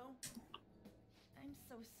too, you know? I'm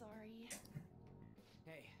so sorry.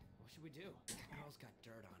 Hey, what should we do? That girl's got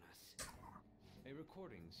dirt on us. A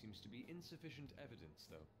recording seems to be insufficient evidence,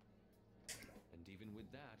 though. And even with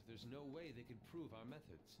that, there's no way they could prove our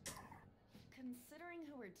methods. Considering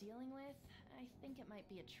who we're dealing with, I think it might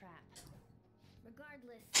be a trap.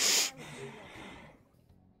 Regardless, I would be okay.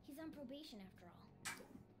 He's on probation after all.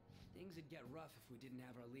 Things would get rough if we didn't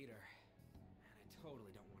have our leader. And I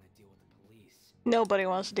totally don't want to deal with the police. Nobody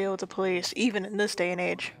wants to deal with the police, even in this day and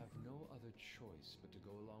age. I have no other choice but to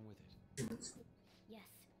go along with it. Yes,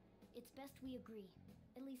 it's best we agree,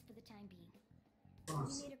 at least for the time being.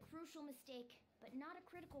 We made a crucial mistake, but not a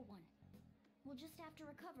critical one. We'll just have to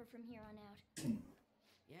recover from here on out.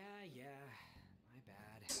 Yeah, my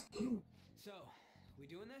bad. So, we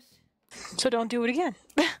doing this? So don't do it again.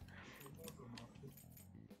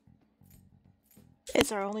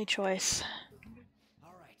 It's our only choice.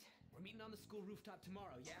 Alright, we're meeting on the school rooftop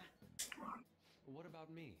tomorrow, yeah? What about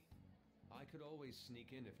me? I could always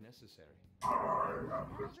sneak in if necessary.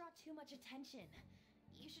 That'll draw too much attention.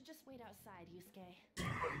 You should just wait outside, Yusuke.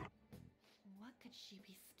 What could she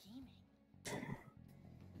be scheming?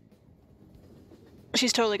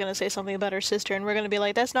 She's totally gonna say something about her sister, and we're gonna be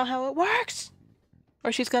like, that's not how it works!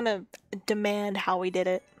 Or she's gonna demand how we did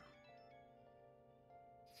it.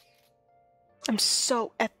 I'm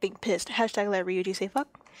so effing pissed. Hashtag let Ryuji say fuck.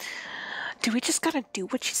 Do we just gotta do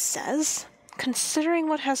what she says? Considering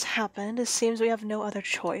what has happened, it seems we have no other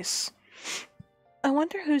choice. I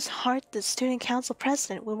wonder whose heart the student council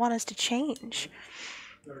president would want us to change.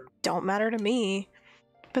 Don't matter to me.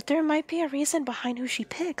 But there might be a reason behind who she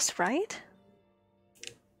picks, right?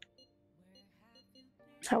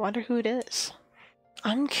 I wonder who it is.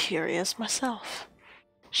 I'm curious myself.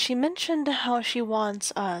 She mentioned how she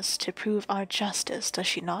wants us to prove our justice, does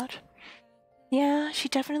she not? Yeah, she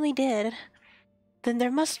definitely did. then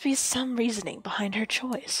there must be some reasoning behind her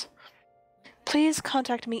choice. Please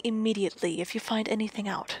contact me immediately if you find anything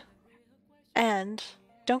out. And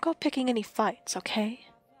don't go picking any fights, okay?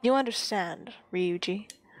 You understand, Ryuji.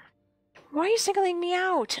 Why are you singling me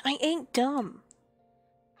out? I ain't dumb.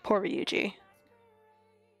 Poor Ryuji.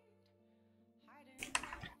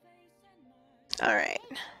 Alright.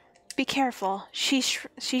 Be careful. She's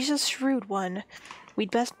a shrewd one.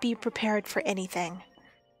 We'd best be prepared for anything.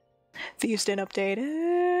 Feast and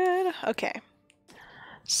updated. Okay.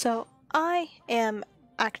 So, I am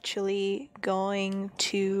actually going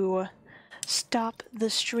to stop the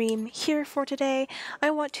stream here for today. I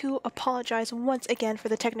want to apologize once again for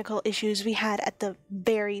the technical issues we had at the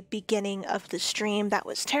very beginning of the stream. That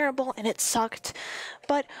was terrible and it sucked,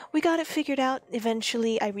 but we got it figured out.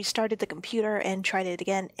 Eventually, I restarted the computer and tried it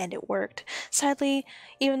again, and it worked. Sadly,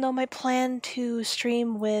 even though my plan to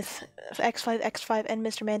stream with X5 and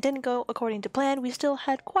Mr. Man didn't go according to plan, we still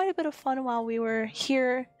had quite a bit of fun while we were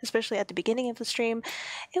here, especially at the beginning of the stream.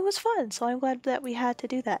 It was fun, so I'm glad that we had to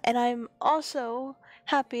do that. And I'm also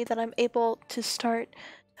happy that I'm able to start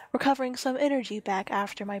recovering some energy back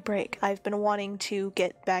after my break. I've been wanting to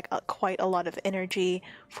get back quite a lot of energy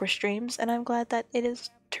for streams, and I'm glad that it is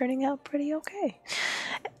turning out pretty okay.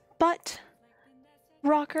 But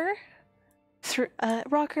Rocker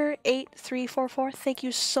 8344, thank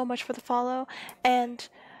you so much for the follow, and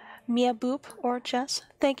Mia Boop or Jess,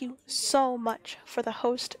 thank you so much for the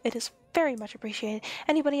host. It is very much appreciated.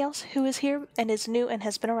 Anybody else who is here and is new and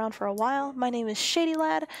has been around for a while, my name is Shady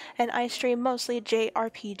Lad, and I stream mostly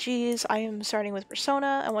JRPGs. I am starting with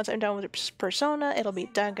Persona, and once I'm done with Persona, it'll be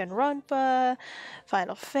Danganronpa,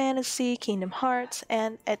 Final Fantasy, Kingdom Hearts,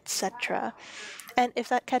 and etc. And if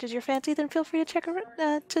that catches your fancy, then feel free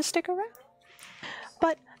to stick around.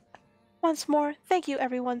 But once more, thank you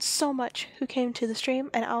everyone so much who came to the stream,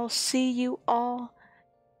 and I'll see you all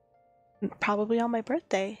probably on my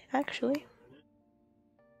birthday, actually.